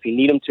penalties if you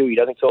need him to. He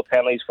doesn't kill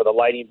penalties for the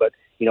Lightning, but,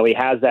 he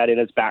has that in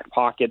his back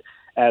pocket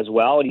as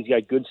well, and he's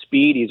got good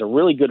speed. He's a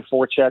really good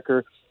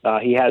forechecker.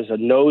 He has a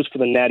nose for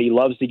the net. He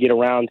loves to get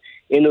around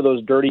into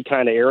those dirty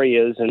kind of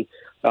areas, and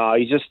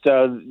he's just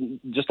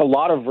a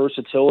lot of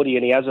versatility,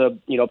 and he has a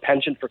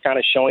penchant for kind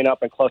of showing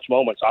up in clutch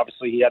moments.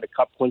 Obviously, he had a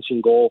cup-clinching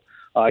goal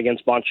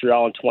against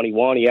Montreal in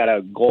 21. He had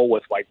a goal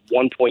with like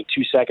 1.2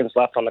 seconds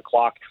left on the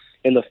clock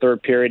in the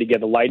third period to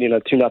give the Lightning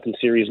a 2-0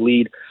 series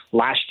lead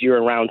last year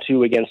in round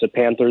 2 against the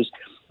Panthers.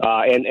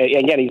 And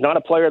again, he's not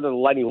a player that the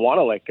Lightning want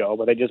to let go,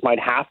 but they just might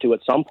have to at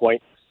some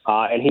point.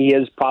 And he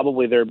is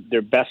probably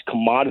their best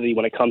commodity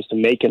when it comes to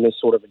making this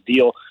sort of a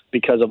deal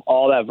because of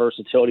all that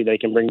versatility they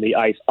can bring to the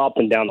ice up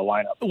and down the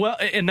lineup. Well,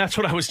 and that's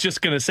what I was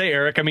just going to say,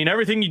 Eric. I mean,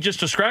 everything you just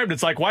described,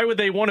 it's like, why would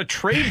they want to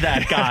trade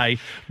that guy?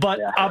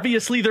 But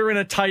obviously they're in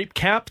a tight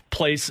cap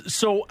place.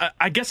 So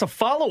I guess a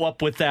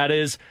follow-up with that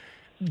is,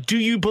 do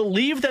you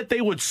believe that they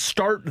would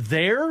start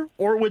there,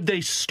 or would they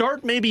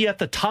start maybe at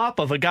the top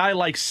of a guy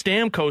like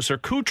Stamkos or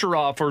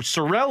Kucherov or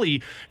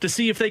Cirelli to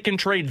see if they can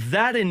trade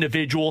that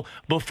individual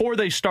before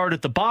they start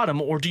at the bottom?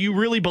 Or do you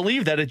really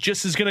believe that it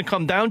just is going to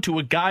come down to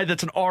a guy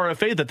that's an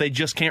RFA that they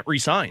just can't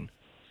re-sign?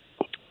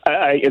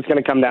 It's going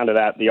to come down to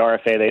that. The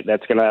RFA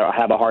that's going to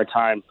have a hard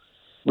time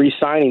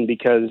re-signing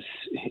because,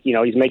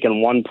 he's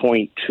making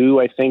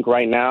 1.2, I think,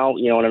 right now,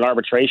 in an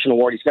arbitration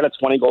award. He's got a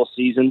 20-goal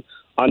season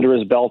under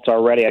his belt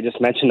already. I just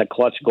mentioned the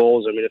clutch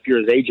goals. I mean, if you're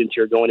his agent,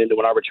 you're going into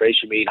an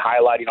arbitration meet,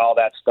 highlighting all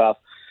that stuff.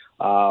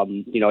 I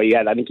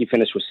think he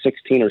finished with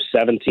 16 or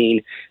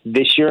 17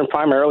 this year and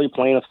primarily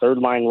playing a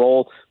third-line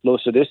role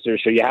most of this year.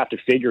 So you have to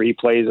figure he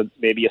plays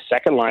maybe a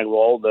second-line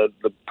role. The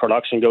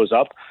production goes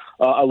up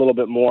a little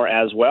bit more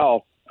as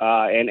well.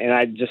 And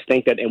I just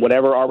think that in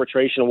whatever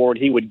arbitration award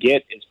he would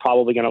get, it's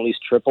probably going to at least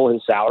triple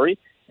his salary.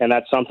 And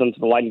that's something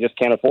the Lightning just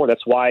can't afford.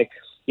 That's why,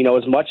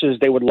 as much as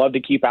they would love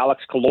to keep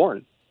Alex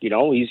Killorn,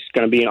 he's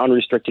going to be an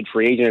unrestricted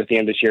free agent at the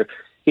end of this year.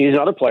 He's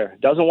another player,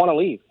 doesn't want to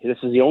leave. This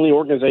is the only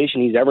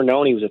organization he's ever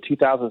known. He was a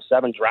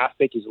 2007 draft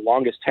pick. He's the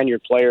longest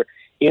tenured player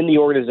in the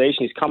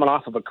organization. He's coming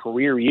off of a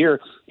career year,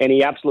 and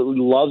he absolutely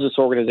loves this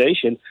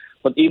organization.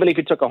 But even if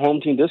he took a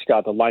home team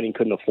discount, the Lightning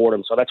couldn't afford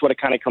him. So that's what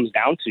it kind of comes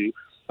down to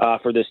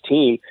for this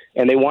team.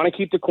 And they want to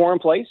keep the core in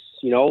place.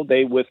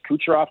 They with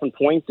Kucherov and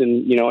Point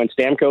and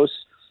Stamkos,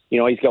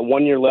 he's got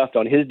 1 year left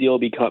on his deal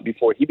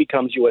before he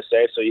becomes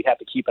USA. So you have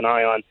to keep an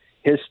eye on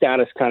his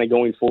status kind of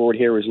going forward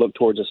here as look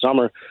towards the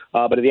summer.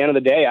 But at the end of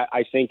the day,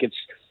 I think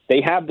they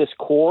have this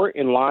core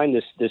in line,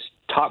 this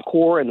top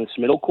core and this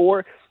middle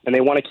core, and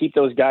they want to keep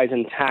those guys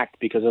intact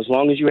because as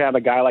long as you have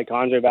a guy like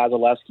Andrei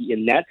Vasilevsky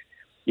in net,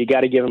 you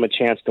got to give him a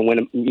chance to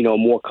win,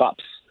 more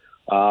cups.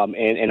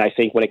 And I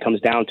think when it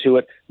comes down to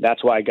it,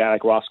 that's why a guy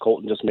like Ross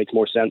Colton just makes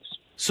more sense.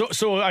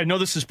 So I know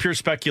this is pure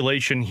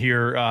speculation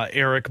here,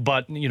 Eric,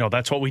 but,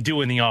 that's what we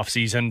do in the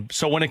offseason.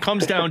 So when it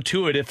comes down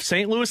to it, if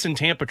St. Louis and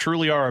Tampa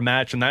truly are a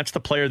match and that's the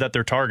player that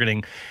they're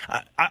targeting,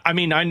 I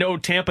know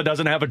Tampa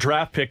doesn't have a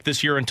draft pick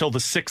this year until the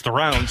 6th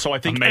round, so I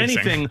think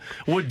anything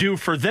would do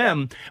for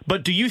them.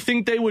 But do you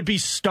think they would be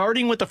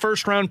starting with the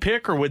first-round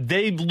pick, or would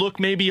they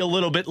look maybe a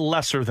little bit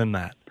lesser than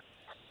that?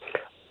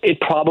 It'd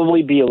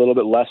probably be a little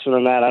bit lesser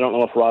than that. I don't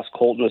know if Ross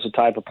Colton is the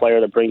type of player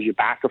that brings you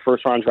back a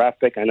first-round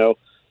draft pick. I know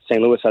St.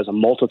 Louis has a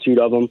multitude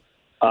of them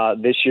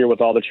this year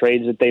with all the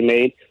trades that they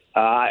made.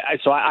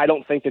 So I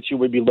don't think that you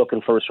would be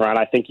looking first round.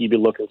 I think you'd be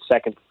looking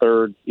second,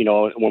 third,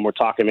 when we're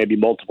talking maybe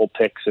multiple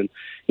picks and,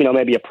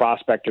 maybe a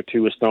prospect or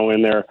two is thrown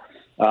in there,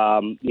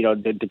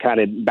 to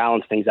kind of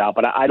balance things out.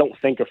 But I don't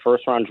think a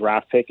first-round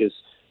draft pick is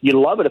 – you'd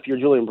love it if you're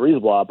Julian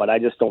Breezeblaw, but I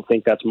just don't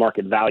think that's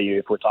market value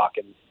if we're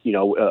talking,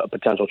 a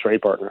potential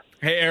trade partner.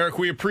 Hey, Eric,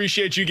 we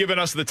appreciate you giving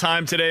us the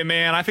time today,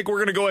 man. I think we're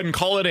going to go ahead and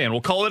call it in. We'll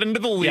call it into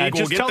the league. Yeah,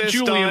 just we'll tell get this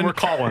Julian done. We're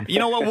calling. You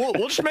know what?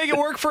 We'll just make it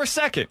work for a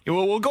second.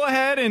 We'll go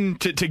ahead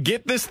and to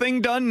get this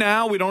thing done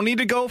now. We don't need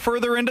to go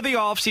further into the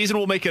offseason.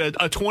 We'll make it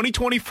a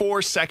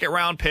 2024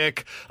 second-round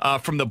pick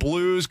from the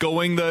Blues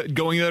going the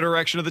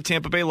direction of the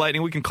Tampa Bay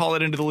Lightning. We can call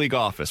it into the league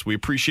office. We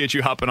appreciate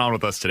you hopping on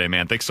with us today,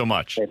 man. Thanks so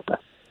much.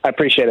 I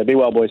appreciate it. Be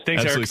well, boys.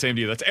 Thanks, absolutely. Eric. Same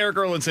to you. That's Eric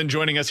Erlinson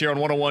joining us here on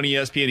 101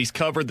 ESPN. He's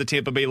covered the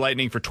Tampa Bay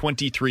Lightning for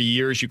 23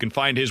 years. You can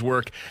find his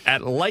work at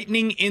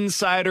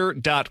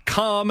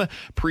lightninginsider.com.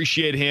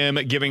 Appreciate him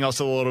giving us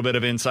a little bit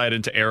of insight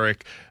into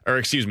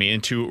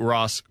into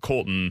Ross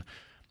Colton.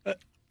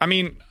 I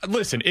mean,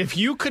 listen, if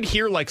you could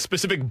hear like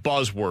specific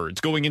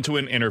buzzwords going into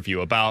an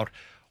interview about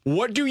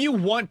what do you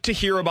want to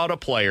hear about a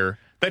player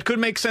that could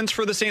make sense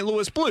for the St.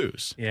 Louis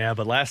Blues. Yeah,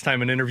 but last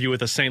time an interview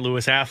with a St.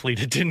 Louis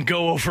athlete, it didn't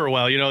go over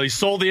well. You know, he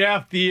sold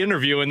the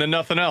interview and then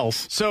nothing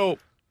else. So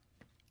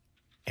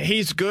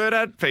he's good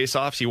at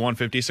faceoffs. He won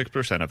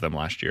 56% of them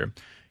last year.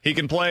 He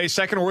can play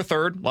second or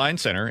third line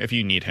center if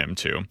you need him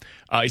to.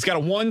 He's got a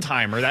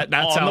one-timer. That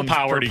sounds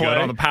pretty good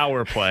on the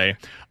power play.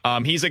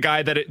 He's a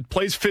guy that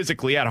plays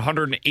physically, had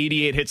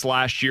 188 hits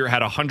last year,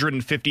 had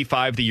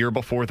 155 the year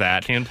before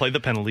that. Can play the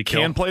penalty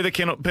kill. Can play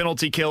the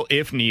penalty kill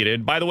if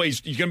needed. By the way,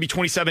 he's going to be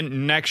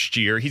 27 next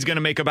year. He's going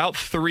to make about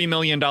 $3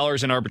 million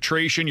in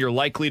arbitration. You're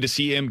likely to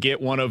see him get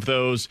one of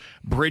those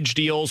bridge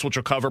deals, which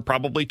will cover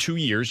probably 2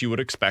 years, you would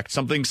expect.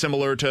 Something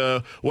similar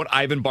to what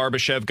Ivan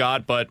Barbashev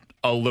got, but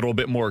a little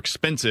bit more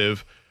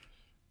expensive.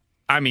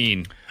 I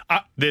mean,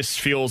 this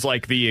feels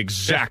like the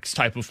exact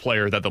type of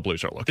player that the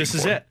Blues are looking for. This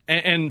is it.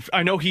 And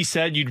I know he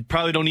said you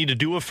probably don't need to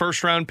do a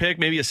first-round pick,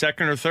 maybe a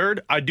second or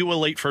third. I do a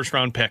late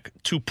first-round pick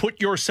to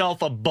put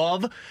yourself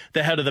above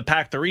the head of the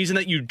pack. The reason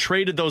that you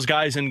traded those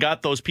guys and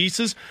got those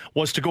pieces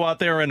was to go out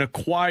there and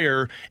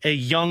acquire a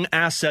young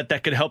asset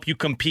that could help you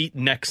compete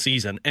next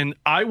season. And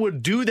I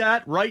would do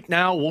that right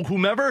now,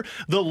 whomever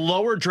the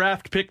lower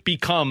draft pick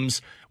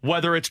becomes,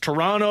 whether it's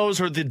Toronto's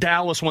or the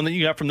Dallas one that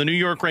you got from the New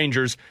York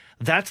Rangers.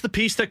 That's the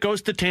piece that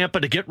goes to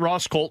Tampa to get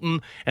Ross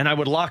Colton, and I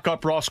would lock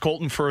up Ross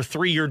Colton for a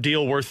 3-year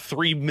deal worth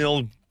 $3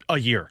 million a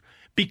year,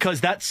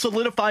 because that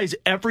solidifies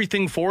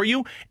everything for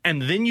you,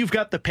 and then you've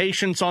got the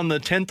patience on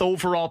the 10th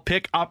overall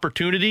pick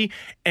opportunity,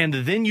 and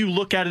then you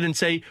look at it and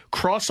say,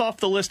 cross off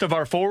the list of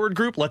our forward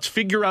group, let's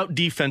figure out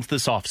defense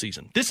this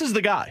offseason. This is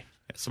the guy.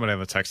 Somebody on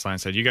the text line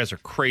said, you guys are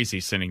crazy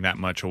sending that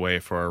much away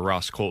for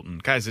Ross Colton.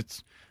 Guys,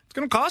 it's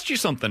going to cost you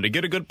something to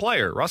get a good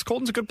player. Ross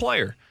Colton's a good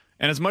player,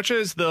 and as much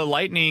as the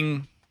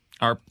Lightning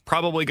are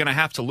probably going to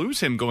have to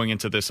lose him going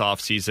into this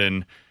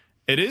offseason,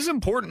 it is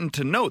important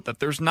to note that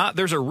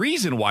there's a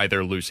reason why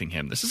they're losing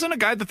him. This isn't a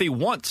guy that they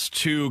want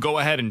to go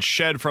ahead and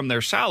shed from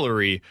their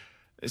salary.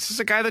 This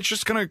is a guy that's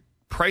just going to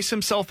price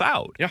himself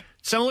out. Yeah.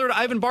 Similar to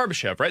Ivan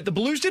Barbashev, right? The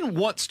Blues didn't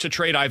want to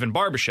trade Ivan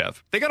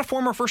Barbashev. They got a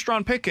former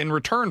first-round pick in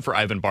return for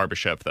Ivan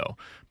Barbashev, though,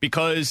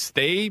 because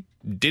they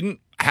didn't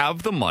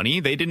have the money.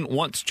 They didn't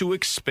want to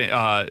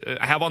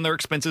have on their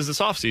expenses this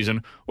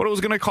offseason what it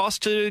was going to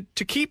cost to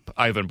keep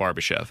Ivan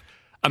Barbashev.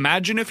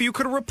 Imagine if you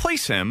could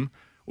replace him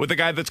with a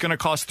guy that's going to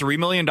cost $3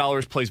 million,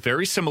 plays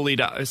very similarly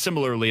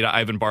to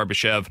Ivan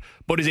Barbashev,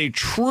 but is a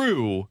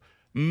true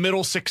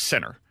middle six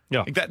center.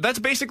 Yeah. Like that's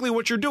basically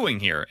what you're doing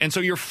here. And so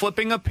you're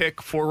flipping a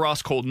pick for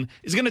Ross Colton.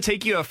 Is going to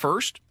take you a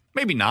first?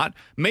 Maybe not.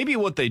 Maybe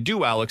what they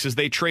do, Alex, is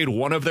they trade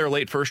one of their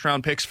late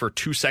first-round picks for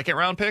 2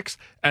 second-round picks,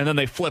 and then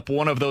they flip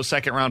one of those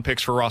second-round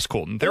picks for Ross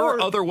Colton. There are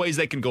other ways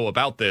they can go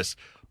about this,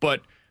 but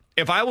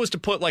if I was to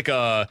put like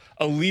a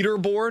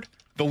leaderboard,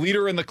 the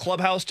leader in the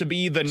clubhouse to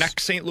be the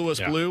next St.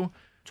 Louis Blue,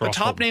 the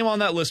top name on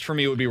that list for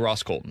me would be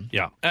Ross Colton.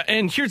 Yeah.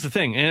 And here's the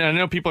thing, and I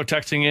know people are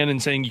texting in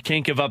and saying you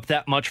can't give up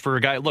that much for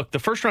a guy. Look, the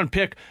first-round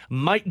pick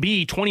might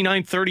be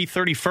 29th,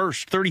 30th,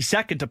 31st,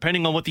 32nd,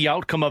 depending on what the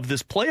outcome of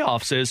this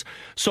playoffs is.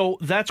 So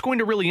that's going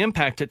to really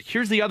impact it.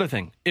 Here's the other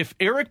thing. If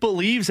Eric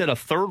believes that a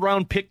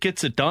third-round pick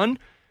gets it done,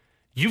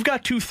 you've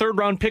got 2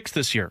 third-round picks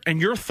this year,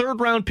 and your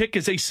third-round pick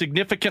is a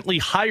significantly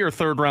higher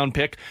third-round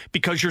pick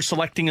because you're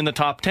selecting in the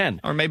top 10.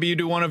 Or maybe you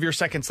do one of your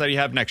seconds that you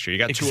have next year. You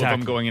got 2 of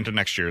them going into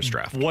next year's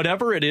draft.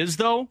 Whatever it is,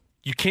 though,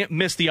 you can't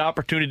miss the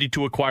opportunity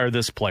to acquire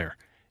this player.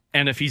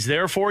 And if he's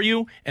there for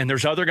you, and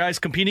there's other guys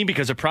competing,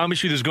 because I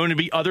promise you there's going to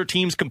be other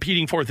teams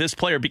competing for this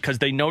player because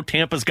they know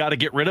Tampa's got to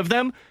get rid of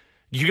them,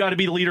 you got to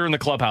be the leader in the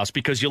clubhouse,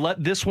 because you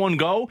let this one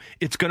go,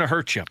 it's going to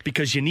hurt you,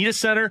 because you need a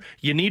center,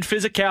 you need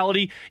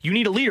physicality, you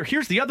need a leader.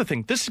 Here's the other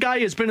thing. This guy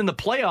has been in the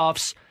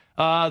playoffs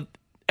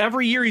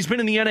every year he's been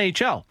in the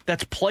NHL.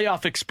 That's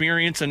playoff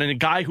experience, and a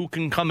guy who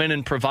can come in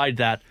and provide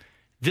that.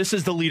 This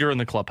is the leader in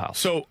the clubhouse.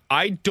 So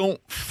I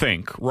don't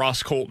think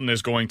Ross Colton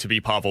is going to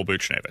be Pavel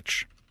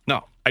Buchnevich.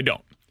 No. I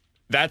don't.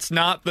 That's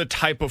not the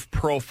type of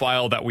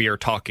profile that we are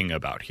talking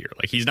about here.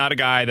 Like, he's not a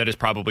guy that is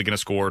probably going to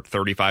score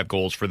 35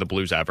 goals for the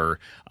Blues ever.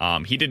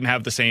 He didn't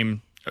have the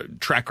same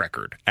track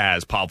record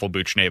as Pavel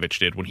Buchnevich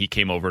did when he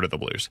came over to the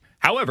Blues.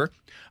 However,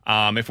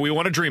 if we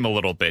want to dream a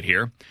little bit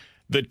here,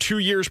 the 2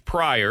 years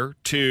prior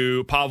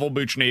to Pavel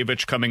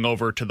Buchnevich coming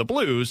over to the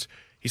Blues,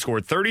 he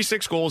scored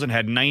 36 goals and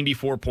had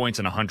 94 points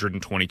in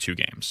 122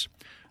 games.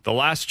 The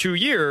last 2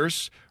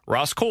 years,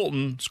 Ross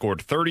Colton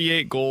scored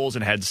 38 goals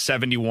and had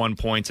 71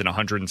 points in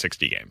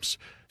 160 games.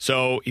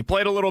 So he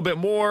played a little bit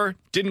more,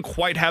 didn't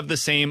quite have the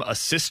same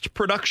assist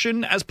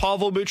production as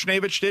Pavel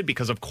Buchnevich did,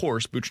 because, of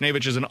course,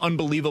 Buchnevich is an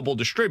unbelievable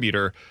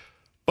distributor,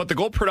 but the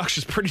goal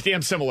production is pretty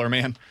damn similar,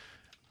 man.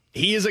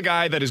 he is a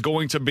guy that is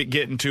going to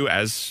get into,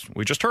 as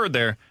we just heard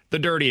there, the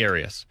dirty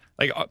areas.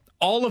 Like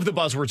all of the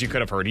buzzwords you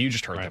could have heard, you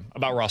just heard them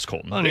about Ross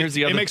Colton. Well,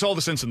 it makes all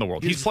the sense in the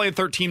world. He's playing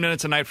 13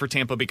 minutes a night for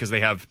Tampa because they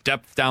have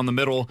depth down the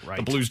middle. Right.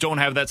 The Blues don't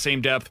have that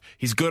same depth.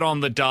 He's good on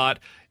the dot.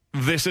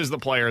 This is the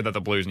player that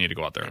the Blues need to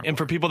go out there. And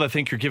for people that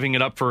think you're giving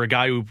it up for a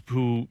guy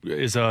who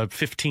is a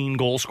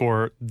 15-goal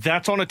scorer,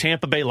 that's on a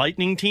Tampa Bay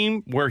Lightning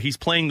team where he's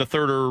playing the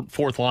third or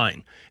fourth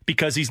line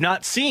because he's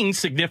not seeing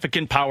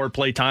significant power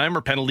play time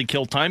or penalty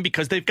kill time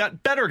because they've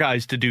got better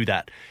guys to do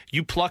that.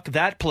 You pluck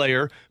that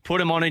player,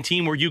 put him on a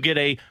team where you get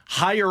a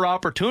higher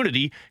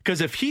opportunity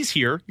because if he's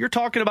here, you're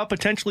talking about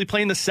potentially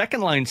playing the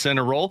second-line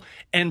center role,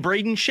 and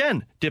Braden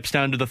Shen dips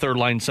down to the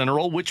third-line center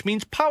role, which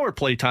means power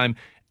play time.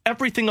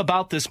 Everything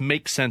about this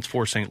makes sense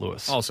for St.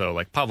 Louis. Also,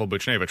 like Pavel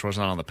Buchnevich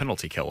wasn't on the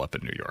penalty kill up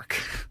in New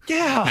York.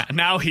 Yeah.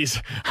 Now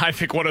he's, I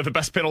think, one of the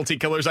best penalty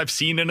killers I've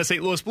seen in a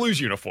St. Louis Blues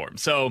uniform.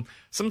 So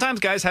sometimes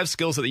guys have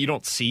skills that you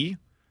don't see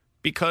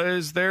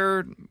because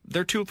they're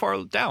too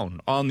far down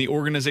on the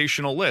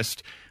organizational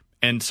list.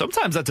 And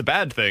sometimes that's a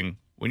bad thing.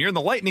 When you're in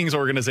the Lightning's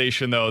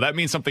organization, though, that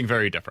means something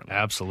very different.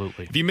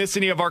 Absolutely. If you missed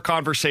any of our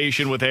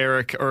conversation with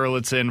Eric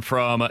Erlitzen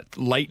from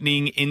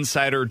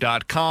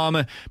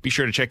lightninginsider.com, be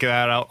sure to check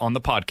that out on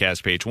the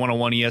podcast page,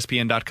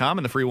 101ESPN.com,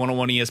 and the free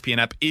 101 ESPN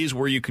app is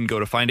where you can go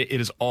to find it.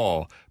 It is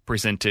all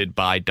presented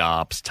by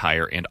Dobbs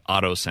Tire and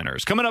Auto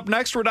Centers. Coming up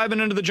next, we're diving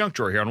into the junk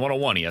drawer here on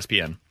 101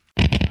 ESPN.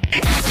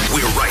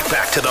 We're right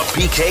back to the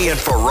BK and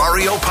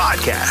Ferrario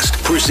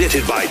podcast,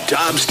 presented by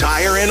Dobbs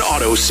Tire and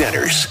Auto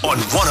Centers on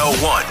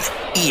 101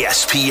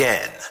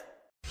 ESPN.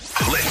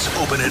 Let's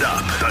open it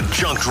up. The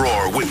junk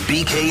drawer with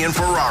BK and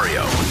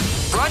Ferrario.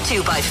 Brought to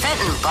you by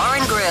Fenton Bar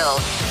and Grill.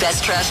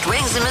 Best trashed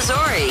wings in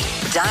Missouri.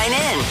 Dine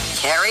in,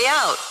 carry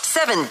out,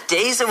 7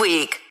 days a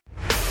week.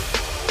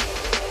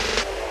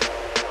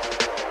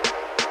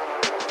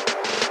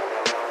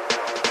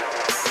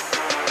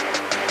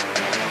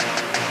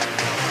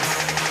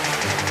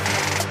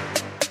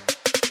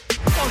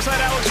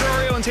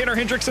 Tanner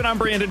Hendrickson, I'm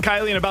Brandon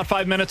Kiley. In about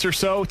 5 minutes or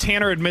so,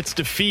 Tanner admits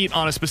defeat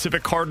on a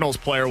specific Cardinals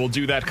player. We'll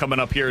do that coming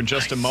up here in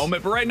just a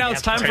moment. But right now,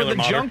 it's time for the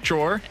junk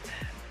drawer.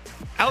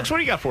 Alex, what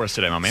do you got for us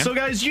today, my man? So,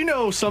 guys, you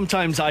know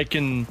sometimes I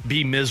can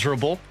be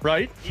miserable,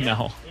 right?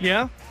 No.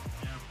 Yeah?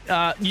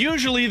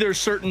 Usually there's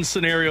certain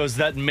scenarios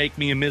that make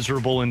me a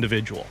miserable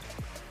individual.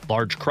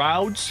 Large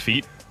crowds.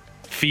 Feet.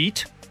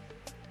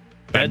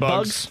 Bed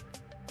bugs.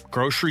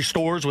 Grocery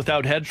stores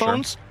without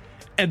headphones. Sure.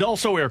 And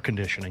also air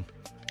conditioning.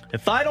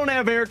 If I don't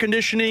have air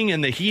conditioning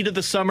in the heat of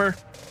the summer,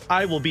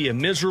 I will be a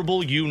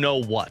miserable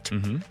you-know-what.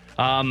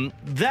 Mm-hmm.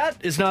 That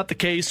is not the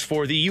case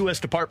for the U.S.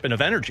 Department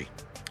of Energy.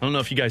 I don't know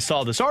if you guys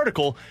saw this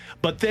article,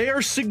 but they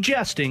are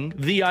suggesting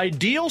the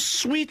ideal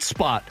sweet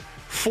spot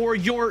for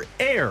your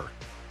air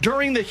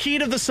during the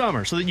heat of the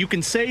summer so that you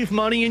can save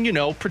money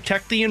and,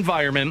 protect the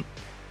environment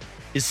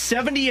is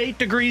 78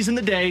 degrees in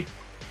the day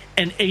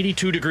and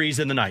 82 degrees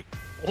in the night.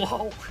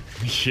 Whoa.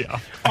 Yeah.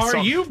 Are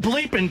you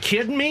bleeping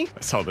kidding me? I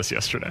saw this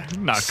yesterday.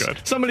 Not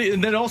good. Somebody,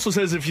 and then it also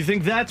says if you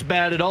think that's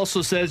bad, it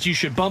also says you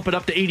should bump it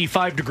up to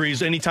 85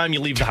 degrees anytime you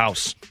leave the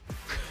house.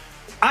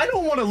 I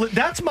don't want to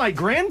that's my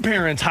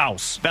grandparents'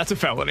 house. That's a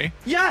felony.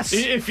 Yes.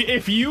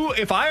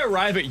 If I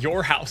arrive at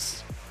your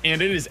house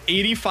and it is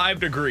 85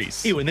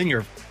 degrees. Ew, and then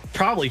your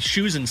probably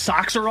shoes and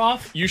socks are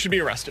off. You should be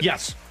arrested.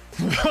 Yes.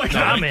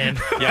 Man.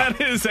 Yeah.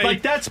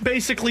 That's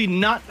basically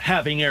not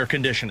having air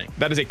conditioning.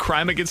 That is a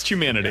crime against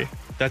humanity. Yeah.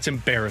 That's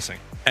embarrassing.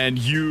 And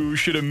you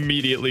should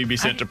immediately be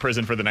sent to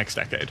prison for the next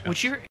decade.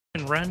 Would your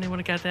run when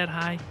it got that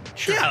high?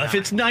 Sure. Yeah, if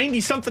it's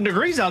 90-something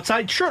degrees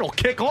outside, sure, it'll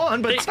kick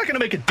on, but it's not going to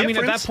make a difference.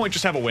 I mean, at that point,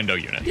 just have a window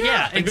unit.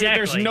 Yeah, exactly.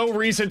 There's no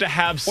reason to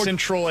have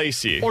central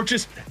AC. Or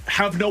just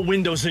have no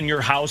windows in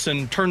your house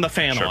and turn the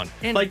fan on.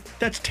 And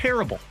that's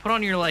terrible. Put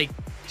on your,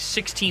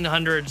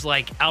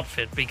 1600s,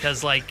 outfit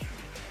because,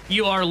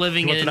 you are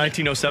living in... the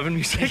 1907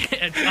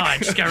 music? I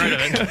just got rid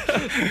of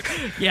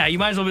it. Yeah, you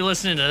might as well be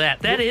listening to that.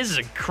 That is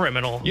a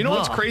criminal. You know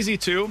what's crazy,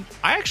 too?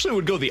 I actually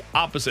would go the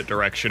opposite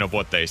direction of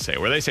what they say,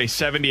 where they say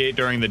 78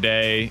 during the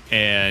day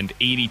and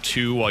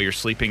 82 while you're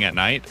sleeping at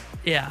night.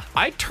 Yeah.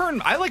 I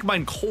like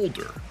mine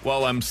colder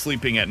while I'm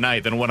sleeping at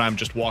night than when I'm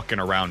just walking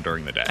around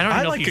during the day.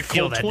 I like it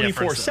cold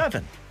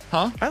 24/7.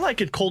 Huh? I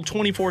like it cold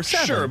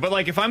 24/7. Sure,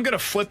 but if I'm going to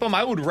flip them,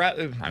 I would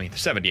rather...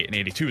 78 and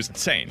 82 is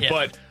insane,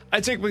 but...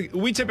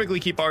 we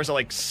typically keep ours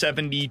at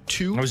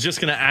 72. I was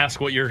just going to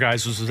ask what your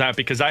guys was at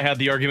because I had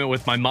the argument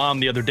with my mom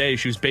the other day.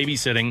 She was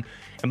babysitting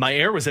and my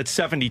air was at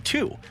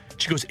 72.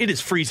 She goes, it is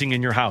freezing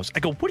in your house.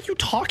 I go, what are you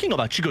talking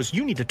about? She goes,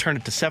 you need to turn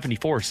it to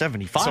 74 or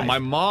 75. So my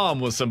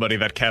mom was somebody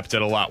that kept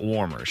it a lot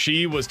warmer.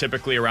 She was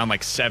typically around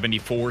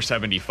 74,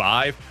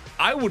 75.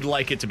 I would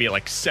like it to be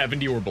at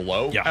 70 or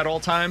below at all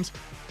times.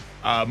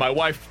 My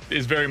wife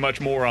is very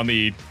much more on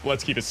the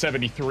let's keep it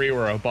 73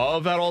 or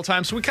above at all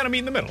times, so we kind of meet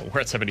in the middle.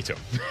 We're at 72.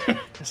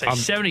 Say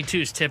 72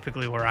 is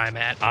typically where I'm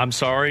at. I'm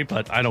sorry,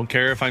 but I don't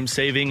care if I'm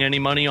saving any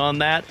money on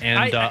that.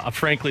 And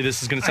frankly,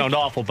 this is going to sound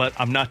awful, but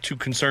I'm not too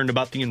concerned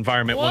about the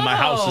environment when my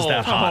house is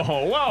that hot.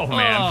 Whoa,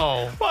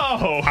 man.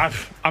 Whoa.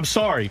 I'm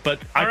sorry, but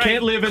I right,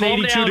 can't live in calm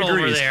 82 down over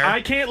degrees. there.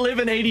 I can't live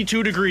in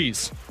 82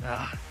 degrees.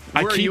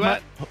 Where are you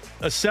at?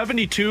 A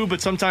 72, but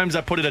sometimes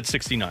I put it at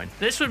 69.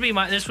 This would be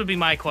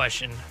my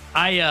question.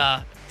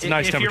 It's a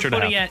nice temperature to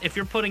have. If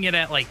you're putting it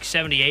at like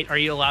 78, are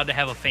you allowed to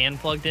have a fan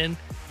plugged in,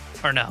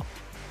 or no?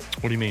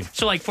 What do you mean?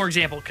 So, like, for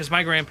example, because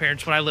my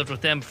grandparents, when I lived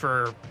with them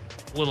for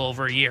a little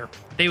over a year,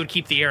 they would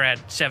keep the air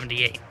at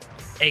 78,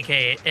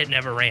 a.k.a. it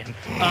never ran.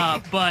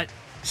 But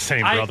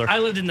same, brother. I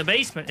lived in the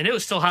basement, and it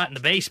was still hot in the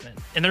basement,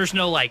 and there's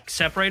no, like,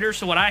 separator.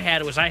 So what I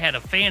had was I had a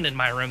fan in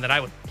my room that I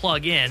would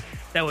plug in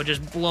that would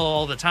just blow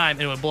all the time,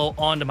 and it would blow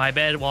onto my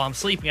bed while I'm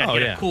sleeping. I'd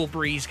get a cool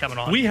breeze coming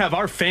on. We have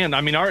our fan.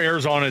 I mean, our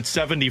air's on at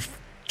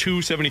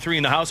 72, 73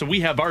 in the house, and we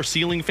have our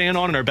ceiling fan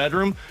on in our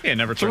bedroom. Yeah, it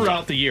never turns throughout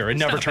off. the year. It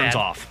never turns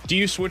off. Do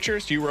you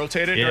switchers? Do you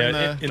rotate it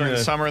during the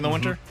summer and the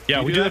winter?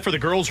 Yeah, we do that for the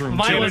girls' room,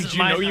 Mine too. was- Did you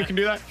know you can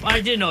do that?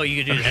 I did know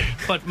you could do that,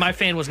 but my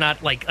fan was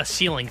not like a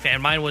ceiling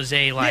fan. Mine was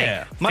a My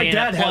fan dad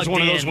that has plugged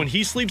one of those in. when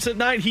he sleeps at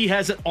night. He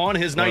has it on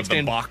his One of the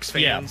nightstand, box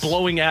fans? Yeah,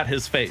 blowing at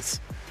his face.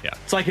 Yeah.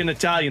 It's like an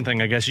Italian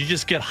thing, I guess. You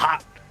just get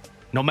hot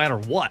no matter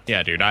what.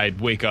 Yeah, dude. I'd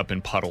wake up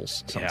in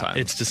puddles sometimes.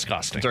 Yeah, it's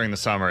disgusting. During the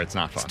summer, it's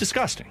not fun. It's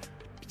disgusting.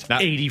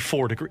 Not-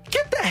 84 degrees.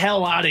 Get the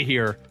hell out of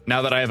here.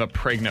 Now that I have a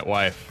pregnant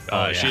wife,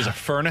 she has a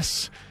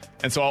furnace,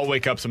 and so I'll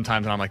wake up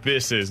sometimes and I'm like,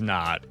 this is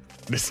not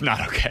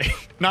okay.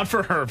 Not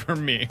for her, for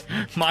me.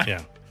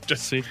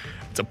 Just see,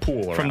 it's a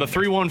pool. From the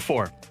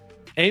 314.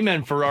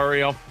 Amen,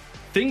 Ferrario.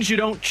 Things you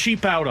don't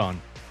cheap out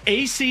on.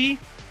 AC,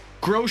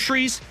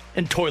 groceries,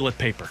 and toilet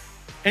paper.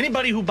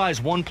 Anybody who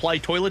buys one-ply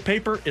toilet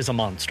paper is a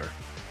monster.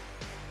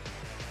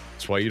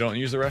 That's why you don't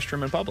use the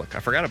restroom in public. I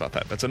forgot about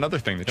that. That's another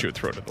thing that you would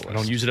throw to the list. I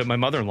don't use it at my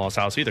mother-in-law's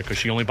house either because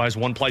she only buys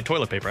one-ply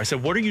toilet paper. I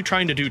said, what are you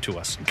trying to do to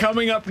us?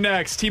 Coming up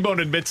next, T-Bone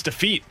admits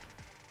defeat.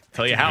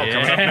 Tell you how.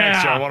 Coming up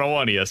next, on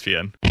 101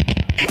 ESPN.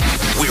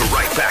 We're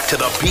right back to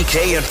the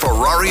BK and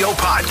Ferrario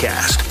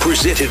podcast,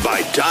 presented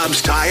by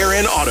Dobbs Tire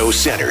and Auto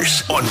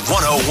Centers on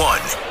 101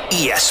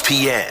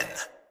 ESPN.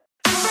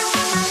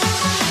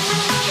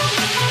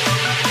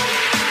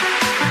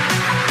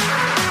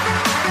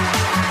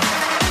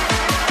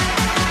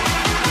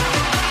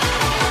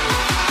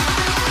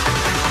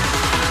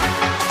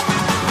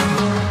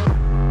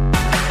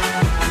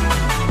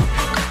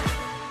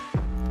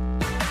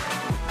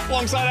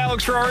 Alongside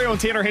Alex Ferrario and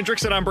Tanner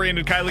Hendrickson, I'm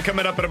Brandon Kiley.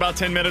 Coming up in about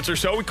 10 minutes or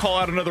so, we call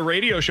out another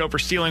radio show for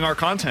stealing our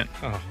content.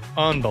 Oh,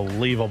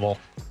 unbelievable.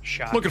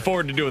 Looking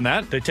forward to doing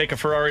that. They take a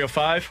Ferrario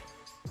 5?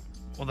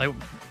 Well,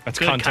 that's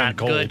content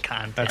gold. Good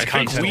content. That's I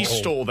think content we gold.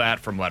 stole that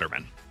from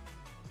Letterman.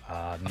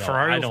 No,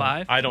 Ferrario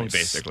 5? I don't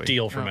Basically.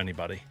 steal from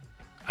anybody.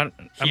 I'm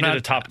He not did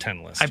a top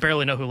 10 list. I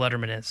barely know who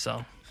Letterman is,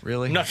 so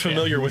Really? I'm not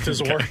familiar with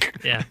his work.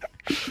 yeah.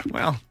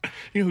 Well,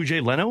 you know who Jay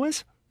Leno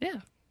is? Yeah.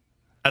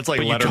 That's like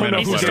But you don't Letterman. know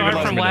of He's the who Letterman.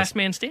 star from Letterman Last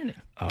Man Standing.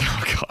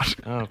 Oh, God.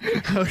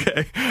 Oh.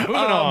 Okay. Moving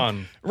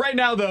on. Right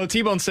now, though,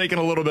 T-Bone's taking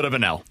a little bit of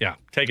an L. Yeah,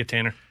 take it,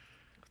 Tanner.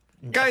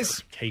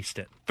 Guys, Taste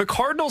it. the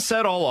Cardinals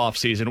said all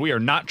offseason, we are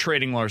not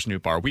trading Lars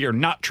Nootbaar. We are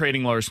not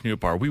trading Lars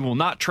Nootbaar. We will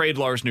not trade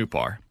Lars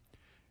Nootbaar.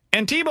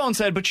 And T-Bone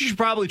said, but you should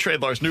probably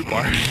trade Lars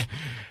Nootbaar.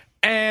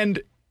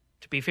 And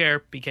To be fair,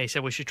 BK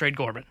said we should trade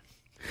Gorman.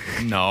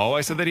 no,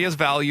 I said that he has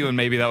value and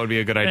maybe that would be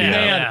a good idea.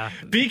 Yeah.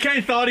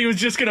 BK thought he was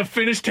just going to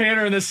finish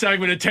Tanner in this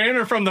segment, and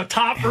Tanner from the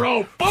top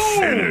rope. Boom!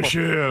 Finish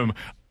him.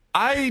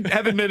 I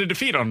have admitted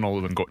defeat on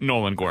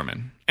Nolan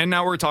Gorman. And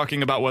now we're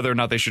talking about whether or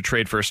not they should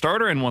trade for a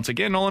starter. And once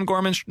again, Nolan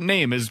Gorman's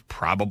name is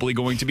probably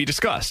going to be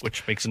discussed.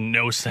 Which makes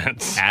no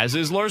sense. As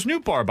is Lars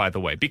Nootbaar, by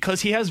the way,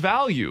 because he has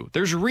value.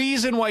 There's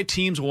reason why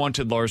teams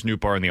wanted Lars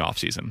Nootbaar in the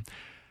offseason.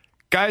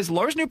 Guys,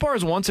 Lars Nootbaar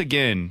is once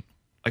again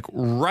like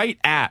right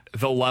at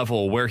the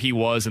level where he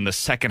was in the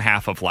second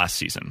half of last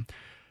season.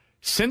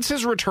 Since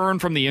his return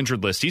from the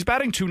injured list, he's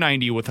batting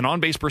 .290 with an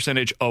on-base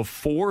percentage of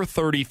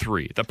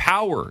 .433. The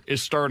power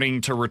is starting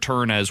to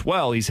return as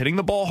well. He's hitting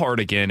the ball hard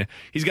again.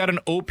 He's got an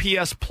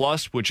OPS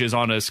plus, which is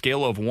on a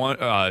scale of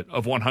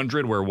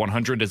 100, where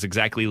 100 is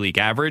exactly league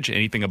average.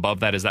 Anything above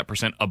that is that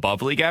percent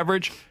above league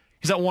average.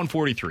 He's at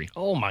 143.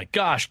 Oh, my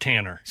gosh,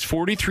 Tanner. He's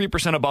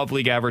 43% above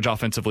league average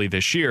offensively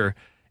this year.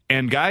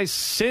 And guys,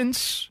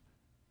 since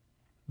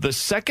the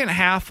second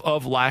half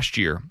of last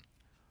year,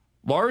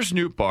 Lars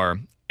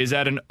Nootbaar is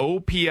at an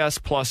OPS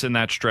plus in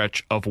that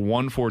stretch of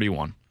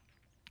 141.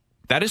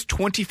 That is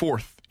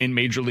 24th in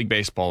Major League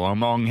Baseball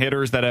among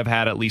hitters that have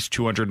had at least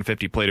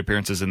 250 plate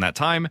appearances in that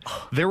time.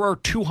 There are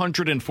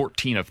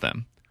 214 of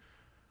them.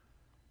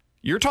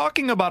 You're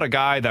talking about a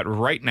guy that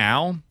right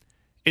now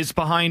is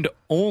behind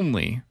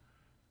only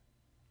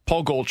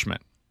Paul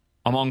Goldschmidt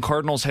among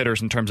Cardinals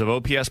hitters in terms of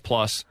OPS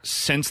plus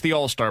since the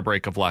All-Star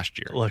break of last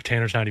year. Look,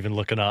 Tanner's not even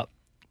looking up.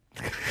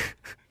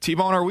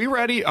 T-Bone, are we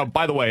ready?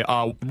 By the way,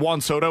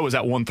 Juan Soto is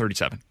at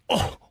 137.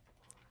 Oh,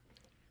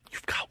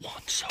 you've got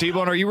one. Soto.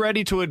 T-Bone, are you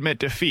ready to admit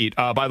defeat?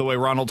 By the way,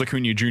 Ronald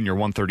Acuna Jr.,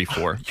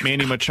 134.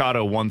 Manny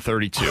Machado,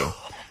 132.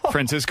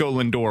 Francisco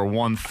Lindor,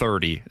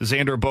 130.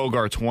 Xander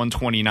Bogaerts,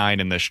 129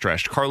 in this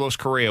stretch. Carlos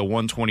Correa,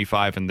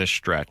 125 in this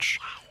stretch.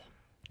 Wow.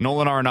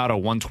 Nolan Arenado,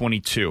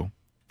 122.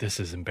 This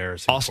is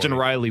embarrassing. Austin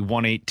Riley,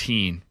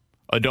 118.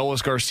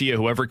 Adolis Garcia,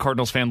 who every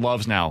Cardinals fan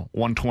loves now,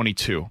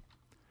 122.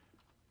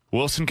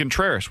 Wilson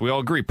Contreras, we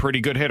all agree,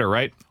 pretty good hitter,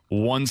 right?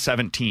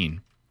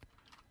 117.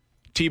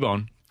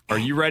 T-Bone, are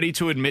you ready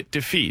to admit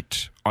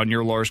defeat on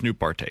your Lars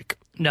Nootbaar take?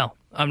 No,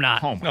 I'm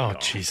not. Oh,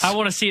 jeez. I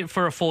want to see it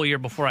for a full year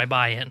before I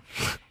buy in.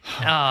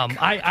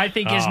 I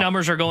think his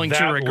numbers are going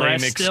to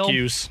regress still.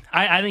 Excuse.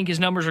 I think his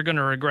numbers are going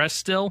to regress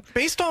still.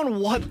 Based on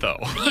what, though?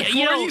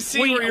 We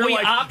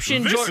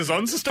optioned this is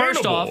unsustainable.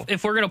 First off,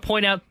 if we're going to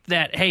point out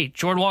that, hey,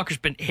 Jordan Walker's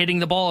been hitting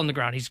the ball on the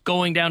ground, he's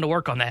going down to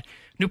work on that.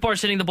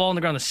 Nootbaar's hitting the ball on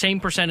the ground the same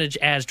percentage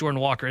as Jordan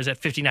Walker is at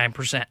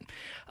 59%.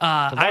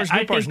 Lars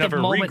Nootbaar's never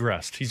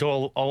regressed. He's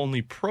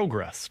only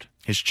progressed.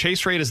 His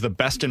chase rate is the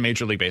best in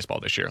Major League Baseball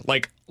this year.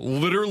 Like,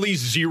 literally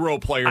zero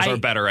players are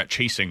better at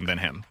chasing than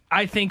him.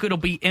 I think it'll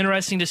be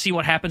interesting to see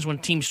what happens when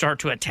teams start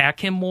to attack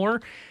him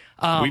more.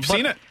 We've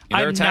seen it.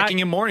 They're attacking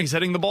him more, and he's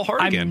hitting the ball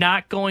hard again. I'm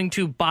not going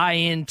to buy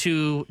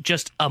into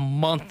just a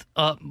month,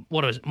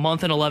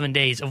 month and 11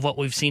 days of what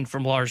we've seen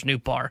from Lars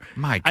Nootbaar.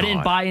 My God. I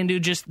didn't buy into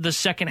just the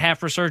second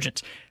half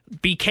resurgence.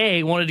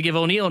 BK wanted to give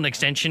O'Neill an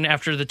extension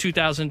after the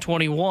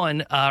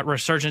 2021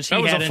 resurgence he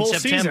had in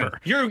September.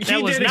 He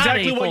did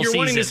exactly what you're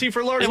wanting to see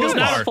for Lars Nootbaar. It was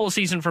not a full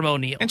season from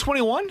O'Neill. In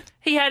 21?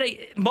 He had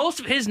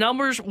most of his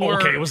numbers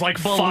were it was like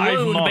 5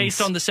 ballooned months.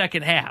 based on the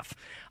second half.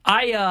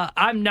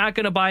 I'm not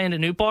going to buy into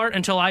Nootbaar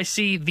until I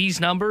see these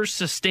numbers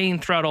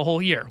sustained throughout a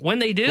whole year. When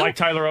they do, like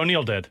Tyler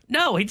O'Neill did.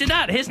 No, he did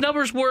not. His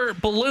numbers were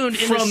ballooned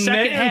in the from second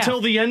May half until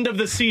the end of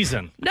the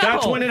season. No,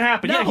 that's when it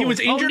happened. No. Yeah, he was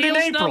injured O'Neill's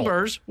in April.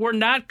 Numbers were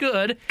not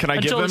good. Can I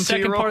until give them the to you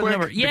second real part quick? Of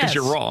the number. Yes. Because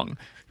you're wrong.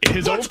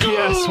 His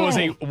OPS was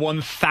a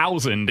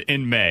 1,000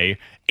 in May,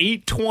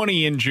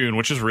 820 in June,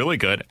 which is really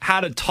good.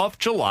 Had a tough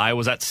July,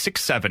 was at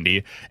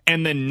 670,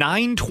 and then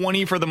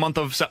 920 for the month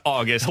of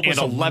August and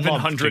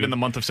 1,100 in the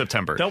month of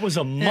September. That was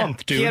a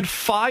month, dude. He had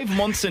 5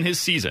 months in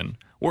his season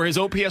where his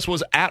OPS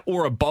was at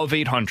or above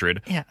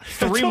 800. Yeah.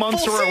 3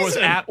 months where it was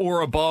at or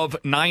above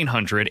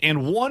 900,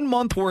 and 1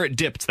 month where it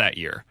dipped that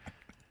year.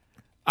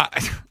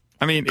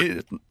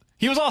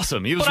 He was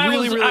awesome. He was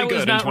really good in 2020. I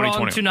was not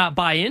wrong to not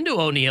buy into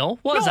O'Neill,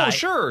 was I? No,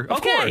 sure,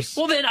 of course.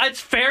 Well, then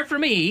it's fair for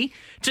me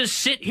to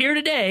sit here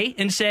today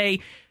and say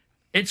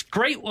it's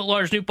great what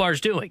Lars Nootbaar's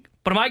doing,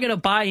 but am I going to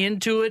buy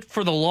into it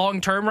for the long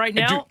term right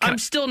now? I'm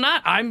still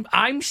not.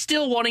 I'm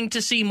still wanting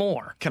to see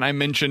more. Can I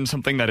mention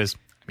something that is...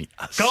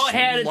 Go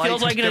ahead. It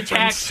feels like an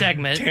attack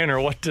segment. Tanner,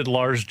 what did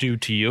Lars do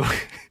to you?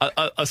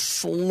 A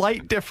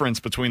slight difference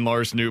between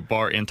Lars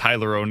Nootbaar and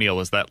Tyler O'Neill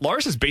is that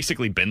Lars has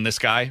basically been this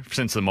guy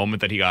since the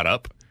moment that he got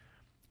up.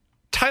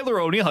 Tyler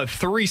O'Neill had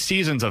 3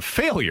 seasons of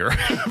failure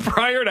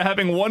prior to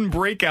having 1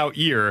 breakout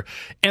year.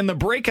 And the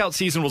breakout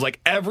season was like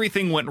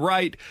everything went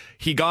right.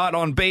 He got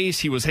on base,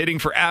 he was hitting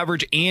for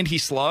average, and he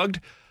slugged.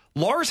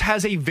 Lars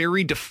has a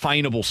very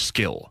definable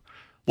skill.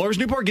 Lars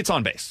Nootbaar gets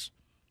on base.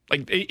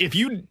 Like, if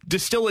you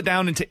distill it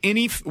down into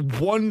any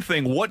one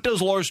thing, what does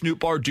Lars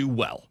Nootbaar do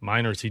well?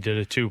 Minors, he did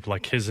it too,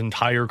 like his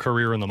entire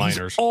career in the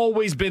minors. He's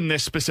always been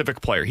this specific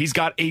player. He's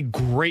got a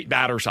great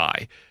batter's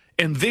eye.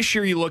 And this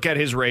year, you look at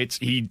his rates,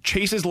 he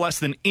chases less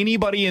than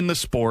anybody in the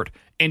sport,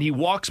 and he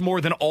walks more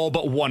than all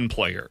but one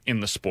player in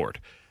the sport.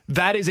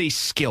 That is a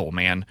skill,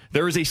 man.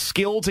 There is a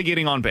skill to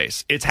getting on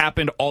base. It's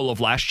happened all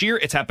of last year.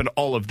 It's happened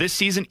all of this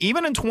season.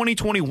 Even in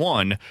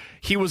 2021,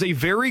 he was a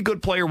very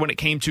good player when it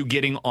came to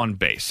getting on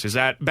base. Is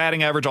that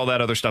batting average, all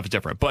that other stuff is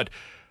different.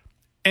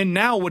 And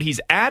now what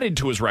he's added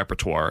to his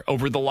repertoire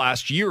over the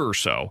last year or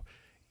so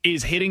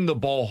is hitting the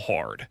ball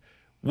hard.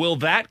 Will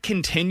that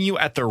continue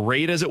at the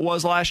rate as it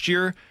was last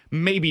year?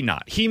 Maybe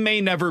not. He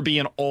may never be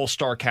an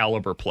all-star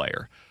caliber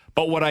player.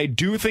 But what I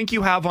do think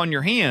you have on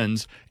your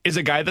hands is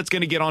a guy that's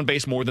going to get on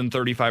base more than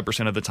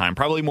 35% of the time,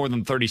 probably more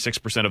than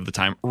 36% of the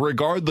time,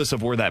 regardless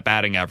of where that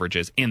batting average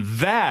is. And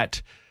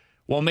that,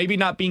 while maybe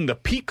not being the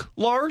peak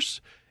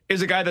Lars,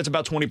 is a guy that's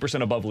about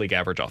 20% above league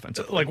average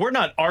offensively. Like, we're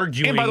not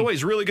arguing. And by the way,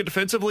 he's really good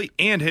defensively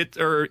and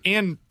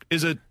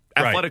is a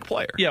athletic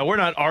player. Yeah, we're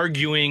not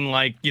arguing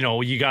like,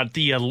 you got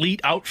the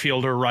elite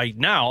outfielder right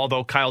now,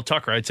 although Kyle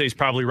Tucker, I'd say he's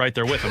probably right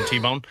there with him,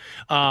 T-Bone.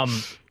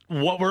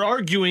 What we're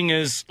arguing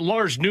is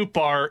Lars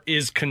Nootbaar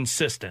is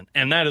consistent,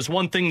 and that is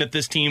one thing that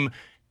this team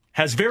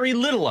has very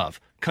little of,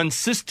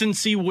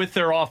 consistency with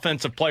their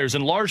offensive players,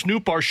 and Lars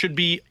Nootbaar should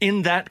be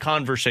in that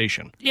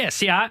conversation. Yeah,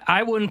 see,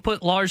 I wouldn't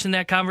put Lars in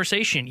that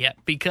conversation yet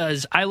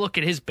because I look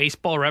at his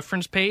baseball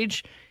reference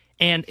page,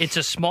 and it's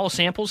a small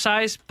sample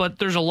size, but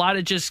there's a lot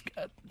of just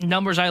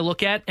numbers I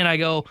look at, and I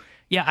go,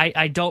 yeah,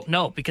 I don't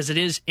know because it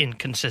is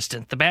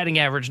inconsistent. The batting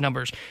average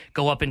numbers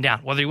go up and down,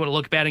 whether you want to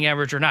look at batting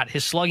average or not.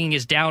 His slugging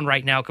is down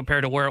right now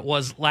compared to where it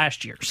was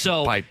last year.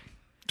 So by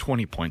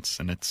 20 points,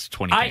 and it's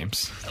 20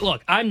 games.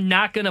 Look, I'm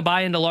not going to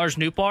buy into Lars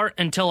Nootbaar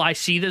until I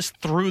see this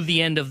through the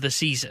end of the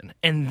season,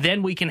 and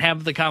then we can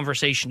have the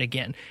conversation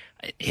again.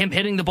 Him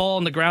hitting the ball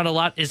on the ground a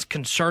lot is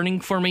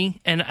concerning for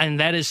me, and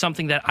that is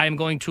something that I'm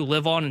going to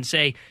live on and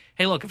say,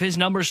 hey, look, if his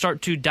numbers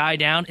start to die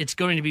down, it's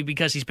going to be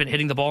because he's been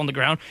hitting the ball on the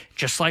ground,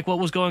 just like what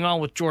was going on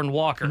with Jordan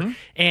Walker. Mm-hmm.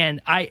 And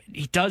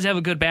he does have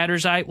a good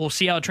batter's eye. We'll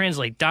see how it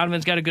translates.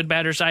 Donovan's got a good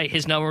batter's eye.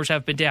 His numbers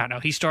have been down.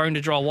 Now he's starting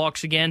to draw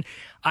walks again.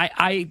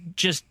 I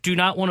just do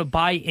not want to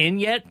buy in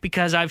yet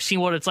because I've seen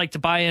what it's like to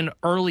buy in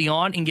early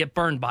on and get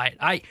burned by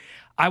it.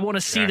 I want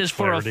to see this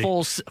for a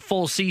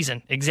full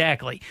season.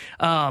 Exactly.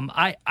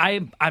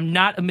 I'm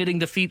not admitting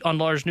defeat on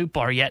Lars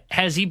Nootbaar yet.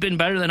 Has he been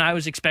better than I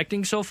was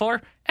expecting so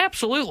far?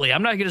 Absolutely.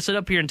 I'm not going to sit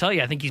up here and tell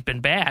you I think he's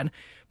been bad,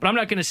 but I'm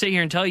not going to sit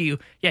here and tell you,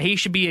 yeah, he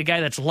should be a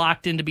guy that's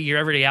locked in to be your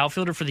everyday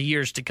outfielder for the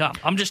years to come.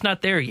 I'm just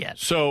not there yet.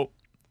 So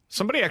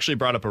somebody actually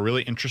brought up a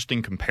really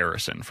interesting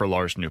comparison for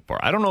Lars Nootbaar.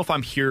 I don't know if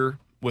I'm here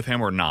with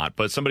him or not,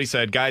 but somebody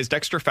said, guys,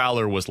 Dexter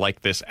Fowler was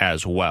like this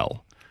as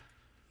well.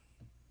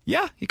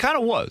 Yeah, he kind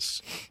of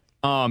was.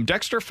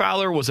 Dexter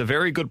Fowler was a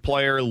very good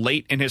player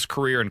late in his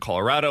career in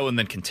Colorado and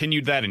then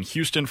continued that in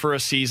Houston for a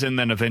season,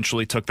 then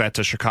eventually took that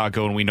to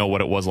Chicago, and we know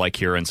what it was like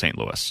here in St.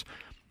 Louis.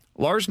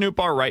 Lars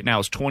Nootbaar right now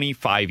is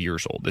 25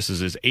 years old. This is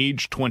his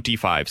age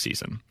 25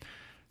 season.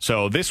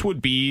 So this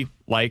would be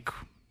like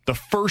the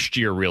first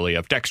year, really,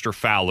 of Dexter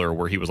Fowler,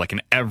 where he was like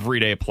an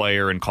everyday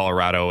player in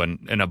Colorado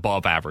and an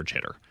above-average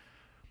hitter.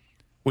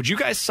 Would you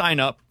guys sign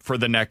up for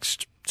the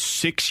next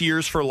 6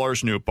 years for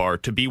Lars Nootbaar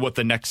to be what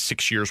the next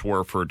 6 years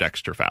were for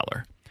Dexter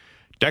Fowler?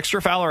 Dexter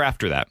Fowler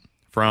after that,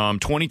 from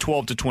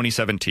 2012 to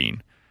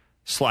 2017,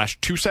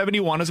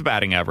 /271 as a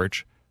batting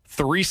average,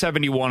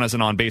 371 as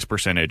an on-base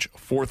percentage,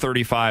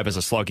 435 as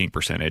a slugging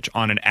percentage.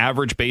 On an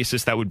average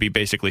basis, that would be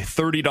basically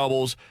 30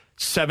 doubles,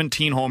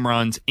 17 home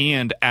runs,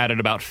 and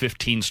added about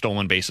 15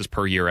 stolen bases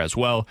per year as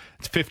well.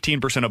 It's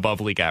 15% above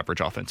league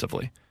average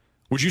offensively.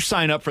 Would you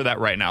sign up for that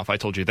right now if I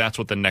told you that's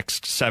what the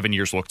next 7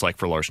 years looks like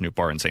for Lars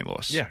Nootbaar in St.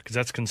 Louis? Yeah, because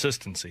that's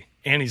consistency.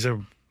 And he's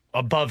a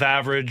above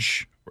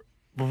average,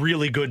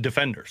 really good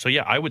defender. So,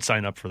 yeah, I would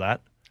sign up for that.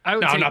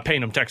 I'm not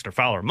paying him Dexter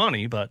Fowler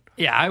money, but...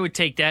 Yeah, I would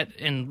take that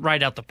and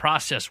write out the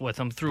process with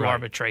him through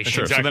arbitration.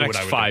 Sure, exactly so the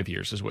next 5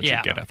 years is what you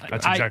get after that.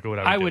 That's exactly what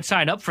I would do. I would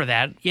sign up for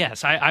that,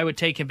 yes. I would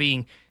take him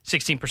being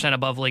 16%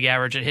 above league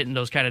average and hitting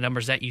those kind of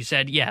numbers that you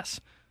said, yes.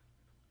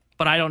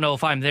 But I don't know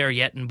if I'm there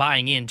yet and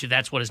buying into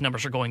that's what his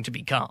numbers are going to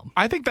become.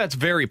 I think that's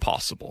very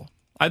possible.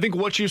 I think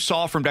what you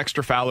saw from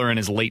Dexter Fowler in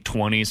his late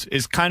 20s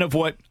is kind of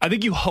what I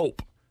think you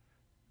hope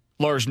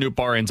Lars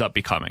Nootbaar ends up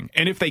becoming.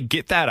 And if they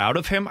get that out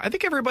of him, I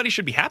think everybody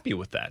should be happy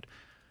with that.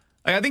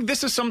 I think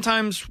this is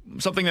sometimes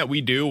something that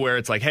we do where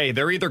it's like, hey,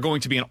 they're either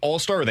going to be an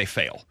all-star or they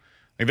fail.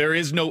 Like, there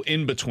is no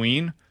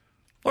in-between.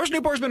 Lars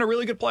Nootbaar's been a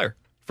really good player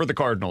for the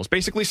Cardinals,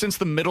 basically since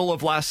the middle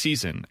of last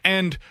season.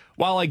 And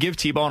while I give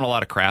T-Bone a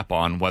lot of crap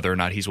on whether or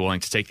not he's willing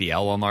to take the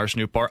L on Lars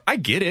Nootbaar, I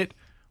get it.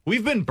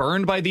 We've been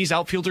burned by these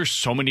outfielders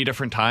so many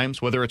different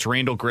times, whether it's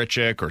Randall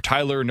Grichuk or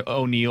Tyler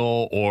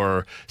O'Neill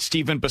or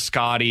Steven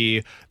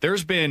Biscotti.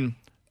 There's been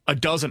a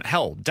dozen,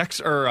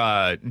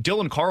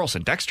 Dylan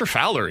Carlson, Dexter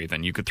Fowler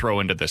even, you could throw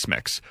into this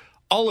mix.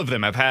 All of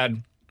them have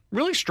had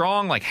really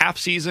strong, like, half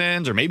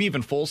seasons or maybe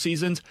even full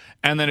seasons,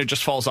 and then it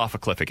just falls off a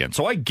cliff again.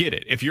 So I get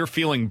it if you're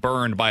feeling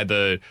burned by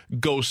the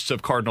ghosts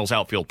of Cardinals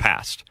outfield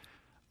past.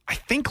 I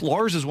think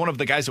Lars is one of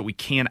the guys that we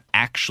can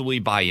actually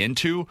buy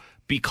into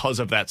because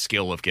of that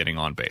skill of getting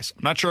on base.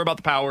 I'm not sure about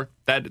the power.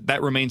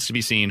 That remains to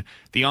be seen.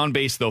 The on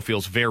base, though,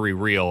 feels very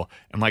real.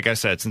 And like I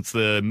said, since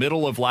the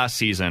middle of last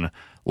season,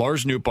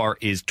 Lars Nootbaar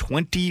is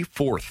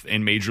 24th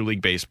in Major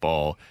League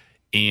Baseball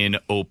in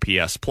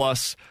OPS+.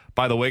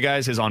 By the way,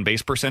 guys, his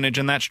on-base percentage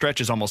in that stretch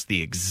is almost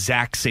the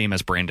exact same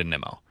as Brandon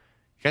Nimmo.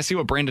 You guys see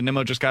what Brandon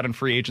Nimmo just got in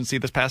free agency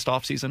this past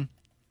offseason?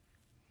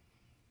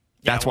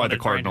 That's why the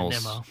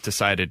Cardinals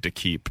decided to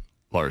keep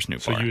Lars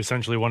Nootbaar. So you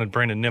essentially wanted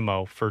Brandon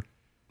Nimmo for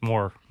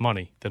more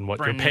money than what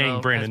you're paying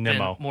Brandon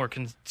Nimmo. More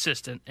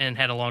consistent and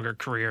had a longer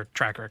career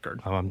track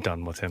record. I'm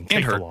done with him.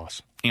 Take the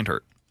loss. And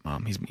hurt.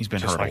 He's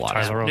been hurt a lot.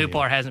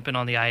 Nootbaar hasn't been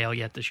on the IL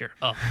yet this year.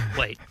 Oh,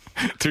 wait.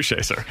 Touche,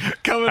 sir.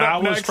 Coming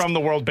up next, was from the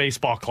World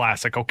Baseball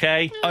Classic,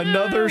 okay?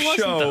 Another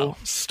show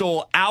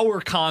stole our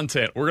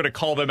content. We're going to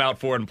call them out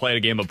for it and play a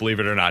game of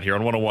Believe It or Not here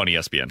on 101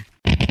 ESPN.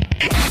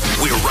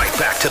 We're right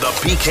back to the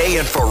BK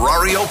and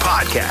Ferrario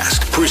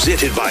podcast,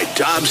 presented by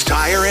Dobbs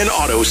Tire and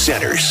Auto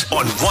Centers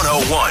on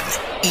 101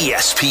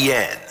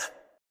 ESPN.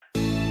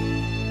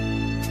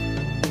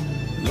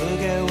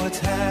 Look at what's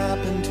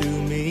happened to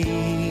me.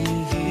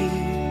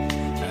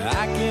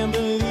 I can't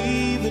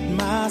believe it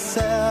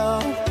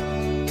myself.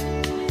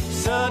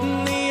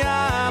 Suddenly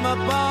I'm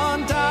up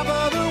on top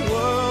of the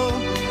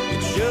world.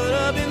 It should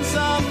have been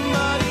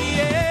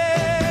somebody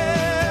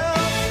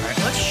else. All right,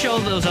 let's show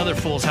those other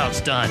fools how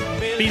it's done.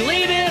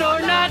 Believe it or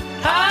not,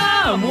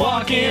 I'm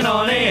walking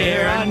on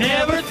air. I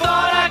never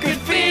thought I could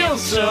feel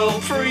so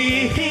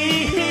free.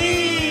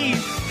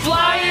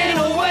 Flying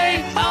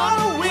away on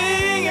a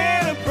wing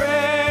and a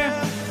prayer.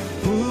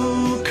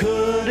 Who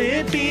could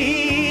it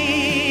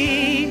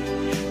be?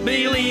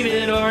 Believe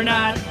it or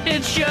not,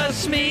 it's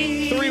just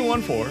me.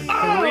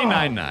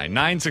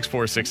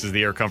 314-399-9646 is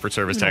the Air Comfort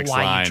Service text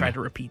line. Why you tried to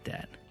repeat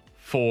that?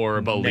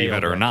 for Believe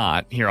It or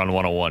Not here on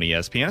 101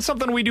 ESPN. It's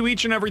something we do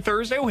each and every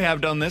Thursday. We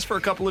have done this for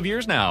a couple of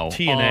years now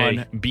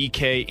on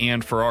BK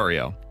and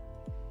Ferrario.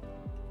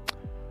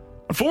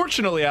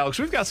 Unfortunately, Alex,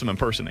 we've got some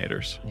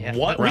impersonators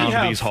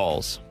around these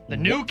halls. The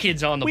new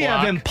kids on the block.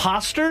 block. We have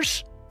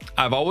imposters?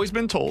 I've always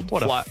been told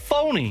what a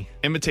phony.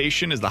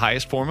 Imitation is the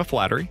highest form of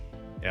flattery.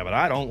 Yeah, but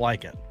I don't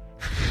like it.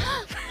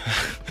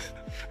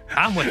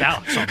 I'm with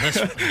Alex on this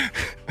one.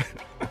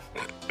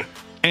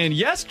 And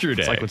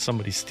yesterday... It's like when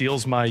somebody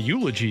steals my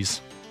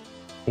eulogies.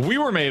 We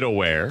were made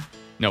aware,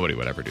 nobody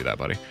would ever do that,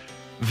 buddy,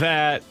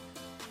 that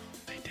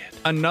they did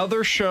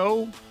another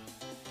show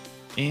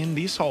in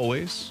these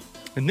hallways...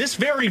 in this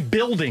very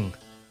building.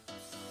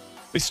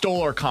 They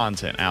stole our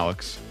content,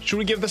 Alex. Should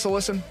we give this a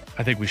listen?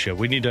 I think we should.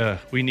 We need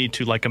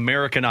to like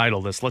American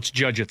Idol this. Let's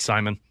judge it,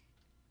 Simon.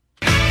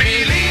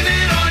 Believe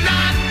it or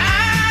not,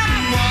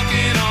 I'm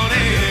walking on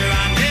air.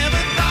 I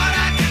never thought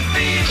I could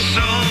feel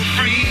so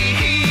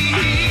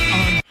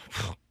free.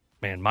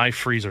 Man, my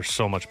frees are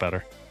so much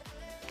better.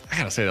 I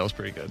gotta say, that was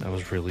pretty good. That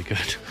was really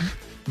good.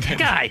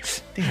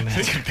 Guys. Damn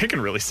it. They can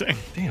really sing.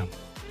 Damn.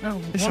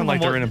 No, They sound like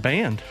they're in a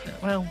band.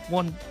 Well,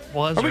 one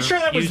was. Are we sure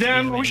that was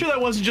them? Are we sure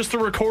that wasn't just the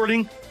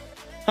recording?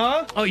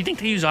 Huh? Oh, you think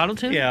they use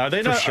autotune? Yeah, are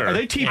they not? Sure. Are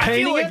they T-paining I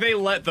feel like it? they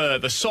let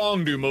the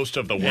song do most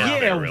of the work. Yeah,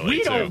 there, really,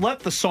 we too. don't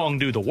let the song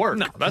do the work.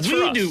 No, that's we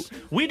for us. do.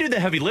 We do the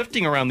heavy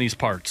lifting around these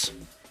parts.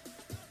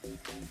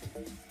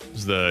 It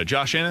was the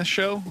Josh Ennis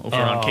show over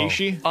on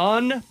Keishi.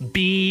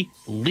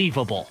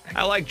 Unbelievable.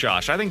 I like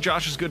Josh. I think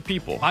Josh is good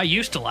people. I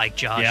used to like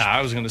Josh. Yeah,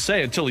 I was going to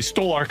say until he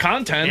stole our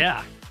content.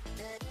 Yeah.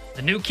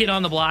 The new kid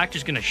on the block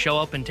just going to show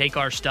up and take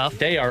our stuff.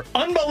 They are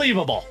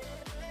unbelievable.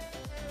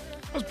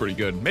 That was pretty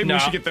good. Maybe we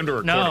should get them to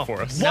record it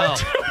for us.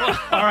 What?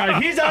 All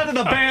right, he's out of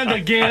the band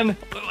again.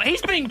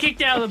 He's been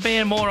kicked out of the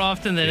band more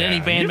often than any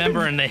band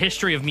member in the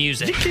history of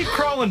music. You keep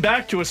crawling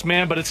back to us,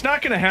 man, but it's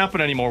not going to happen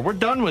anymore. We're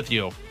done with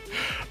you.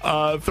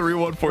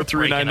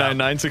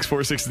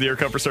 314-399-9646 is the Air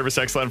Comfort Service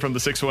X line from the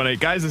 618.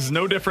 Guys, this is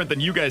no different than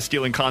you guys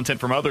stealing content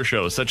from other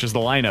shows, such as the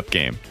lineup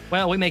game.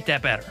 Well, we make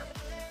that better.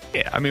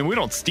 Yeah, I mean, we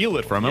don't steal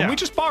it from them. Yeah. We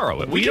just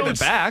borrow it. We give it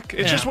back.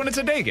 It's just when it's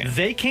a day game.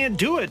 They can't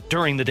do it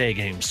during the day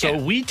game, so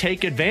we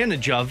take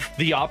advantage of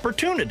the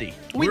opportunity.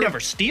 We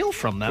never steal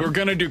from them. We were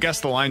going to do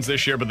Guess the Lines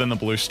this year, but then the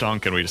Blues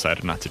stunk, and we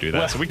decided not to do that.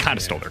 Well, so we kind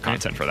of stole their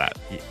content for that.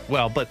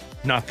 Well, but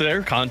not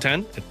their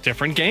content. It's a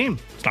different game.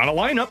 It's not a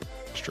lineup.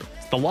 It's true.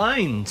 It's the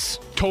lines.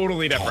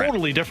 Totally different.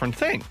 Totally different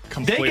thing.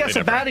 Completely they guess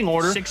different. a batting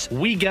order.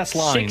 We guess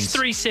lines.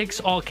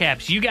 636 all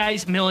caps. You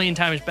guys, million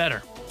times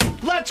better.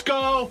 Let's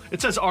go. It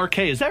says RK.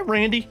 Is that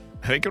Randy?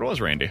 I think it was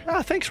Randy.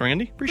 Ah, thanks,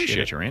 Randy.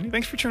 Appreciate you, Randy.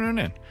 Thanks for tuning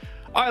in.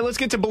 All right, let's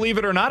get to Believe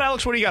It or Not.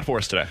 Alex, what do you got for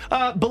us today?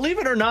 Believe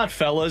it or not,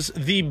 fellas,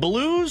 the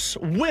Blues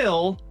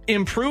will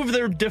improve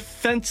their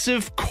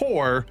defensive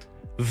core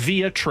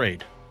via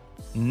trade,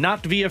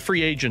 not via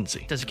free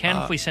agency. Does it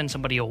count if we send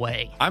somebody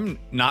away? I'm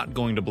not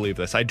going to believe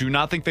this. I do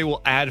not think they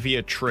will add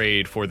via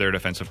trade for their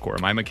defensive core.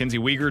 My Mackenzie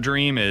Weegar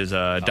dream is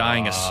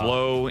dying a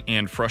slow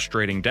and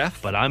frustrating death.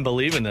 But I'm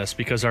believing this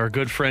because our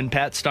good friend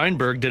Pat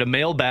Steinberg did a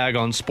mailbag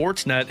on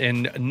Sportsnet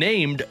and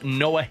named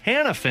Noah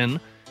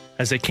Hannafin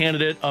as a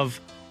candidate of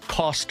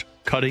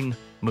cost-cutting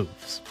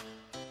moves.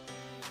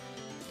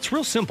 It's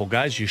real simple,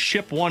 guys. You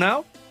ship one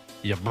out,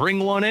 you bring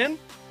one in,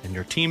 and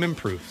your team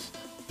improves.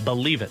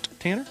 Believe it.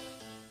 Tanner?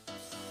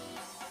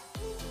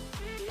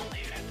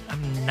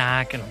 I'm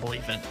not going to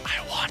believe it.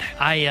 I want it.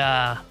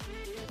 I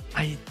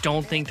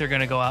don't think they're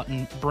going to go out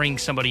and bring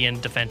somebody in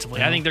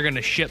defensively. I think they're going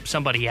to ship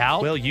somebody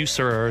out. Well, you,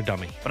 sir, are a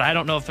dummy. But I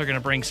don't know if they're going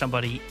to bring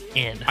somebody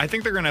in. I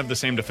think they're going to have the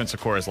same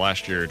defensive core as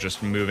last year,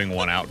 just moving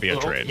one out via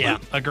trade. Yeah,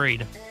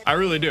 agreed. I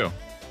really do.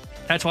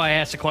 That's why I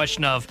asked the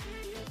question of,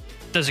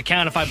 does it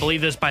count if I believe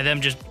this by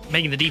them just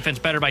making the defense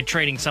better by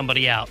trading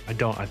somebody out? I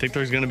don't. I think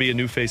there's going to be a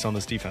new face on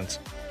this defense.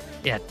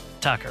 Yeah,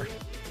 Tucker.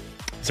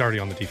 He's already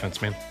on the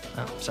defense, man.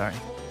 Oh, sorry.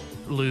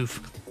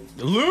 Loof.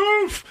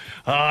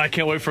 I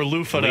can't wait for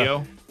Lufa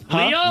Leo.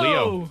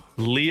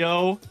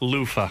 Leo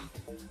Lufa.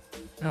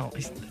 No,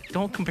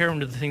 don't compare him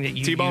to the thing that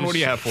you T-Bone, use. what do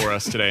you have for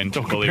us today? And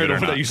Don't believe compare it to or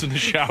what not. I use in the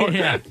shower.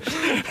 Yeah.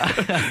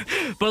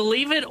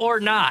 Believe it or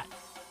not,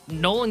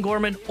 Nolan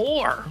Gorman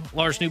or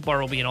Lars Nootbaar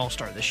will be an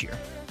all-star this year.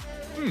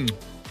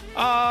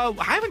 I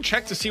haven't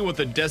checked to see what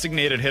the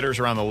designated hitters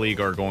around the league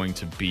are going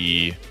to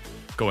be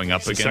going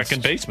up He's against. the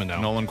second baseman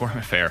now. Nolan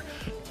Gorman. Fair.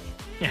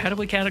 Yeah, how do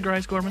we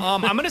categorize Gorman?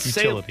 I'm going to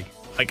say, Utility.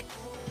 like,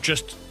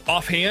 just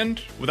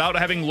offhand, without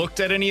having looked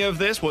at any of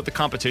this, what the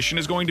competition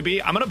is going to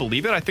be, I'm going to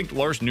believe it. I think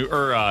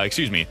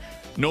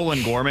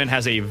Nolan Gorman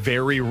has a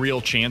very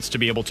real chance to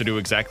be able to do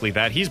exactly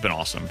that. He's been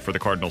awesome for the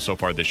Cardinals so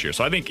far this year.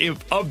 So I think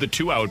if of the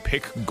two, I would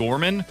pick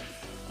Gorman.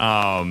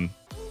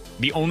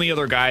 The only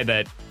other guy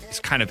that is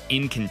kind of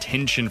in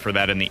contention for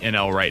that in the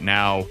NL right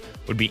now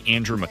would be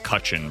Andrew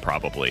McCutchen,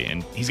 probably.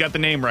 And he's got the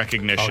name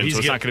recognition, so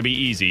it's not going to be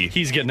easy.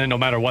 He's getting in no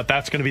matter what.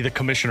 That's going to be the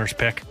commissioner's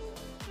pick.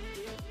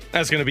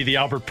 That's going to be the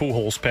Albert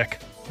Pujols pick.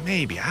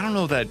 Maybe. I don't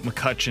know that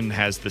McCutchen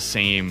has the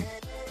same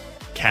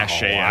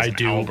cachet as I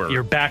do. Albert.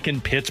 You're back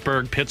in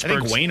Pittsburgh. I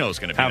think Waino's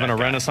going to be having that a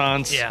guy.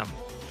 renaissance. Yeah.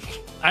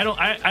 I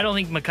don't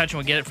think McCutchen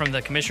would get it from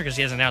the commissioner because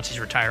he hasn't announced he's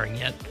retiring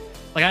yet.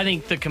 Like, I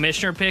think the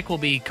commissioner pick will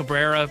be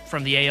Cabrera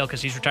from the AL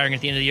because he's retiring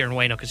at the end of the year, and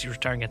Waino because he's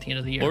retiring at the end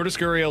of the year. Lourdes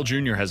Gurriel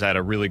Jr. has had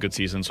a really good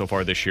season so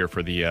far this year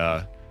for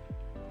the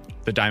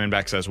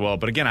Diamondbacks as well.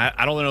 But again,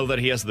 I don't know that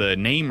he has the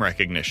name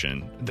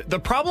recognition. The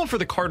problem for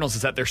the Cardinals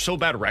is that they're so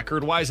bad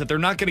record-wise that they're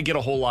not going to get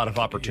a whole lot of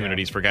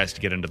opportunities for guys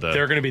to get into the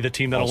They're going to be the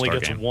team that only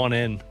gets game. one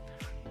in.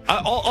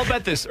 I'll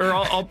bet this, or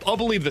I'll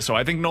believe this. So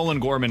I think Nolan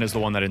Gorman is the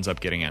one that ends up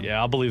getting in. Yeah,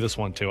 I'll believe this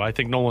one too. I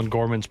think Nolan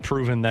Gorman's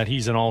proven that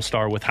he's an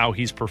all-star with how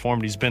he's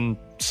performed. He's been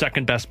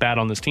second best bat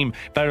on this team,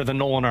 better than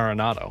Nolan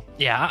Arenado.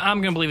 Yeah, I'm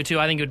going to believe it too.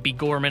 I think it would be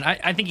Gorman.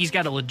 I think he's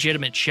got a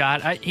legitimate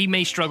shot. He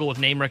may struggle with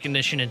name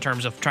recognition in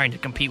terms of trying to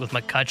compete with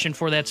McCutchen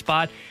for that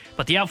spot,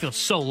 but the outfield's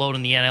so low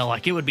in the NL,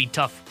 like it would be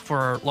tough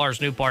for Lars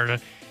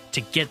Nootbaar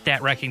to get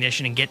that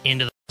recognition and get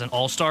into an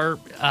all-star.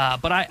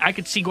 But I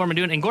could see Gorman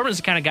doing it. And Gorman's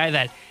the kind of guy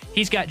that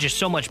he's got just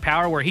so much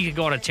power where he could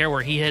go on a tear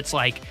where he hits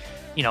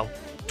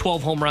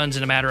 12 home runs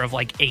in a matter of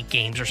 8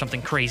 games or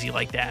something crazy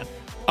like that.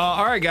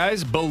 All right,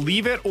 guys,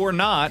 believe it or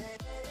not,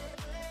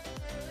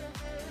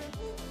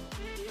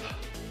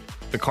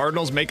 the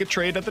Cardinals make a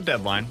trade at the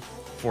deadline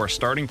for a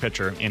starting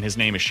pitcher, and his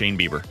name is Shane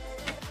Bieber.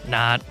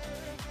 Not.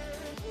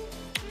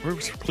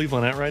 Where's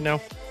Cleveland at right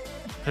now?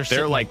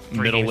 They're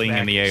middling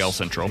in the AL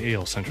Central.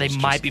 They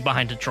might be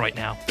behind Detroit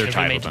now. They're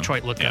tied made with them.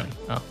 Detroit look Yeah. good.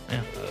 Oh,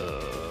 yeah.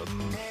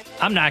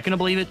 I'm not going to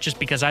believe it just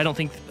because I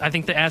think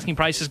the asking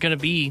price is going to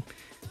be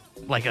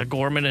like a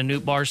Gorman and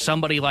Nootbaar,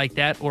 somebody like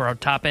that, or a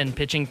top-end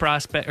pitching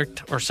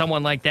prospect or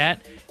someone like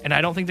that, and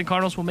I don't think the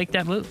Cardinals will make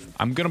that move.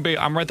 I'm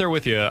right there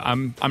with you.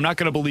 I'm not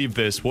going to believe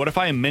this. What if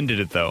I amended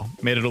it, though?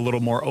 Made it a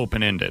little more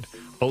open-ended.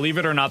 Believe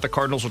it or not, the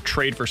Cardinals will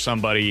trade for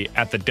somebody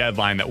at the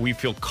deadline that we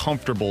feel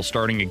comfortable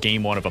starting a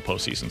game one of a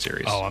postseason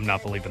series. Oh, I'm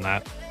not believing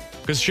that.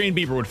 Because Shane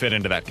Bieber would fit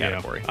into that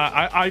category.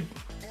 Yeah.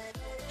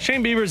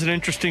 Shane Bieber's an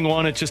interesting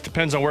one. It just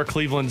depends on where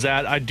Cleveland's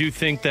at. I do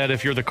think that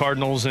if you're the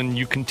Cardinals and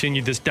you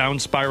continue this down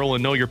spiral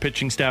and know your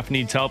pitching staff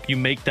needs help, you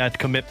make that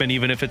commitment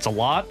even if it's a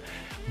lot.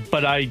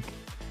 But I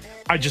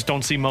just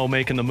don't see Mo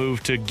making the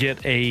move to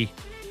get a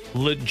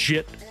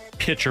legit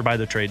pitcher by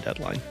the trade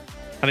deadline.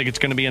 I think it's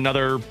going to be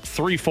another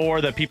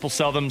 3-4 that people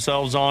sell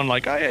themselves on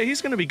like, oh, yeah,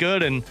 he's going to be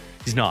good, and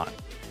he's not.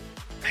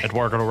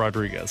 Eduardo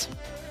Rodriguez.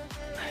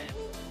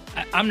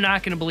 I'm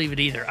not going to believe it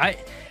either.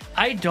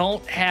 I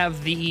don't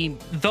have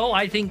though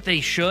I think they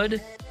should,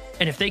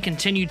 and if they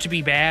continue to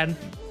be bad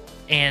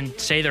and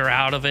say they're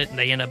out of it and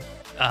they end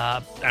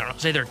up,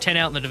 say they're 10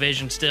 out in the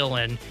division still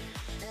and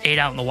 8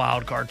 out in the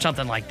wild card,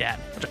 something like that.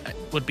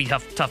 Would be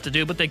tough to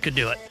do, but they could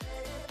do it.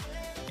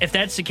 If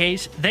that's the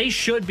case, they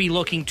should be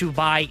looking to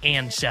buy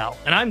and sell.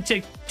 And I'm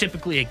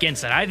typically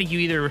against that. I think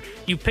you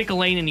pick a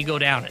lane and you go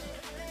down it.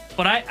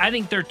 But I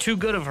think they're too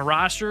good of a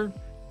roster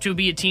to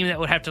be a team that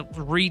would have to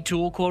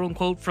retool, quote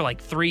unquote, for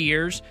 3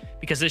 years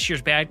because this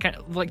year's bad, kind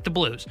of like the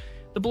Blues.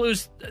 The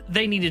Blues,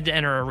 they needed to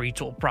enter a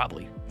retool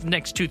probably the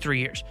next 2-3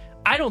 years.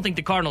 I don't think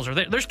the Cardinals are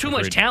there. There's too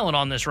much talent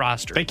on this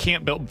roster. They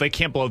can't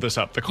blow this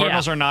up. The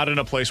Cardinals are not in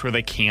a place where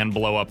they can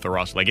blow up the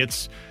roster.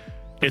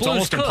 It's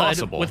almost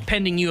impossible with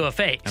pending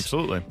UFAs.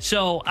 Absolutely.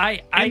 So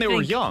they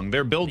were young.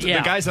 They're built. Yeah.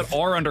 The guys that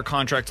are under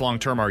contract long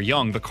term are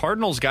young. The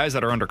Cardinals guys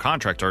that are under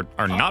contract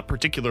are not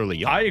particularly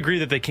young. I agree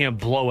that they can't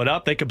blow it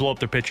up. They could blow up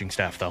their pitching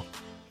staff though.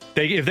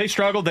 If they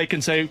struggle, they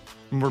can say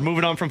we're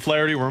moving on from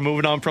Flaherty. We're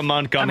moving on from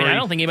Montgomery. I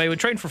don't think anybody would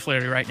trade for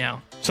Flaherty right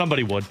now.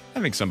 Somebody would.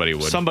 I think somebody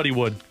would. Somebody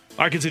would.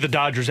 I could see the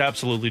Dodgers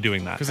absolutely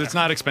doing that. Because it's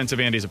not expensive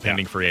and he's a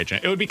pending free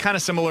agent. It would be kind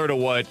of similar to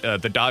what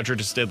the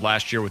Dodgers did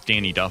last year with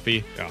Danny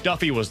Duffy. Yeah.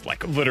 Duffy was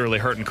literally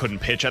hurt and couldn't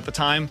pitch at the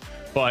time,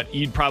 but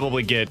you'd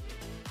probably get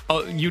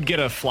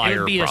a flyer. It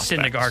would be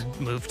prospect. A Syndergaard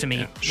move to me.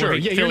 Yeah. Sure,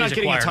 you're not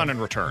getting a ton in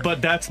return.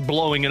 But that's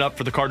blowing it up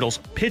for the Cardinals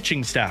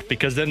pitching staff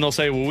because then they'll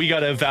say, well, we got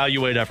to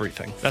evaluate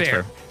everything. That's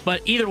fair.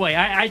 But either way,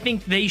 I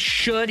think they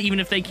should, even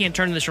if they can't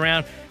turn this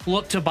around,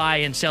 look to buy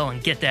and sell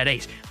and get that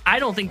ace. I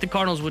don't think the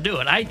Cardinals would do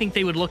it. I think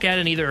they would look at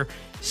it and either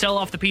sell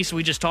off the piece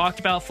we just talked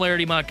about,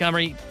 Flaherty,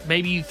 Montgomery,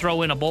 maybe you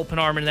throw in a bullpen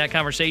arm in that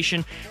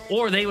conversation,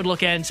 or they would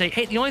look at it and say,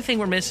 hey, the only thing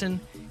we're missing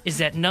is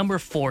that number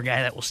 4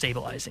 guy that will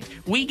stabilize things.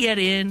 We get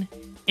in,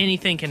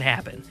 anything can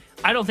happen.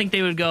 I don't think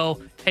they would go,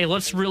 hey,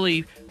 let's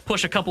really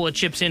push a couple of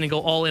chips in and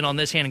go all in on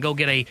this hand and go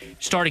get a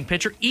starting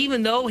pitcher,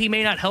 even though he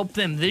may not help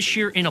them this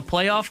year in a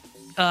playoff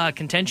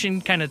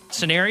contention kind of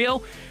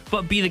scenario,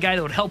 but be the guy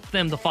that would help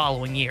them the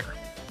following year.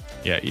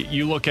 Yeah,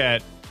 you look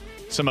at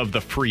some of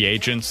the free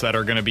agents that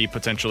are going to be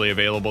potentially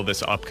available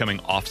this upcoming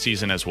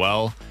offseason as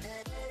well.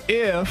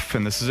 If,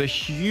 and this is a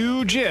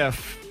huge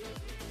if,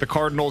 the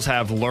Cardinals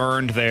have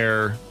learned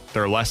their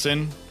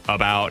lesson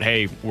about,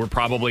 hey, we're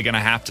probably going to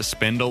have to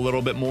spend a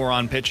little bit more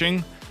on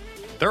pitching,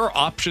 there are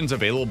options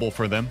available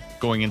for them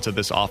going into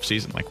this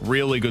offseason, like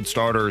really good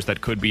starters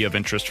that could be of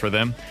interest for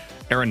them.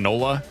 Aaron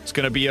Nola is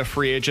going to be a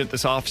free agent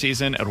this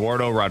offseason.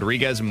 Eduardo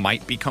Rodriguez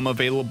might become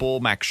available.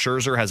 Max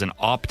Scherzer has an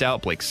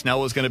opt-out. Blake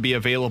Snell is going to be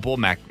available.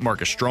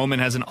 Marcus Stroman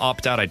has an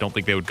opt-out. I don't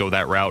think they would go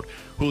that route.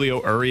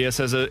 Julio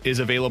Urias is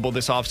available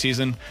this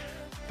offseason.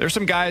 There's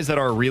some guys that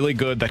are really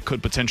good that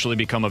could potentially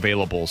become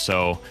available.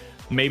 So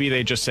maybe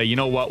they just say, you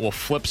know what, we'll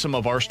flip some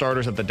of our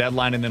starters at the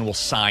deadline and then we'll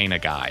sign a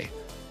guy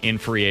in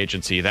free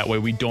agency. That way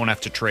we don't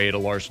have to trade a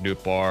Lars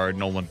Nootbaar,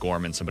 Nolan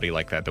Gorman, somebody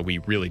like that we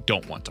really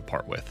don't want to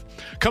part with.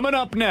 Coming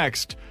up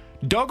next,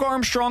 Doug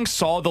Armstrong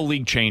saw the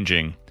league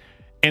changing,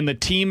 and the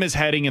team is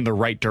heading in the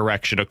right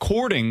direction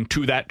according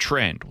to that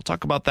trend. We'll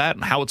talk about that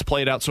and how it's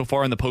played out so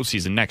far in the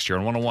postseason next year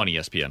on 101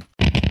 ESPN.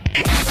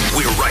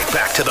 We're right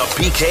back to the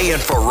BK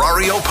and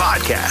Ferrario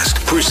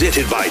podcast,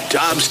 presented by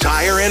Dobbs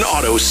Tire and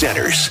Auto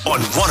Centers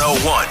on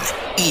 101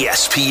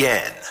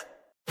 ESPN.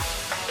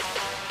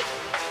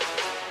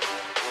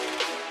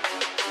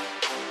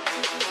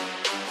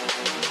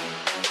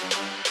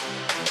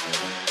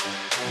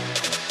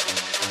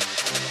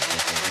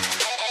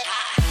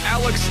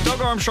 Alex,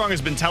 Doug Armstrong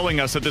has been telling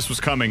us that this was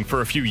coming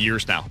for a few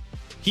years now.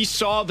 He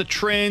saw the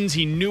trends,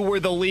 he knew where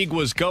the league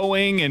was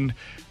going, and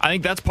I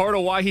think that's part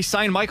of why he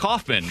signed Mike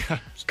Hoffman a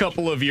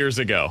couple of years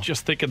ago.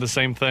 Just thinking the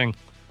same thing.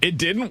 It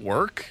didn't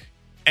work,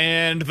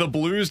 and the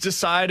Blues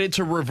decided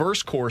to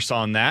reverse course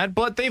on that,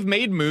 but they've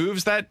made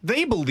moves that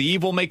they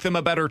believe will make them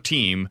a better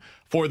team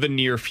for the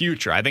near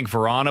future. I think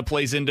Verana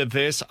plays into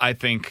this. I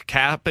think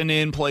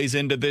Kapanen plays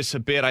into this a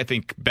bit. I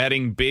think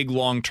betting big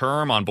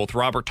long-term on both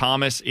Robert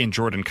Thomas and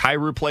Jordan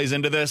Kyrou plays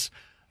into this.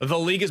 The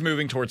league is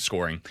moving towards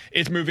scoring.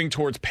 It's moving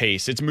towards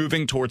pace. It's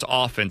moving towards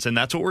offense, and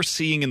that's what we're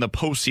seeing in the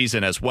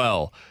postseason as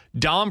well.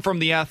 Dom from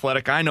The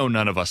Athletic, I know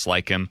none of us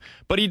like him,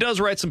 but he does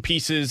write some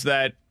pieces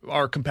that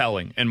are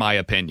compelling, in my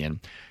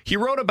opinion. He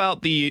wrote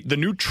about the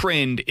new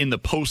trend in the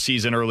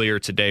postseason earlier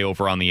today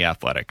over on The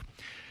Athletic.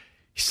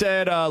 He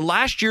said,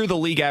 last year the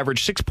league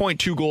averaged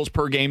 6.2 goals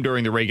per game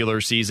during the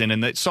regular season,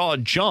 and it saw a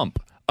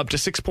jump up to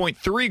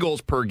 6.3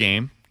 goals per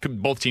game,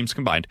 both teams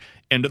combined,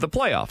 into the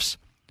playoffs.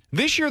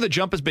 This year, the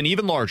jump has been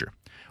even larger.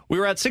 We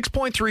were at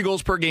 6.3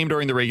 goals per game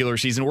during the regular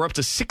season. We're up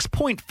to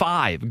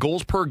 6.5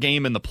 goals per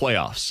game in the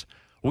playoffs.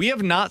 We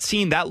have not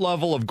seen that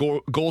level of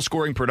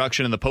goal-scoring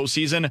production in the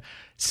postseason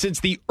since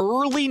the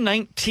early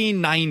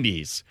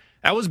 1990s.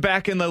 That was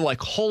back in the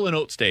Hull and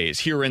Oates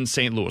days here in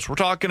St. Louis. We're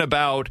talking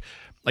about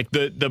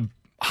the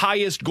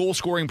highest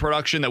goal-scoring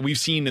production that we've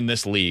seen in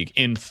this league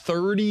in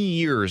 30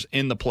 years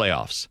in the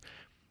playoffs.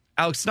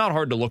 Alex, it's not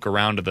hard to look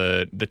around to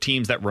the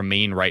teams that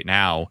remain right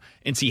now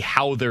and see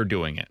how they're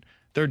doing it.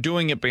 They're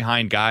doing it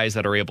behind guys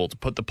that are able to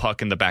put the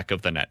puck in the back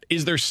of the net.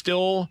 Is there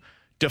still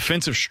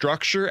defensive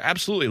structure?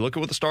 Absolutely. Look at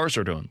what the Stars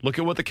are doing. Look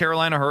at what the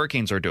Carolina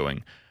Hurricanes are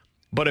doing.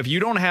 But if you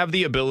don't have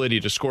the ability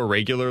to score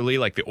regularly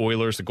like the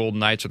Oilers, the Golden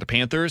Knights, or the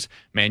Panthers,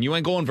 man, you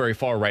ain't going very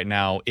far right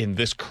now in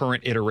this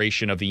current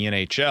iteration of the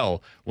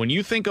NHL. When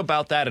you think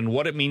about that and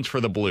what it means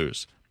for the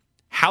Blues,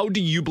 how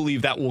do you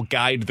believe that will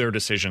guide their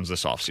decisions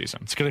this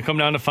offseason? It's going to come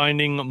down to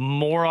finding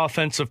more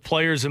offensive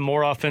players and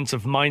more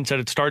offensive mindset.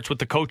 It starts with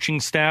the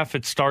coaching staff.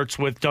 It starts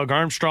with Doug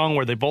Armstrong,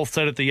 where they both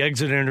said at the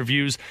exit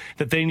interviews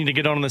that they need to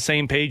get on the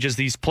same page as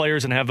these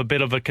players and have a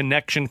bit of a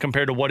connection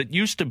compared to what it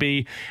used to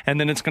be, and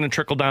then it's going to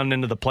trickle down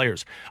into the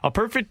players. A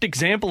perfect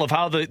example of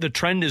how the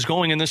trend is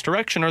going in this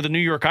direction are the New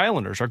York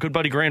Islanders. Our good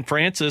buddy Grant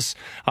Francis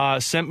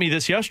sent me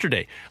this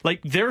yesterday.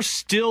 They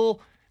still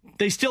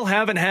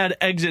haven't had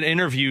exit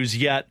interviews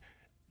yet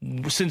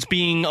since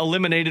being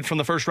eliminated from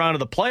the first round of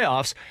the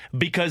playoffs,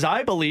 because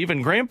I believe,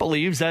 and Grant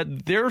believes,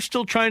 that they're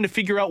still trying to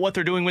figure out what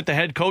they're doing with the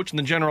head coach and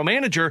the general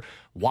manager.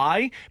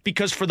 Why?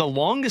 Because for the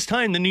longest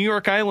time, the New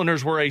York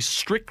Islanders were a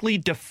strictly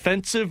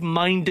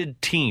defensive-minded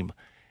team.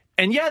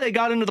 And yeah, they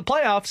got into the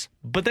playoffs,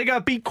 but they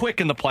got beat quick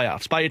in the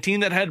playoffs by a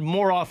team that had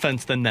more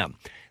offense than them.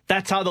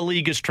 That's how the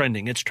league is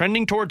trending. It's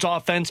trending towards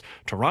offense.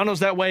 Toronto's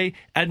that way.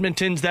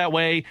 Edmonton's that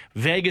way.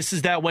 Vegas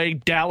is that way.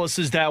 Dallas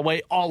is that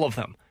way. All of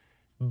them.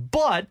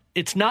 But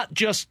it's not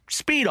just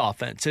speed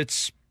offense.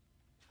 It's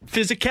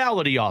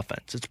physicality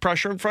offense. It's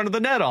pressure in front of the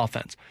net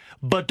offense.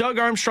 But Doug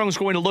Armstrong's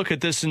going to look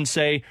at this and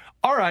say,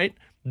 all right,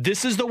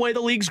 this is the way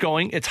the league's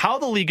going. It's how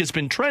the league has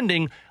been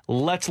trending.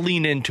 Let's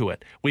lean into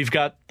it. We've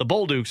got the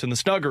Boldukes and the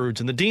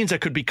Snuggeroods and the Deans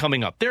that could be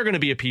coming up. They're going to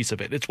be a piece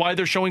of it. It's why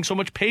they're showing so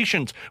much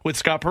patience with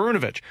Scott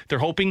Perunovich. They're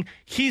hoping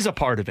he's a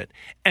part of it.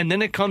 And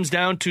then it comes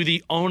down to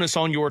the onus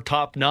on your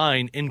top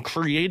nine in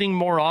creating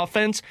more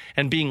offense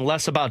and being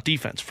less about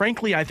defense.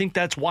 Frankly, I think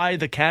that's why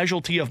the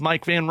casualty of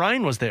Mike Van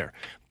Ryn was there.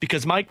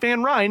 Because Mike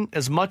Van Ryn,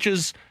 as much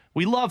as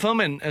we love him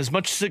and as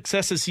much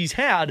success as he's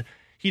had,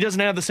 he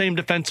doesn't have the same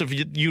defensive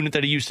unit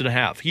that he used to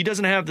have. He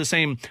doesn't have the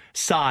same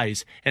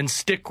size and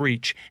stick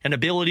reach and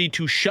ability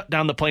to shut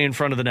down the play in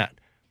front of the net.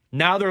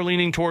 Now they're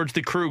leaning towards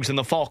the Krugs and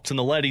the Falks and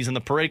the Lettys and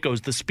the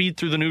Parekos, the speed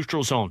through the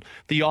neutral zone,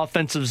 the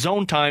offensive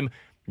zone time.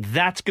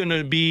 That's going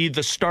to be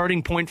the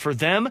starting point for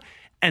them,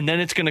 and then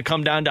it's going to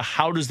come down to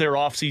how does their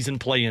offseason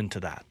play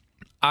into that.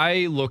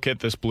 I look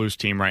at this Blues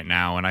team right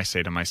now, and I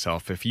say to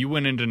myself, if you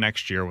went into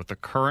next year with the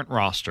current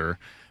roster,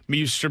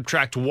 you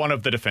subtract one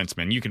of the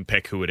defensemen, you can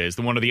pick who it is,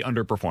 one of the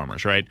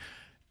underperformers, right?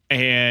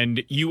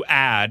 And you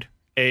add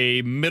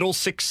a middle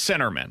six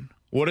centerman.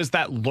 What does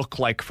that look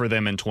like for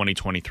them in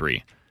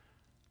 2023?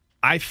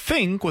 I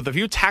think with a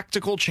few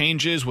tactical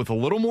changes, with a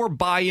little more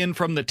buy-in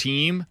from the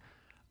team,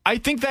 I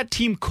think that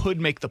team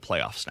could make the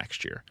playoffs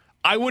next year.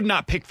 I would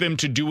not pick them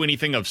to do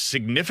anything of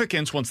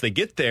significance once they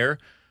get there.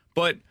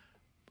 But,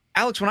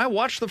 Alex, when I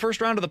watched the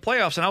first round of the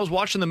playoffs and I was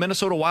watching the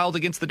Minnesota Wild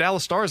against the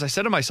Dallas Stars, I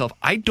said to myself,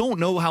 I don't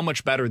know how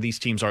much better these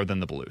teams are than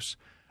the Blues.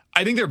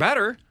 I think they're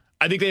better.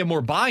 I think they have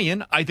more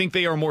buy-in. I think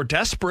they are more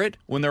desperate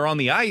when they're on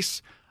the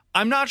ice.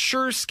 I'm not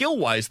sure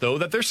skill-wise, though,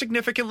 that they're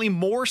significantly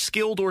more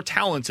skilled or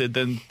talented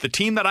than the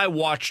team that I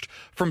watched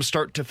from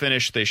start to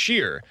finish this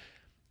year.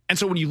 And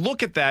so when you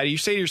look at that, you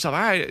say to yourself,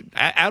 all right,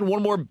 add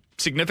one more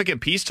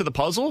significant piece to the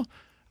puzzle.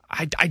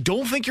 I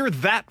don't think you're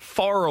that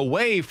far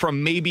away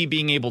from maybe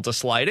being able to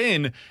slide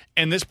in.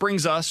 And this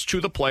brings us to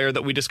the player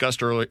that we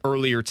discussed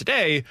earlier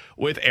today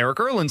with Eric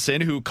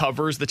Erlinson, who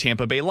covers the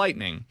Tampa Bay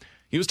Lightning.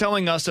 He was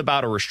telling us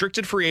about a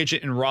restricted free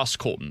agent in Ross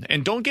Colton.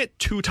 And don't get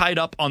too tied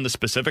up on the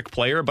specific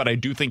player, but I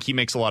do think he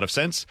makes a lot of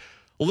sense.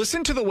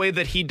 Listen to the way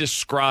that he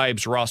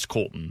describes Ross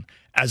Colton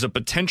as a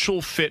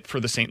potential fit for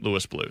the St.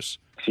 Louis Blues.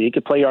 So you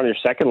could play on your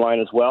second line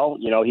as well.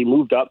 You know, he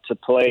moved up to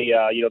play,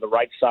 the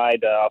right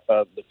side off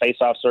of the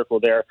face-off circle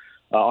there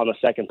on the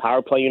second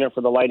power play unit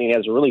for the Lightning. He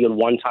has a really good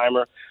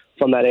one-timer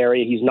from that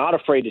area. He's not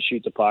afraid to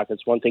shoot the puck.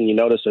 It's one thing you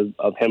notice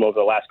of him over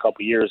the last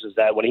couple of years is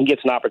that when he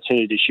gets an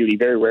opportunity to shoot, he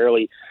very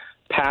rarely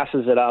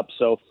passes it up.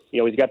 So,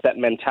 he's got that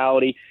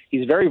mentality.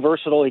 He's very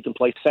versatile. He can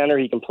play center.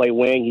 He can play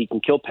wing. He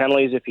can kill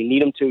penalties if you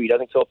need him to. He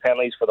doesn't kill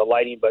penalties for the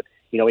Lightning, but,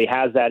 he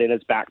has that in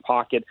his back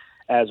pocket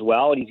as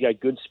well. And he's got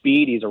good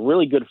speed. He's a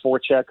really good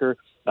forechecker.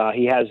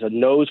 He has a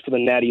nose for the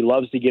net. He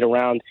loves to get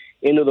around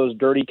into those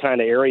dirty kind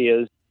of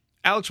areas.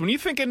 Alex, when you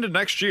think into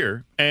next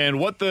year and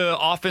what the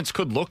offense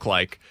could look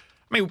like,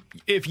 I mean,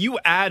 if you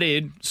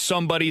added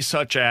somebody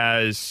such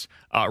as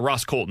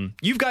Ross Colton,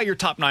 you've got your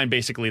top 9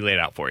 basically laid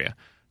out for you.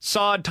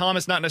 Saad,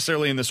 Thomas, not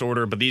necessarily in this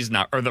order, but these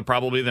are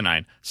probably the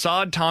 9.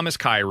 Saad, Thomas,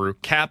 Kyrou,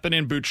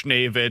 Kapanen,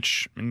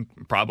 Buchnevich, and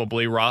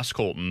probably Ross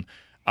Colton,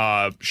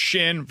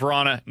 Shin,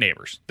 Vrana,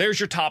 Neighbors.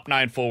 There's your top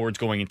 9 forwards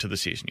going into the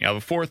season. You have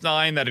a fourth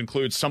 9 that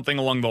includes something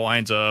along the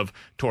lines of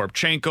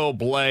Toropchenko,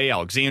 Blais,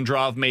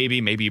 Alexandrov,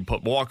 maybe you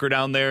put Walker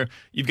down there.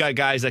 You've got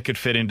guys that could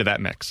fit into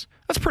that mix.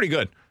 That's pretty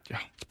good. Yeah,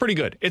 it's pretty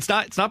good. It's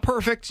not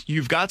perfect.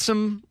 You've got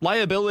some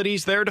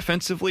liabilities there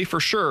defensively for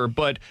sure,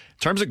 but in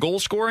terms of goal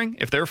scoring,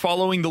 if they're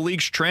following the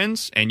league's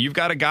trends, and you've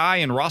got a guy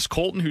in Ross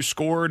Colton who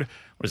scored,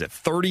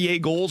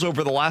 38 goals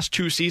over the last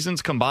 2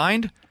 seasons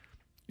combined,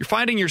 you're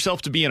finding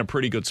yourself to be in a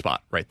pretty good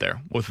spot right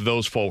there with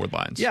those forward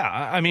lines. Yeah,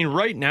 I mean,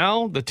 right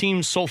now, the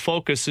team's sole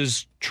focus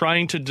is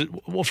trying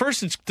to,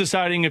 first it's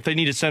deciding if they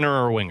need a center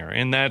or a winger.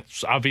 And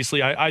that's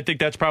obviously, I think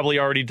that's probably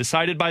already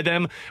decided by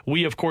them.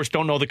 We, of course,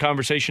 don't know the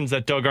conversations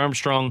that Doug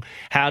Armstrong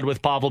had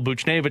with Pavel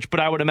Buchnevich, but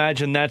I would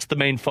imagine that's the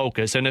main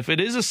focus. And if it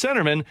is a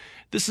centerman,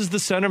 this is the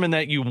centerman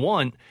that you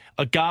want,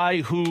 a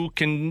guy who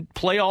can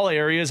play all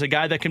areas, a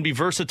guy that can be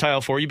versatile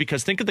for you,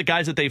 because think of the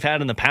guys that they've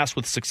had in the past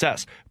with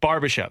success.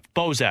 Barbashev,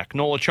 Bozak,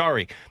 Noel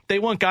Acciari. They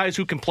want guys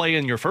who can play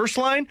in your first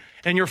line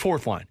and your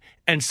fourth line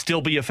and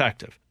still be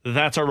effective.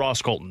 That's a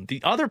Ross Colton.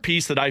 The other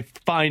piece that I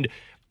find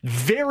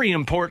very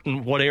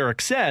important, what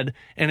Eric said,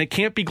 and it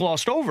can't be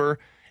glossed over,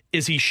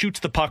 is he shoots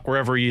the puck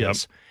wherever he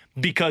is.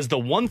 Because the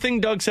one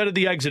thing Doug said at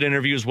the exit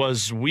interviews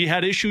was we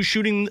had issues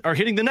shooting or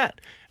hitting the net.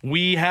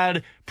 We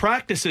had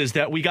practices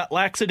that we got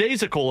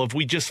lackadaisical if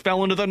we just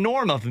fell into the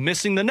norm of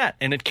missing the net,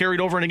 and it carried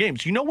over into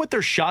games. You know what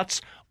their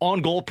shots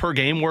on goal per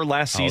game were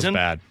last season? That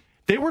was bad.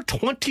 They were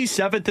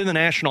 27th in the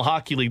National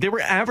Hockey League. They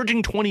were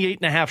averaging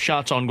 28.5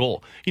 shots on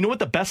goal. You know what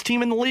the best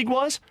team in the league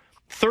was?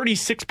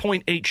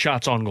 36.8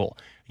 shots on goal.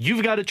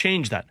 You've got to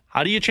change that.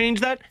 How do you change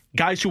that?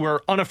 Guys who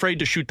are unafraid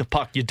to shoot the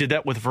puck. You did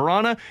that with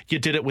Vrana. You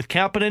did it with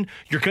Kapanen.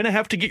 You're going to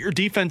have to get your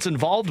defense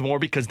involved more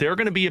because they're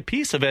going to be a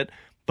piece of it.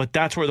 But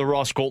that's where the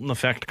Ross Colton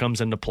effect comes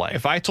into play.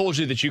 If I told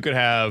you that you could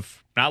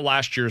have, not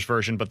last year's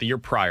version, but the year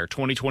prior,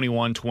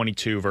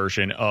 2021-22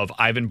 version of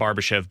Ivan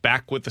Barbashev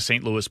back with the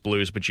St. Louis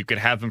Blues, but you could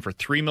have him for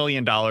 $3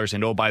 million,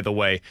 and oh, by the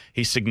way,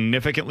 he's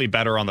significantly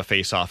better on the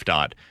face-off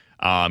dot.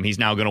 He's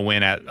now going to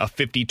win at a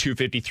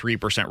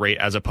 52-53% rate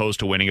as opposed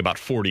to winning about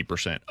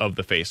 40% of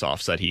the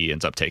face-offs that he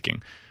ends up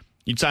taking.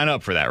 You'd sign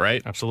up for that, right?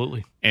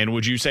 Absolutely. And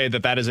would you say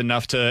that that is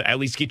enough to at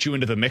least get you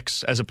into the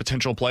mix as a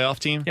potential playoff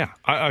team? Yeah,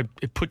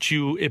 it puts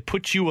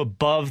you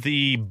above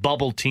the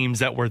bubble teams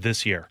that were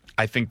this year.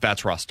 I think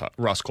that's Ross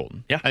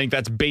Colton. Yeah. I think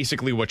that's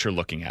basically what you're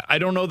looking at. I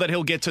don't know that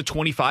he'll get to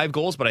 25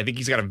 goals, but I think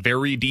he's got a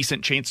very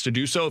decent chance to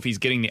do so if he's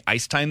getting the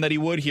ice time that he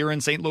would here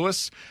in St.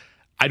 Louis.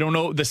 I don't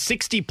know. The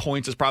 60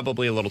 points is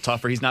probably a little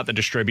tougher. He's not the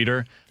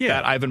distributor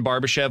that Ivan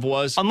Barbashev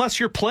was. Unless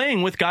you're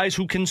playing with guys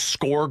who can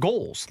score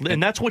goals.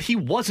 And that's what he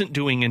wasn't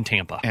doing in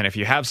Tampa. And if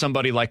you have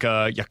somebody like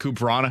Jakub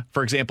Vrana,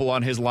 for example,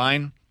 on his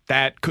line,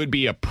 that could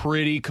be a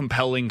pretty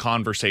compelling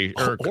conversation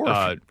or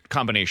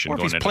combination. Or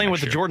if he's playing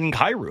with the Jordan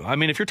Kyrou. I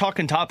mean, if you're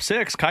talking top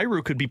 6,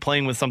 Kyrou could be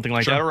playing with something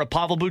like that, or a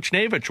Pavel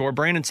Buchnevich or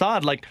Brandon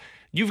Saad. Like,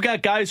 you've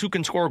got guys who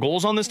can score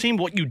goals on this team.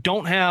 What you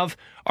don't have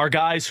are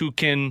guys who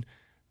can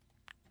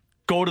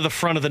go to the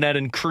front of the net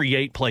and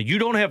create play. You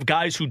don't have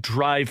guys who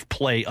drive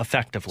play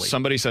effectively.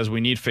 Somebody says we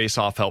need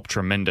face-off help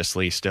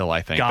tremendously still,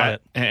 I think. Got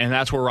it. And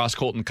that's where Ross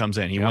Colton comes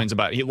in. He wins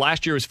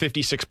last year was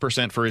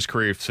 56% for his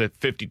career,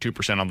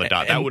 52% on the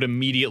dot. That would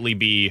immediately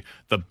be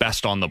the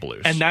best on the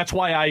Blues. And that's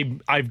why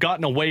I've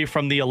gotten away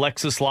from the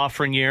Alexis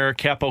Lafreniere,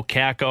 Capo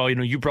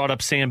Caco. You brought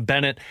up Sam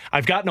Bennett.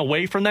 I've gotten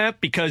away from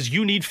that because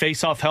you need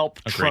face-off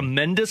help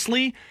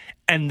tremendously.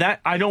 And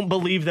that I don't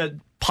believe that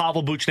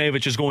Pavel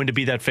Buchnevich is going to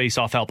be that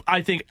face-off help.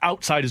 I think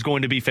outside is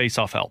going to be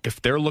face-off help.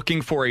 If they're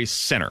looking for a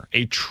center,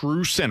 a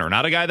true center,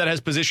 not a guy that has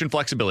position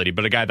flexibility,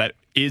 but a guy that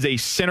is a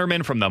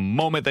centerman from the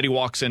moment that he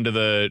walks into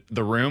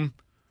the room,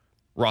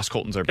 Ross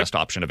Colton's their best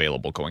option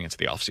available going into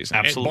the offseason.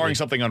 Absolutely. Barring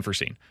something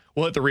unforeseen.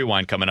 We'll hit the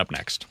rewind coming up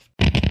next.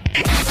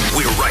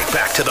 We're right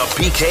back to the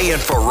BK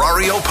and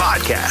Ferrario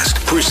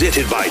podcast,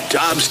 presented by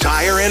Dobbs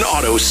Tire and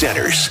Auto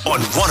Centers on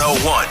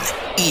 101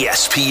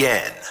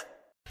 ESPN.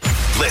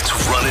 Let's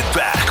run it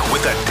back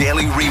with a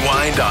daily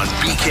rewind on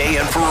BK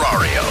and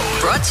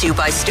Ferrario. Brought to you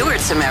by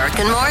Stewart's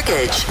American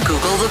Mortgage.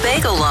 Google the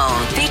Bagel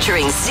Loan,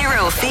 featuring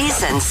 0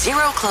 fees and 0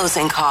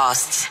 closing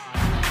costs.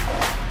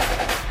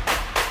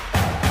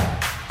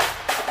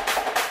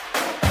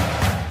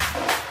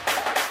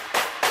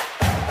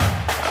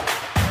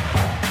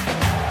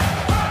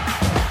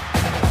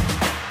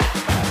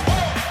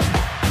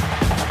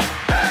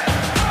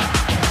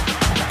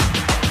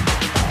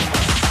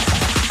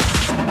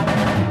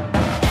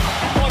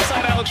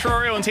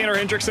 Ferrario and Tanner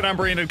Hendrickson. I'm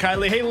Brandon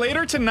Kiley. Hey,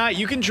 later tonight,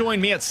 you can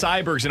join me at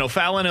Cyberg's in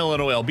O'Fallon,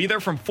 Illinois. I'll be there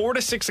from 4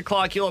 to 6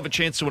 o'clock. You'll have a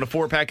chance to win a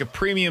 4-pack of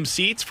premium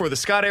seats for the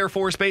Scott Air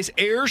Force Base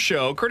Air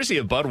Show, courtesy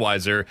of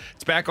Budweiser.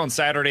 It's back on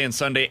Saturday and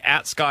Sunday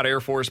at Scott Air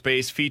Force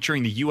Base,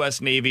 featuring the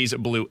U.S. Navy's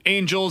Blue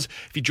Angels.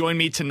 If you join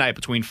me tonight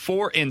between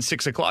 4 and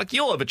 6 o'clock,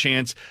 you'll have a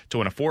chance to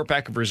win a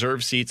 4-pack of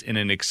reserved seats in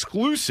an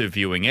exclusive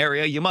viewing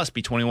area. You must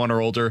be 21 or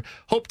older.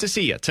 Hope to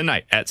see you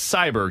tonight at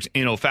Cyberg's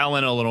in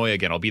O'Fallon, Illinois.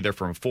 Again, I'll be there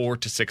from 4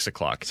 to 6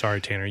 o'clock. Sorry,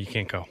 Tanner, you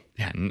can't go.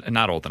 Yeah,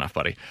 not old enough,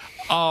 buddy.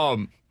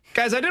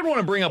 Guys, I did want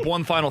to bring up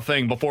one final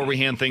thing before we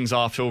hand things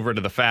off over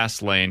to the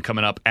fast lane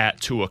coming up at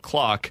 2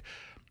 o'clock.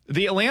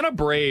 The Atlanta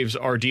Braves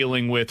are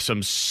dealing with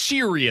some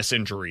serious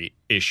injury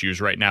issues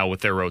right now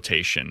with their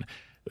rotation.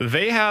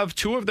 They have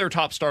 2 of their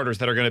top starters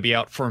that are going to be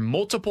out for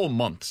multiple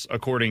months,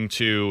 according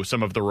to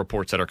some of the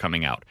reports that are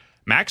coming out.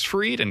 Max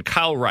Fried and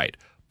Kyle Wright,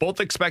 both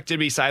expected to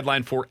be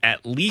sidelined for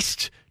at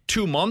least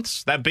 2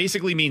 months. That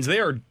basically means they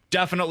are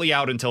definitely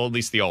out until at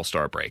least the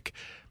All-Star break.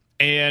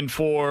 And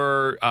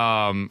for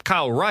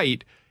Kyle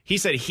Wright, he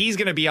said he's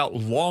going to be out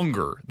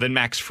longer than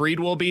Max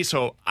Fried will be.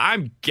 So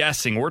I'm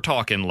guessing we're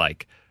talking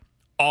like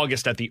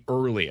August at the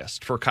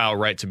earliest for Kyle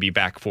Wright to be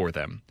back for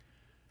them.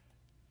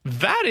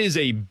 That is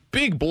a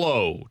big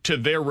blow to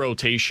their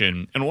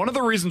rotation. And one of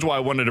the reasons why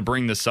I wanted to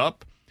bring this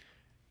up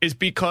is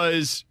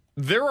because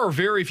there are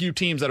very few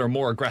teams that are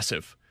more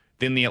aggressive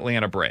than the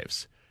Atlanta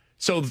Braves.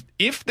 So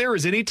if there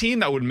is any team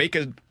that would make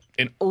an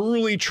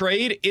early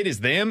trade, it is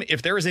them.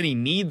 If there is any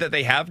need that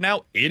they have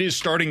now, it is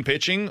starting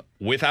pitching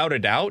without a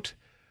doubt.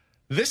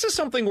 This is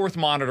something worth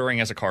monitoring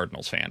as a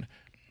Cardinals fan,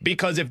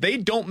 because if they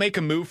don't make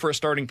a move for a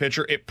starting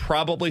pitcher, it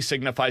probably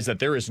signifies that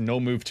there is no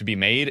move to be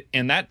made.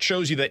 And that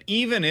shows you that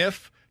even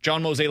if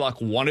John Mozeliak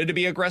wanted to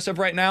be aggressive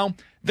right now,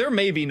 there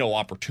may be no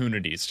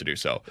opportunities to do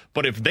so.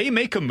 But if they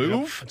make a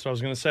move, that's what I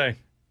was going to say,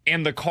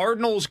 and the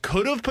Cardinals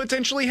could have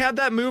potentially had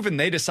that move and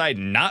they decide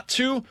not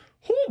to,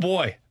 oh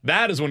boy,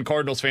 that is when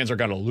Cardinals fans are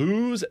going to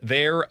lose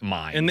their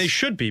minds. And they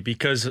should be,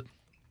 because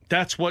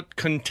that's what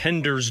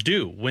contenders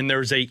do. When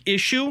there's a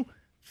issue,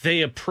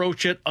 they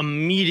approach it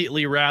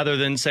immediately rather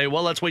than say,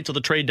 well, let's wait till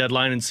the trade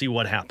deadline and see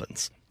what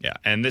happens. Yeah,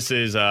 and this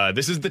is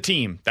the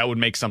team that would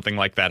make something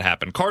like that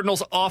happen.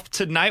 Cardinals off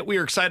tonight. We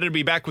are excited to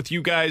be back with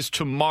you guys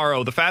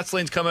tomorrow. The Fast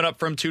Lane's coming up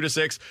from 2 to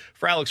 6.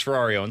 For Alex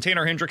Ferrario and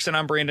Tanner Hendrickson,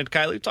 I'm Brandon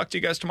Kiley. Talk to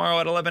you guys tomorrow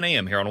at 11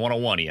 a.m. here on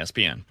 101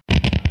 ESPN.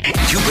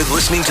 You've been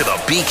listening to the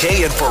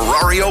BK and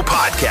Ferrario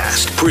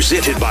podcast,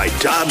 presented by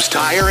Dobbs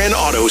Tire and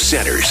Auto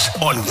Centers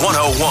on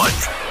 101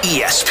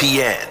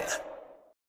 ESPN.